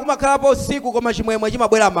 Kulira kumakhalapo usiku koma chimwemwe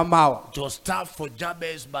chimabwera mamawa. It was tough for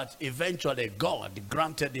Jabez, but eventually God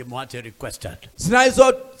granted him what he requested.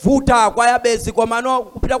 Zinalizovuta kwa Yabezi komano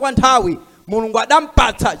kupita kwa nthawi Mulungu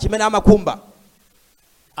adampatsa chimene amakhumba.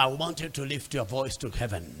 I want you to lift your voice to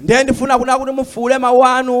heaven. Ndiye ndifuna kuti mufuule mawu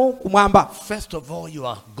anu kumwamba. First of all, you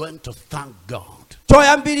are going to thank God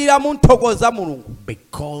Choyambirira munthokoza Mulungu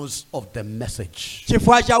because of the message.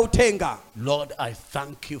 chifukwa cha uthenga. Lord, I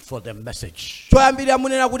thank you for the message. Choyambirira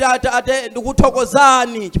munena kuti ate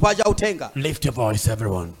ndikuthokozani chifukwa cha uthenga. Lift your voice,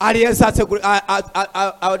 everyone. Aliyense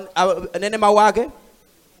nene mawu ake.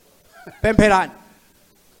 Pempherani.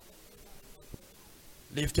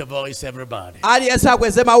 Lift your voice, everybody. Aliyense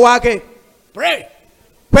akweze mawu ake. Pray.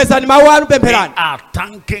 Kwezani mawu anu We pempherani. are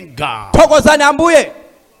thanking God. Thokozani Ambuye.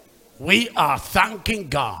 We are thanking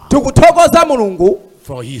God Tikuthokoza Mulungu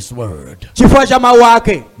for his word. chifukwa cha mawu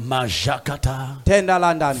ake. Majakata. Tenda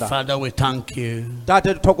landanda. Father, we thank you.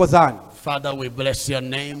 Tate tuthokozani. Father, we bless your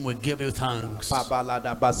name. We give you thanks.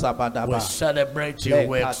 Babalada basabadaba. We celebrate you.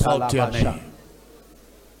 We exalt your name.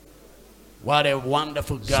 What a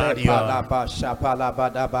wonderful God you are.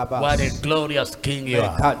 What a glorious King you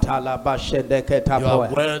are. You are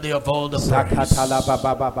worthy of all the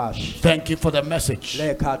praise. Thank you for the message.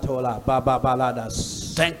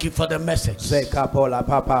 Thank you for the message.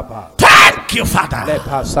 Thank you, Father.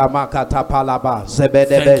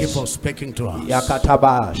 Thank you for speaking to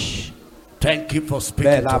us. Thank you for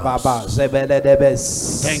speaking to us.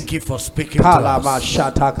 Thank you for speaking to us.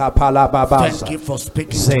 Thank you for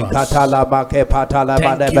speaking to us.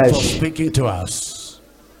 Thank you for speaking to us.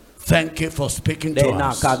 Thank you for speaking to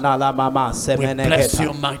us. We bless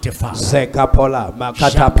you, mighty Father.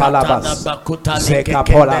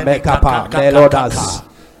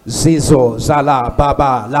 Zizo zala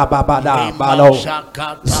baba la baba da balo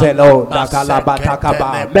zelo dakalaba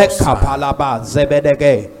takaba mekapalaba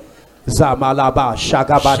zebedege zamalaba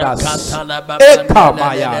shagabadas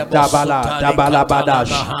ekamaya dabala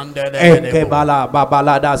badash ekebala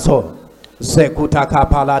babaladaso zekutaka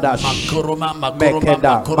paladash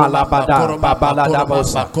mekeda malabada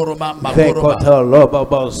babaladabosa vekoto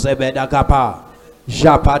lobobo zebedagapa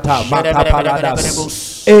japata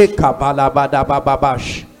makapaladas ekabalabada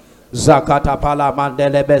bababash zakata pala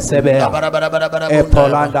mandele besebe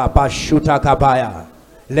epolanda bashuta kabaya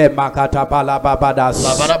le makata pala babadas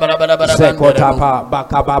zekota pa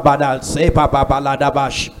bakababadas sepa babalada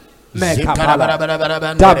bash mekapala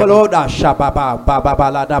dabloda shababa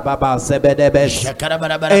babalada baba zebedebesh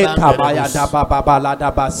ekabaya babalada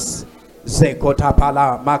bas zekota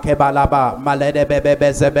pala makebalaba malede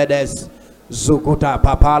bebe zebedes Zukuta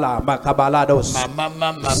papala makabalados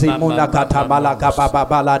Simuna katamala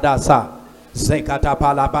kababaladasa Zekata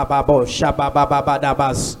pala bababo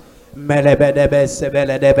shabababadabas Melebedebe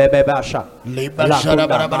sebelebebe basha.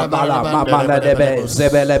 Mamalebe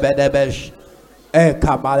zebelebedebesh.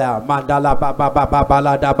 Kamala mandala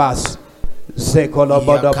baba dabas. Zekolo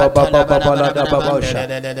bodo bobo dabosha.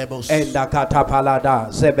 Enda katapalada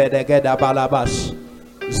zebedegeda balabas.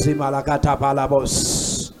 Zimalakata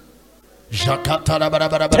balabos.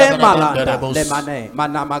 Temalanda lemane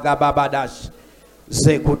manamagababadash.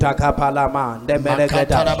 Zekutaka palama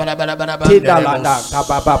demelegeda Tidalanda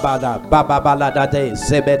bababala de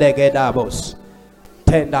zebedegedabos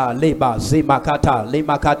Tenda liba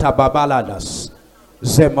limakata babaladas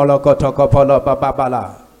Zemolokotokopolo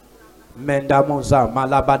bababala Mendamuza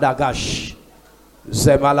malabadagash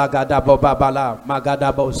Zemalagada babala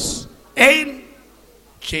magadabos. In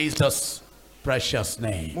Jesus' precious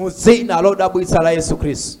name. Muzina loda buisala Yesu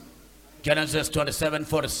Christ. Genesis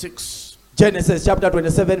 27:46. Genesis chapter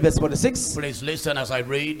 27 verse 46. Please listen as I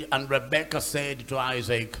read. And Rebekah said to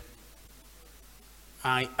Isaac,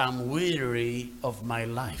 I am weary of my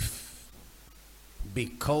life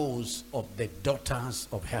because of the daughters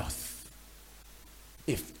of Heth.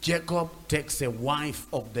 If Jacob takes a wife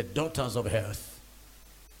of the daughters of Heth,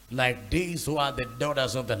 like these who are the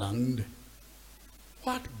daughters of the land,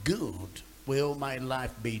 what good will my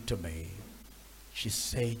life be to me? She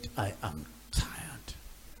said, I am tired.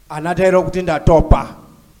 Anatero kutinda topa.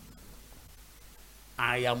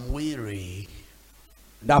 I am weary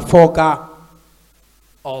Ndafoka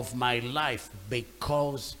of my life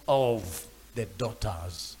because of the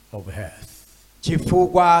daughters of Heth.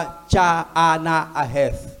 chifukwa cha ana a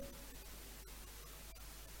Heth.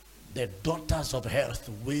 The daughters of Heth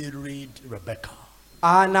wearied Rebekah.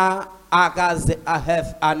 Ana akazi a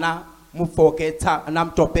Heth ana mufoketa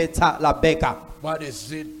namtopeta Rebekah. What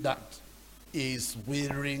is it that is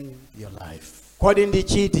wearying your life? Kodi ndi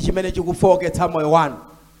chiti chimene chikufoketsa moyo wanu?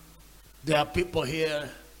 There are people here,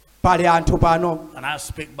 Pali anthu pano and I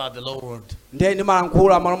speak about the Lord, ndi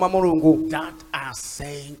malankhula maloma Mulungu that are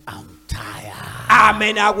saying, I'm tired.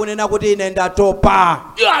 amene akunena kuti ine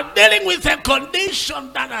ndatopa. You are dealing with a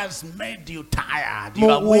condition that has made you tired. You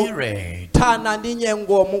are weary. Tana ndi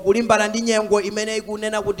nyengo mukulimbana ndi nyengo imene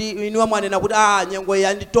ikunena kuti inuwa mwanena kuti nyengo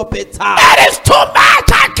yanditopetsa. There is too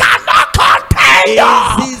much, I cannot contain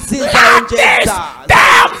you. Let this,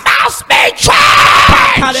 there must be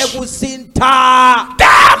Pakale change. kusintha.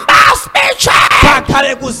 There must be change.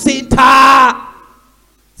 Pakale kusintha.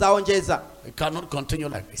 Zaonjeza. We cannot continue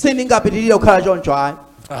like this. Sindingapitirire kukhala choncho ayi.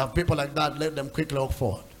 If I have people like that, let them quickly walk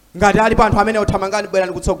forward. Ngati alipo anthu amene uthamangani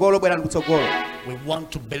bwerani kutsogolo bwerani kutsogolo. We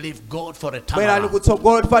want to believe God for a Bwerani turnaround.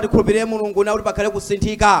 kutsogolo tifati tikhulupirire Mulungu na kuti pakhale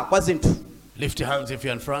kusinthika kwa zinthu. Lift your hands if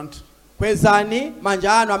you're in front. Kwezani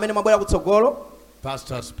manja anu amene mwabwera kutsogolo.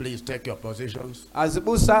 Pastors, please take your positions.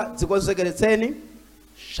 Azibusa dzikonzekeretseni.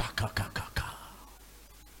 Shakakakaka.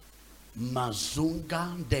 Mazunga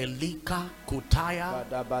delika kutaya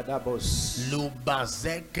Badabadabos.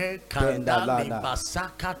 lubazeke Tendalada. kanda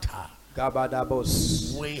libasakata.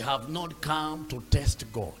 Gabadabos. We have not come to test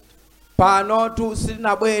God. Pano tu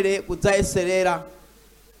sitinabwere kudzayeserera.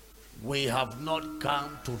 We have not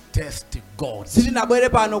come to test God. Sitinabwere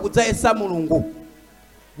pano kudzayesa Mulungu.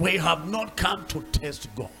 We have not come to test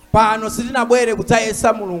God. Pano sitinabwere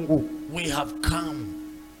kudzayesa Mulungu. We have come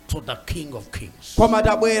to the King of Kings. Koma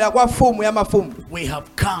tabwera kwa mfumu ya mafumu. We have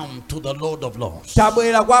come to the Lord of Lords.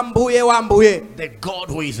 Tabwera kwa mbuye wa mbuye. The God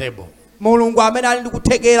who is able. Mulungu amene ali ndi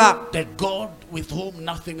kuthekera. The God with whom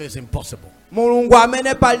nothing is impossible. Mulungu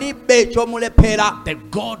amene palibe chomulephera. The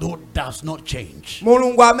God who does not change.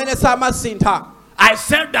 Mulungu amene samasintha. I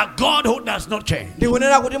said the God who does not change.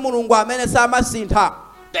 Ndikunena kuti Mulungu amene samasintha.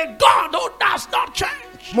 The God who does not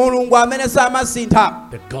change. Mulungu amene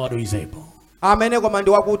samasintha. The God who is able Amene koma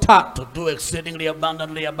ndi wakutha. to do exceedingly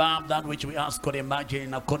abundantly above that which we ask or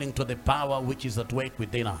imagine, according to the power which is at work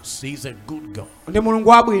within us. He's a good God. Ndi Mulungu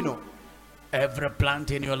wabwino. Every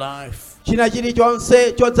plant in your life, China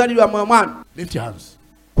chilichonse chodzalidwa moyo mwanu. lift your hands.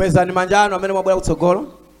 Kwezani manja anu amene mwabwera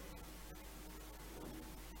kutsogolo.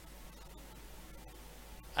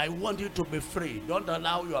 I want you to be free. Don't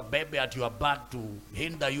allow your baby at your back to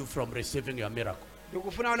hinder you from receiving your miracle.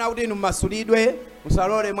 Ndikufuna ona kuti inu mmasulidwe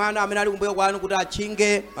musalole mwana amene ali kumbuyo kwanu kuti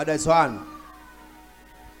achinge madalitso anu.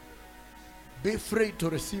 Be free to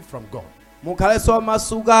receive from God. Mukhalenso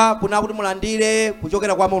masuka kuna kuti mulandire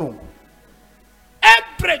kuchokera kwa Mulungu.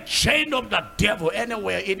 Every chain of the devil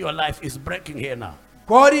anywhere in your life is breaking here now.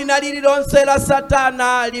 Kodi na lililonse la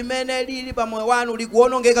Satana limene lili pa moyo wanu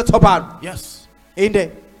likuwonongeka tsopano. Yes,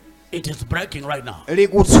 Inde it is breaking right now.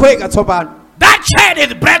 likutsweka tsopano. That chain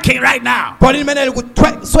is breaking right now. Kodi limene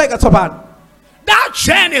likutsweka tsopano. That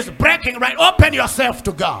chain is breaking, right? Open yourself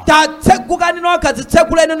to God. tatsegukani nokha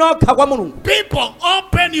dzitseguleni nokha kwa mulungu. People,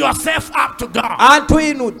 open yourself up to God. Anthu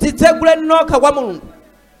inu dzitseguleni nokha kwa mulungu.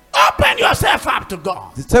 Open yourself up to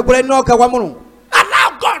God. Dzitseguleni nokha kwa mulungu.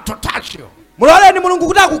 Allow God to touch you. Muloleni mulungu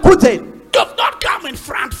kuti akukhudzeni. You've not come in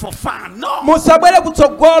front for fun. No. Musabwere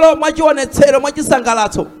kutsogolo mwachionetsero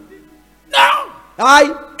mwachisangalatso. No. Ayi.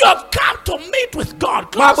 You've come to meet with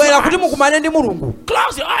God. Mwabwera kuti mukumane ndi mulungu.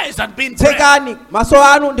 Close your eyes and be in prayer. Tsekani maso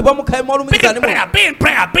anu ndipo mukhale molumikizana ndi mulungu. Be in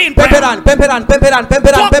prayer. Be in prayer. Pemperani.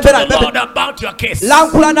 Talk to the Lord about your case.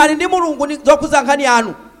 Lankulanani ndi mulungu zokhudza nkhani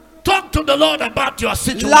yanu. Talk to the Lord about your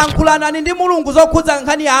situation. Lankulanani ndi mulungu zokhudza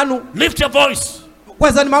nkhani yanu. Lift your voice.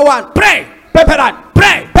 Kwezani mawu anu. Pray. Pemperani.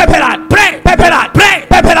 Pray. Pemperani. Pray. Pemperani. Pray.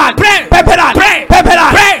 Pemperani. Pray. Pemperani. Pray.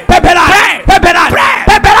 Pemperani. Pray. Pemperani. Pray. Pemperani. Pray.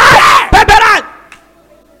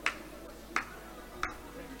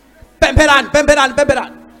 Pemperani. Pemperani.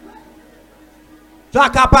 Pemperani.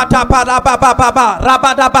 Rakapata para baba baba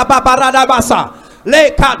rabada baba barada basa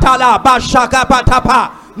le katala bashaka patapa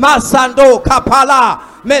masando kapala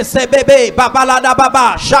mesebebe babalada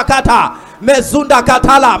baba shakata mezunda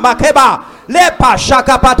katala makeba lepa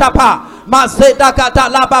shaka patapa mazeda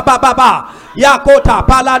katala baba baba yakota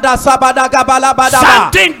palada sabada gabala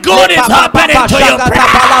badaba. Something good is happening to your prayer.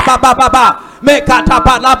 Mekata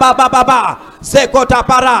pala baba baba sekota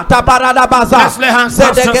para taparada baza. Let's lay hands.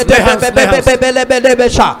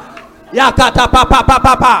 Yakata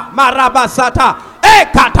papa marabasata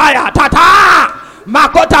ekataya tata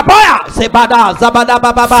makota boya sebada zabada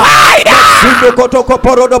baba sindu kotoko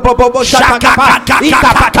porodo bobo shakapa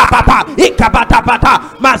ikapata pata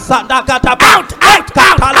masanda kata out.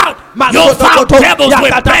 You found devils, we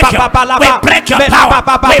break your power, we break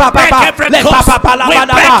every curse, we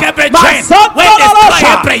break every chain, we destroy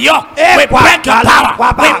every yoke, we break your power,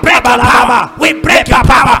 we break your power, we break your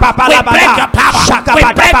power, we break your power, we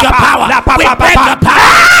break your power, we break your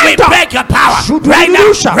power, we break your power,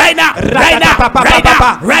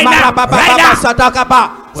 right now.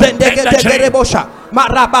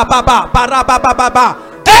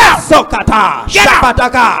 Sokata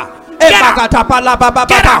Shapataka Ebakata Pala Baba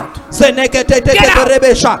Baba Senekete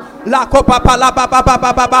Rebesha La Copa Pala Baba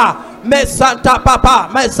Baba Mesanta Baba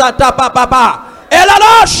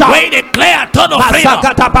Elalosha. We declare total freedom.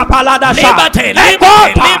 Liberty.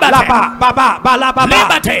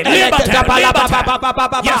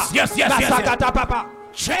 Yes.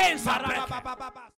 Chains are breaking.